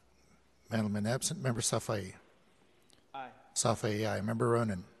 Mandelman absent. Member Safai. Aye. Safai, aye. Member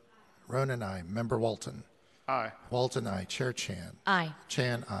Ronan. Ronan, aye. Member Walton. Aye. Walton, aye. Chair Chan. Aye.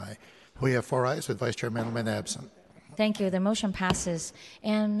 Chan, aye. We have 4 ayes with Vice Chair Mandelman absent. Thank you. The motion passes.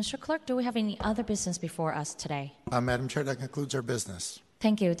 And Mr. Clerk, do we have any other business before us today? Madam Chair, that concludes our business.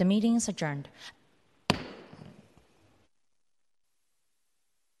 Thank you. The meeting is adjourned.